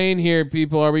pick a lane here,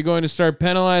 people. Are we going to start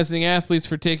penalizing athletes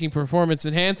for taking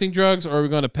performance-enhancing drugs, or are we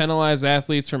going to penalize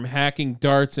athletes from hacking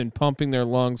darts and pumping their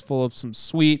lungs full of some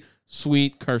sweet,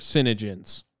 sweet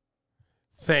carcinogens?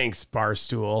 Thanks,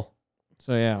 Barstool.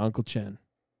 So, yeah, Uncle Chen.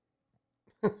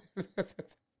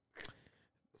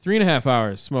 3.5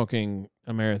 hours smoking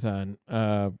a marathon.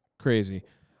 Crazy.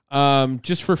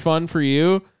 Just for fun for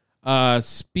you,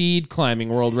 speed climbing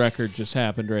world record just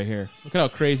happened right here. Look at how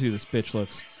crazy this bitch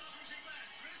looks.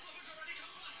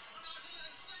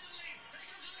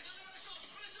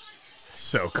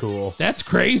 So cool. That's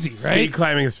crazy, right? Speed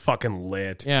climbing is fucking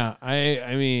lit. Yeah,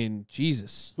 I mean,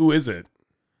 Jesus. Who is it?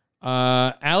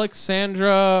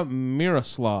 Alexandra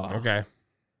Miroslav. Okay.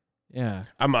 Yeah.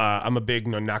 I'm a big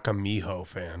Nonaka Miho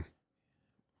fan.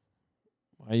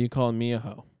 Why are you calling me a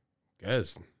hoe?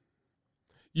 Guys.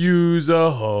 Use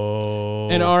a hoe.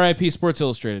 And RIP Sports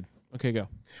Illustrated. Okay, go.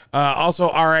 Also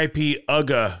RIP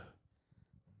Uga.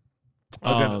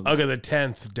 Um, Uga the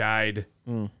 10th died.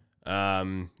 Hmm.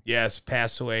 Yes,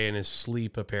 passed away in his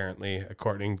sleep, apparently,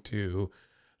 according to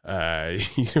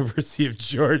University of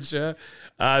Georgia.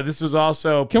 This was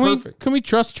also perfect. Can we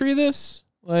trust tree this?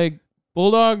 Like,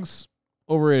 Bulldogs,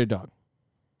 overrated dog.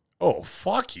 Oh,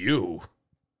 fuck you.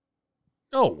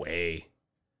 No way.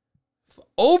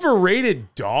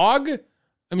 Overrated dog?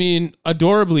 I mean,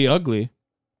 adorably ugly.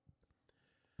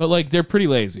 But, like, they're pretty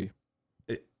lazy.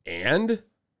 And?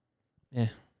 Yeah.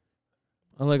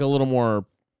 I like a little more...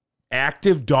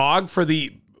 Active dog for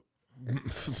one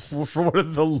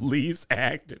of the least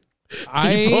active people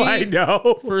I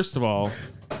know. First of all...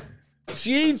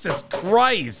 Jesus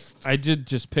Christ. I did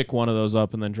just pick one of those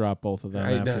up and then drop both of them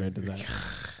I after know. I did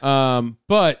that.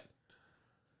 But,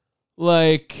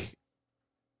 like...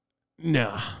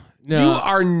 No. You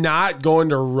are not going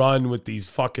to run with these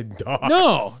fucking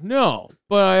dogs. No.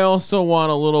 But I also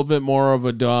want a little bit more of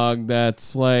a dog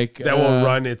that's like That will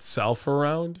run itself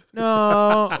around?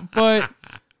 No, but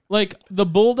like the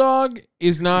bulldog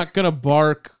is not gonna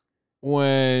bark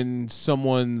when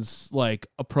someone's like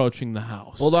approaching the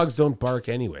house. Bulldogs don't bark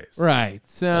anyways. Right.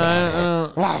 So,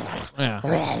 yeah.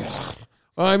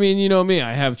 Well, I mean, you know me.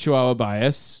 I have Chihuahua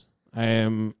bias. I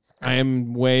am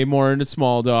way more into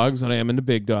small dogs than I am into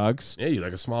big dogs. Yeah, you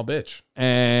like a small bitch.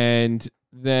 And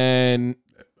then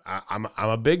I'm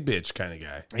a big bitch kind of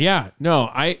guy. yeah, no,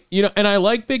 and I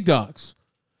like big dogs.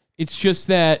 It's just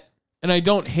that, and I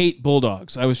don't hate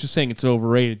bulldogs. I was just saying it's an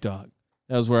overrated dog.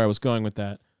 That was where I was going with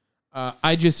that.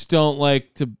 I just don't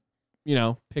like to,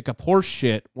 pick up horse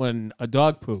shit when a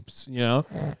dog poops.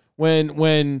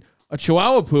 When a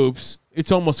Chihuahua poops,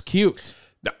 it's almost cute.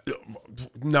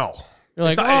 No. You're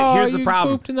like, here's the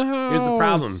problem. Pooped in the house. Here's the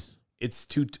problem. It's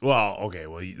too well. Okay,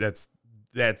 well that's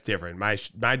different. My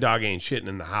dog ain't shitting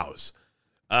in the house,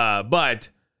 but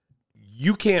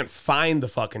you can't find the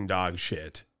fucking dog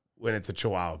shit when it's a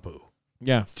Chihuahua poo.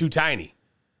 Yeah, it's too tiny.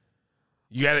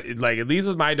 You got to like at least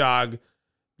with my dog,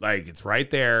 like it's right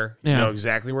there. You know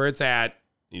exactly where it's at.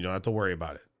 You don't have to worry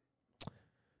about it.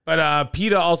 But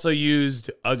PETA also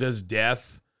used Uga's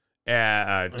death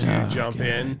to jump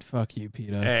in. Fuck you,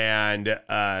 PETA. And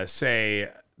say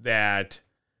that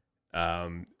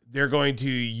they're going to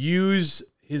use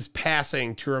his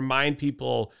passing to remind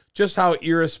people just how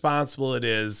irresponsible it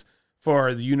is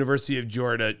for the University of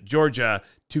Georgia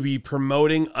to be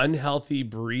promoting unhealthy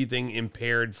breathing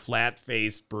impaired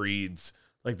flat-faced breeds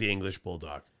like the English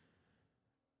Bulldog.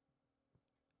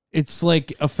 It's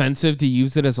like offensive to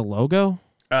use it as a logo.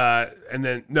 And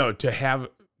then to have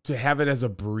it as a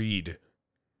breed.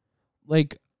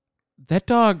 Like that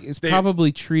dog is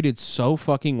probably treated so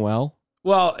fucking well.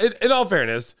 Well, in all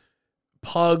fairness,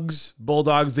 pugs,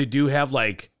 bulldogs, they do have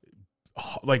like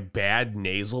bad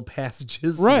nasal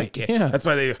passages. Right. So yeah. That's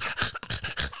why they.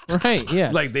 Right.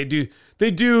 Yeah. Like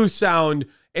they do sound,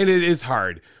 and it is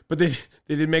hard. But they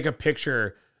did make a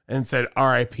picture and said,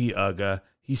 "R.I.P. Uga.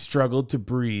 He struggled to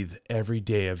breathe every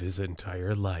day of his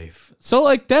entire life." So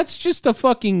like that's just a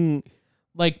fucking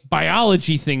like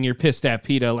biology thing you're pissed at,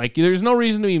 PETA. Like there's no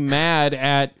reason to be mad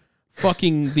at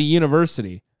fucking the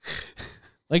university.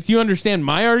 Like, do you understand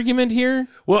my argument here?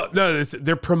 Well, no,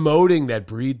 they're promoting that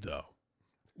breed though.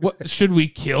 What should we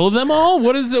kill them all?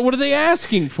 What is it? What are they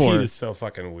asking for? It is so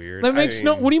fucking weird. That makes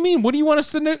no. What do you mean? What do you want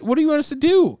us to? What do you want us to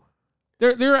do?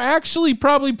 They're actually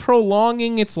probably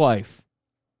prolonging its life.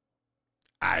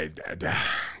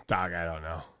 Dog, I don't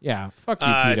know. Yeah, fuck you,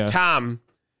 PETA. Tom,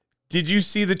 did you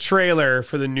see the trailer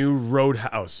for the new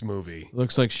Roadhouse movie?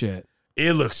 Looks like shit.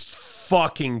 It looks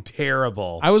fucking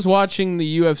terrible. I was watching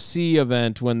the UFC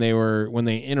event when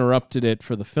they interrupted it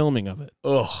for the filming of it.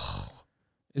 Ugh.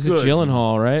 Is it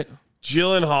Gyllenhaal, right?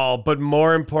 Gyllenhaal, but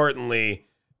more importantly,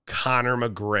 Conor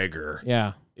McGregor.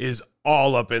 Yeah. Is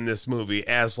all up in this movie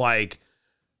as like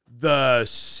the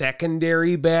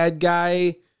secondary bad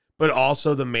guy, but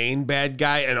also the main bad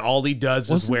guy, and all he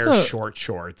does is wear short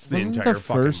shorts the entire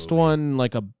fucking movie. First one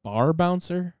like a bar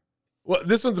bouncer? Well,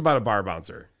 this one's about a bar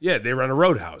bouncer. Yeah, they run a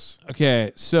roadhouse.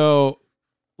 Okay, so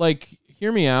like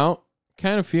hear me out.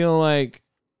 Kind of feel like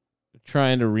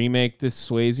trying to remake this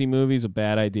Swayze movie is a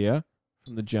bad idea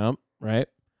from the jump, right?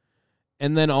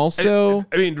 And then also,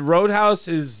 I mean, Roadhouse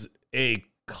is a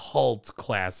cult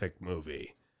classic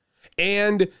movie,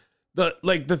 and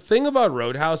the thing about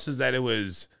Roadhouse is that it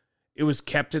was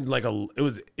kept in it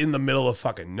was in the middle of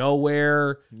fucking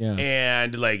nowhere,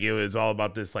 and like it was all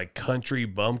about this like country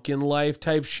bumpkin life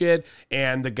type shit,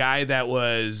 and the guy that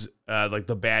was like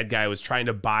the bad guy was trying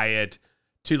to buy it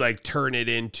to like turn it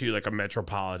into like a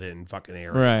metropolitan fucking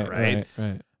area,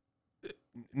 right.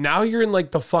 Now you're in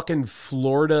like the fucking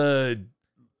Florida,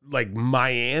 like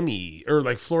Miami or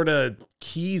like Florida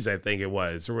Keys, I think it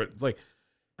was, or like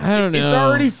I don't know. It's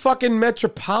already fucking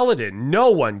metropolitan.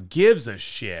 No one gives a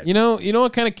shit. You know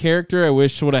what kind of character I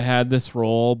wish would have had this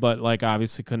role, but like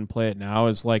obviously couldn't play it now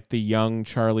is like the young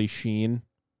Charlie Sheen.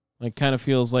 Like kind of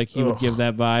feels like he would give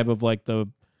that vibe of like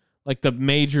the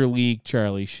major league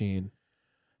Charlie Sheen.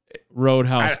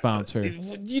 Roadhouse bouncer.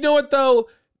 You know what though?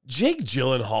 Jake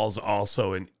Gyllenhaal's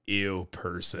also an ew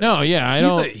person. No,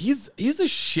 yeah, He's a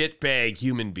shitbag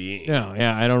human being. No,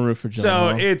 yeah, I don't root for Gyllenhaal.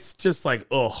 So it's just like,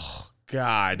 oh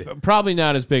God. Probably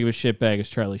not as big of a shitbag as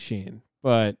Charlie Sheen,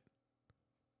 but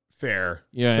fair.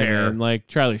 Yeah, fair. I mean, like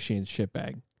Charlie Sheen's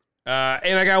shitbag.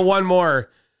 And I got one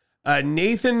more.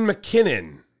 Nathan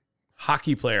McKinnon,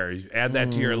 hockey player. Add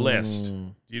that to your list.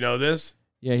 Do you know this?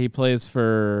 Yeah, he plays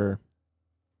for.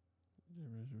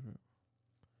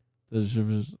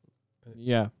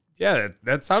 Yeah. Yeah,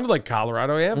 that sounded like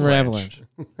Colorado Avalanche.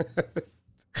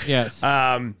 Yes.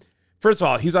 First of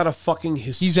all, he's on a fucking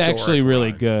historic He's actually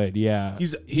really run. good. Yeah.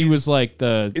 He was like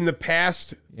in the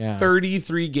past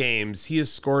 33 games, he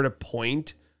has scored a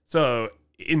point. So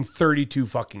in 32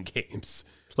 fucking games.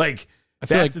 Like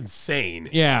that's insane.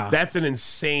 Yeah. That's an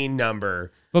insane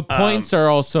number. But points are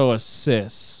also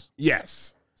assists.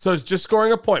 Yes. So it's just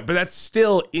scoring a point, but that's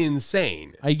still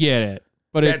insane. I get it.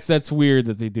 But that's weird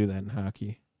that they do that in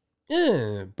hockey.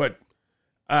 Yeah, but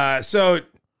so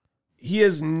he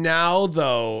has now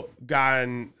though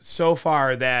gotten so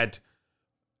far that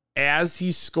as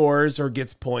he scores or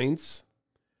gets points,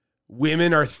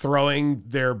 women are throwing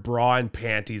their bra and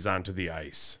panties onto the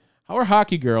ice. How are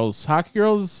hockey girls? Hockey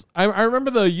girls, I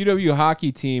remember the UW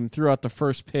hockey team threw out the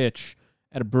first pitch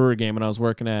at a Brewer game when I was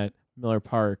working at Miller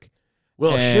Park.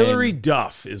 Well, Hillary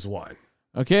Duff is one.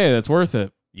 Okay, that's worth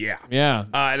it. Yeah. Yeah.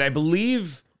 And I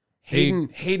believe Hayden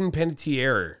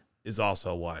Panettiere is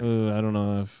also one. I don't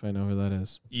know if I know who that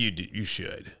is. You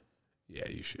should. Yeah,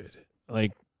 you should.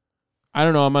 Like, I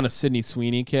don't know. I'm on a Sydney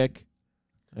Sweeney kick.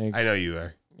 Like, I know you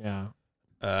are.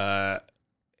 Yeah.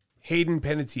 Hayden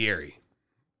Panettiere.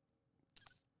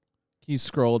 Can you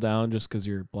scroll down just because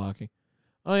you're blocking?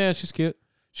 Oh, yeah, she's cute.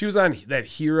 She was on that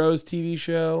Heroes TV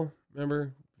show,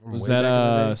 remember? Was that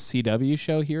a CW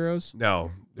show, Heroes?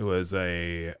 No, it was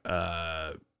a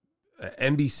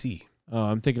NBC. Oh,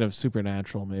 I'm thinking of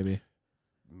Supernatural, maybe.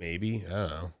 Maybe. I don't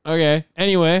know. Okay.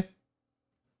 Anyway.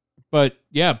 But,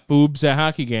 yeah, boobs at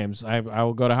hockey games. I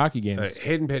will go to hockey games.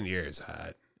 Hayden Panettiere is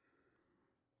hot.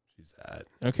 She's hot.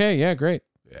 Okay, yeah, great.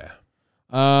 Yeah.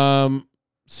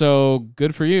 So,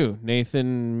 good for you.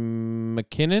 Nathan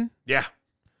McKinnon? Yeah.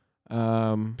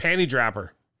 Panty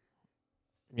dropper.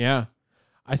 Yeah.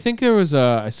 I think there was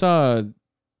I saw an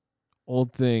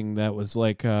old thing that was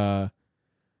like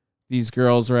these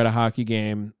girls were at a hockey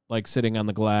game, like sitting on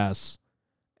the glass,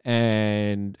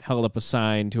 and held up a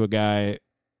sign to a guy.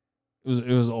 It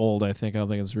was old, I think. I don't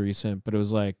think it's recent, but it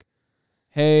was like,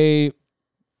 "Hey,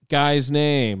 guy's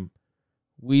name,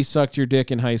 we sucked your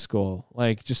dick in high school,"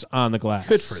 like just on the glass.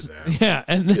 Good for them. Yeah,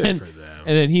 and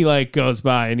then he like goes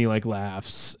by and he like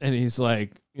laughs and he's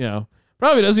like,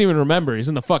 probably doesn't even remember. He's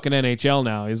in the fucking NHL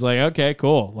now. He's like, okay,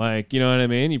 cool. Like, you know what I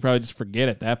mean? You probably just forget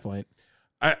at that point.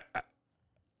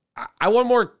 I want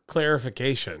more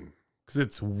clarification because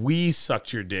it's we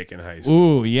sucked your dick in high school.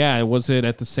 Ooh, yeah. Was it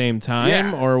at the same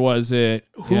time or was it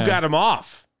who got him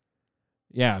off?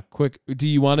 Yeah, quick. Do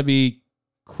you want to be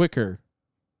quicker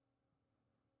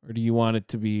or do you want it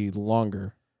to be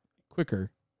longer? Quicker.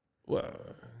 Well,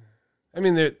 I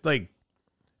mean, they're like,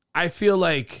 I feel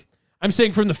like. I'm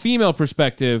saying from the female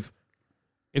perspective,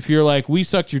 if you're like, we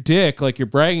sucked your dick, like you're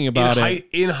bragging about it.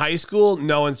 In high school,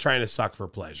 no one's trying to suck for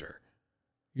pleasure.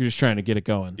 You're just trying to get it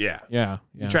going. Yeah. Yeah.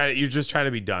 You're just trying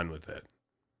to be done with it.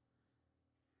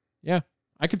 Yeah.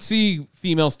 I could see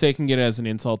females taking it as an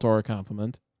insult or a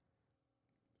compliment.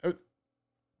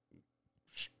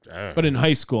 But in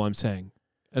high school, I'm saying.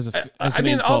 As an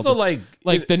insult. Also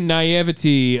like the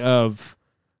naivety of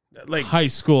like high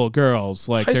school girls.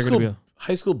 Like they're going to be.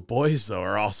 High school boys, though,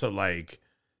 are also like,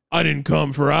 I didn't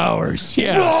come for hours.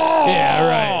 Yeah. Oh!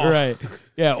 Yeah, right.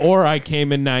 Yeah, or I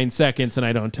came in 9 seconds and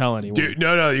I don't tell anyone. Dude,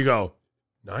 no, you go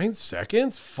 9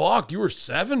 seconds. Fuck, you were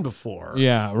 7 before.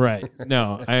 Yeah, right.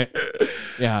 No,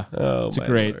 Oh, it's my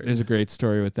great. Lord. There's a great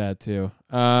story with that too.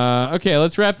 Okay,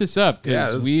 let's wrap this up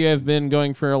because we have been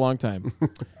going for a long time. We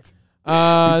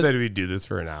said we'd do this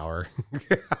for an hour.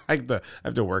 I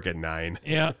have to work at 9.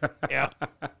 Yeah.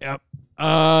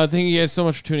 Thank you guys so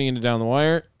much for tuning in to Down the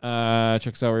Wire.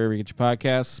 Check us out wherever you get your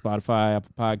podcasts: Spotify,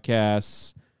 Apple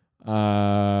Podcasts,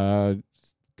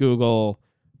 Google,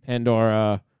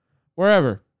 Pandora,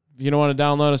 wherever. If you don't want to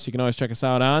download us, you can always check us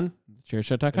out on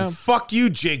chairshot.com. Fuck you,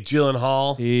 Jake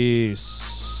Gyllenhaal.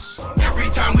 Peace. Every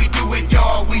time we do it,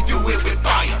 y'all, we do it with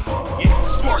fire. Yeah.